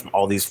the stuff from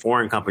all these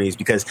foreign companies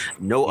because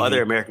no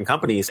other American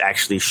company is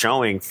actually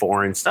showing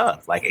foreign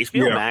stuff like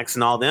HBO Max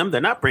and all them. They're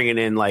not bringing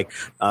in like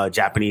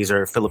Japanese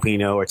or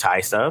Filipino or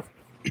Thai stuff.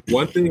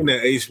 One thing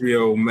that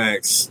HBO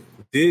Max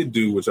did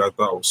do, which I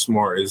thought was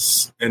smart,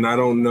 is, and I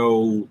don't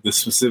know the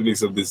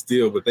specifics of this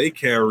deal, but they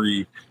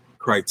carry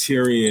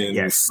Criterion,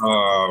 Janice.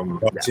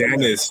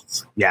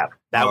 Yeah,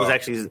 that was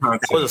actually that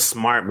was a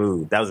smart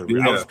move. That was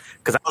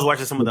because I was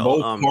watching some of the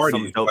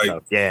some dope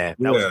stuff. Yeah,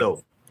 that was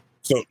dope.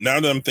 So now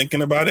that I'm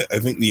thinking about it, I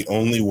think the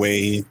only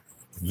way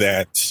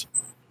that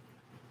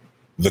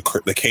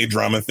the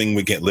K-drama thing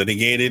would get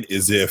litigated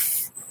is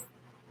if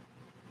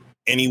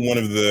any one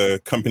of the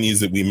companies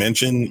that we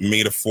mentioned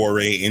made a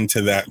foray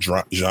into that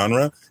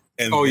genre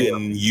and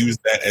then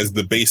used that as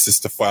the basis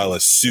to file a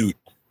suit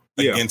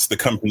against the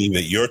company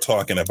that you're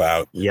talking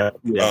about,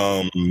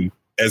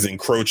 as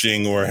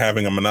encroaching or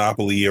having a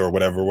monopoly or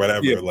whatever.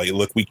 Like,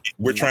 look,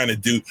 we're trying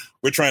to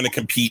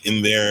compete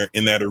in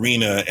that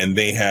arena, and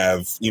they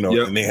have,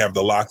 and they have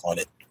the lock on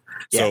it.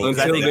 So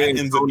until then,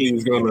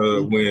 Sony's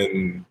gonna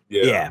win.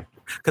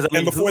 Because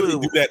before they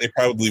do that, they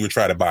probably would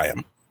try to buy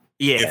them.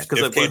 Yeah, because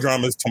if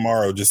K-dramas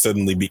tomorrow just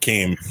suddenly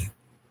became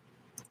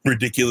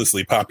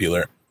ridiculously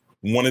popular,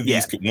 one of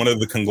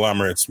the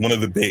conglomerates, one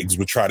of the bigs,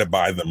 would try to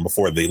buy them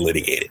before they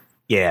litigate it.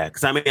 Yeah,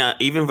 because I mean,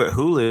 even for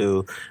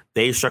Hulu,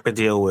 they struck a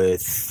deal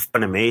with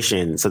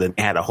Funimation, so that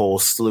they had a whole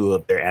slew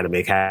of their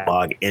anime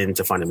catalog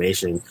into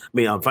Funimation. I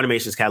mean,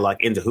 Funimation's catalog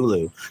into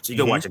Hulu, so you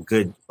can watch a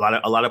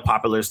lot of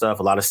popular stuff,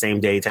 a lot of same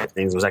day type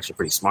things. It was actually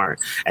pretty smart.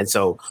 And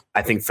so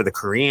I think for the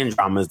Korean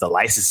dramas, the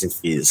licensing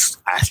fee is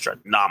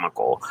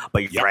astronomical.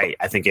 But you're right.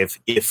 I think if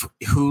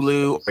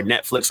Hulu or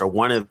Netflix or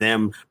one of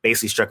them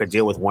basically struck a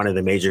deal with one of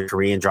the major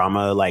Korean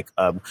drama,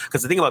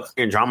 because the thing about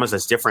Korean dramas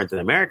that's different than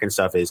American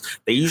stuff is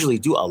they usually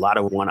do a lot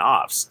of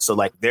one-offs. So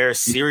like their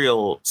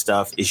serial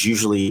stuff is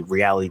usually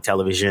reality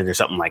television or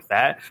something like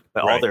that,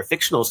 but all their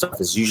fictional stuff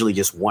is usually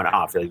just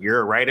one-off. Like, you're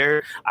a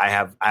writer, I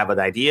have an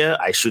idea,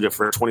 I shoot it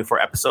for 24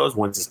 episodes.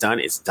 Once it's done,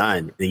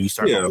 and then you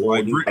start a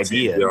whole new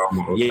idea.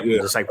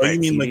 Just like you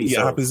mean like the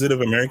opposite of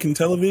American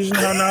television?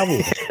 How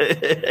novel!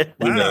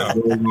 Wow,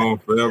 going on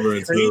forever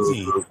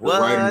crazy.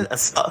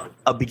 What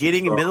a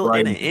beginning, a middle,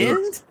 and an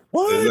end.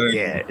 What?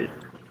 And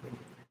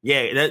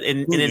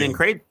then in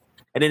Craig.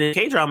 And then in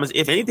K-dramas,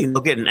 if anything,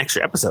 they'll get an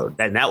extra episode.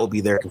 That will be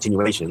their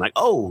continuation. Like,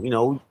 we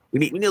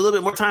need a little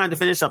bit more time to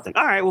finish something.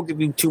 All right, we'll give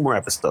you 2 more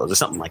episodes or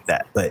something like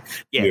that. But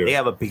they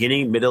have a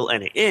beginning, middle,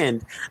 and an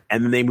end,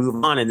 and then they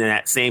move on. And then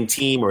that same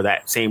team or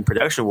that same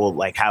production will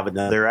like have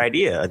another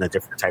idea and the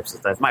different types of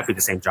stuff. It might be the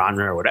same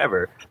genre or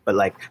whatever, but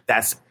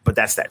that's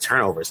that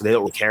turnover. So they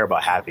don't really care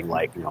about having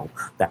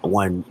that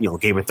one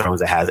Game of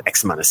Thrones that has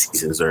X amount of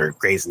seasons or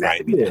Grey's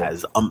Anatomy that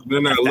has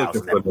they're not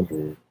looking for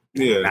them.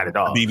 Not at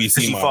all.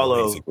 BBC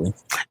model, basically.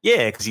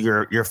 Because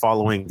you're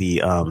following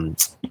the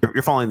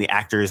you're following the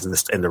actors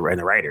and the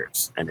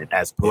writers, and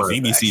as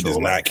BBC does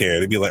not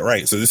care. They'd be like,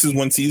 right, so this is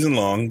 1 season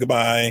long.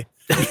 Goodbye.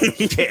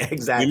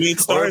 Exactly. We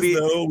made stars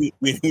though. We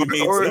made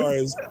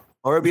stars.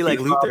 Or it'd be like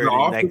Luther.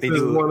 Like they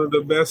do one of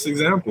the best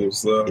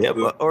examples. Or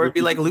it'd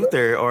be like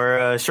Luther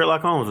or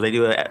Sherlock Holmes. They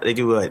do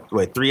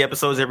 3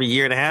 episodes every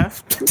year and a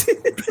half.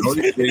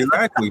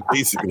 Exactly.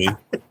 Basically.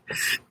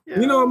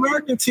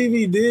 American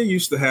TV did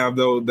used to have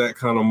that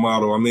kind of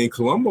model. I mean,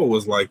 Columbo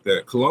was like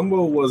that.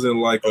 Columbo wasn't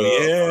like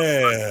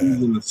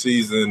a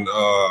season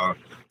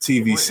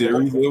TV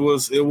series.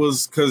 It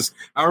was because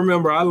I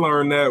remember I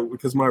learned that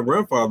because my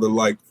grandfather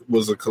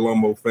was a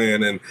Columbo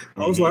fan, and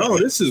I was like, oh,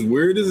 this is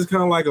weird. This is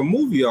kind of like a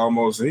movie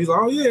almost. And he's like,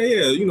 oh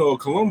yeah. A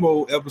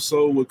Columbo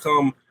episode would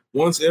come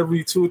once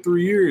every 2 or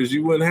 3 years.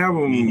 You wouldn't have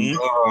them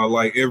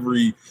like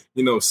every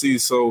season.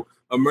 So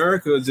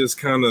America just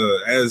kind of,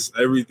 as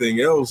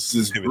everything else,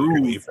 just grew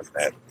away from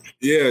that.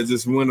 Yeah,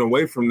 just went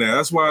away from that.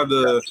 That's why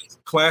the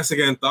classic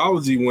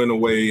anthology went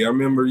away. I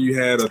remember you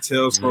had a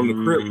Tales from the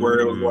Crypt where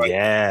it was like,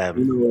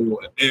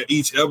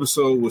 each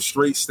episode was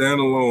straight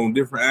standalone,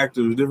 different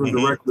actors, different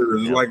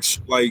directors,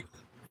 like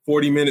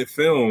 40-minute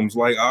films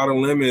like Outer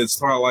Limits,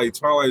 Twilight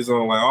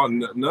Zone, like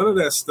none of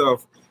that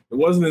stuff. It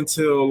wasn't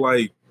until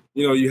like,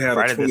 you know, you had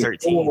Friday a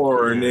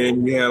 24, and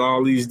then you had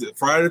all these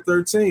Friday the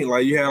 13th,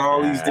 like you had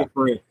all these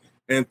different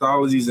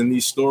anthologies and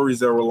these stories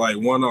that were like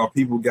one-off.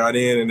 People got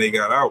in and they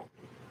got out.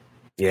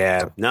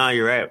 Yeah, no,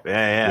 you're right.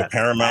 Yeah.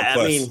 Paramount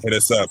Plus, hit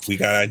us up. We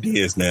got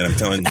ideas, man. I'm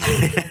telling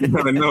you.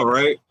 I know,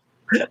 right?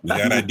 We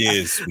got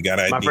ideas.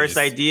 My first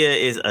idea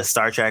is a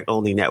Star Trek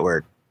only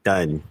network.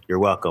 Done. You're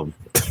welcome.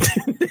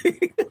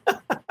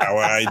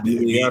 Our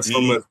idea. You got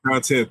so much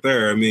content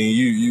there. I mean,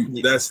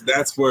 you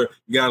that's where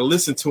you got to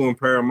listen to him.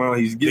 Paramount.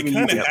 He's giving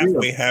you.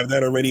 They have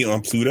that already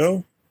on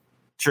Pluto.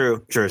 True.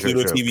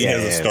 Pluto TV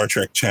has a Star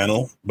Trek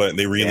channel, but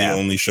they really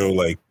only show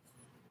like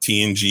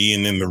TNG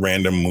and then the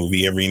random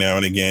movie every now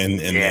and again,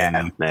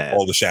 and then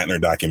all the Shatner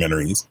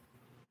documentaries.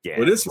 Yeah.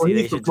 Well, this one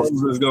he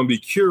proposes is going to be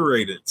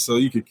curated, so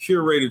you can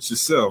curate it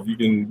yourself. You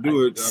can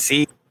do it.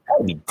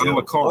 I'm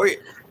a car.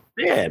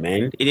 Yeah,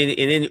 man.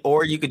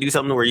 Or you could do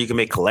something where you can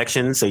make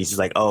collections. So you're just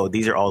like, oh,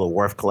 these are all the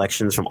Worf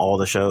collections from all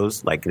the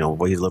shows. Like, you know,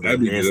 he's a little bit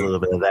of this, a little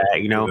bit of that,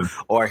 you know. Yeah.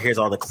 Or here's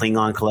all the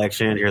Klingon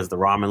collection. Here's the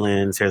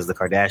Romulans. Here's the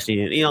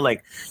Kardashian. You know,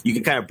 like you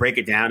can kind of break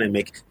it down and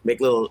make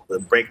little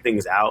break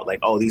things out. Like,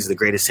 oh, these are the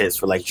greatest hits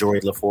for like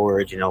Geordi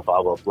LaForge. You know,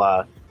 blah blah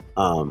blah.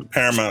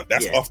 Paramount.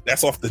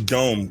 That's off the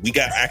dome. We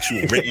got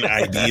actual written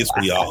ideas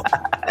for y'all.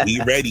 We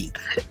ready.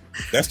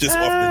 That's just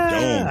off the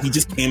dome. He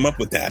just came up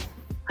with that.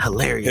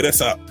 Hilarious. Hit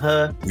us up.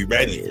 We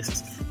ready.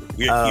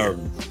 We're here.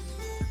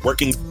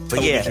 Working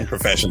television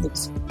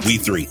professionals. We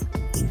three.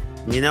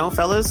 You know,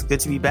 fellas, good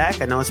to be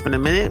back. I know it's been a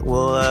minute.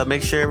 We'll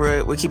make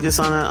sure we keep this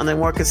on a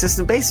more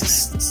consistent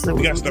basis. So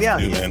we got stuff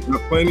to do, man.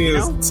 Plenty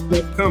of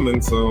stuff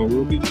coming, so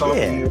we'll be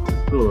talking.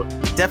 Yeah. Sure.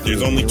 Definitely.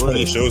 There's only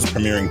 20 shows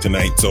premiering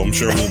tonight, so I'm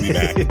sure we'll be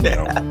back. You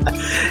know?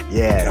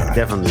 Yeah,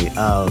 definitely.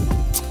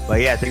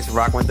 But yeah, thanks for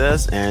rocking with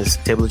us. And it's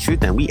Table of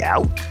Truth, and we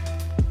out.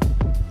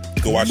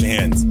 Go wash your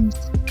hands.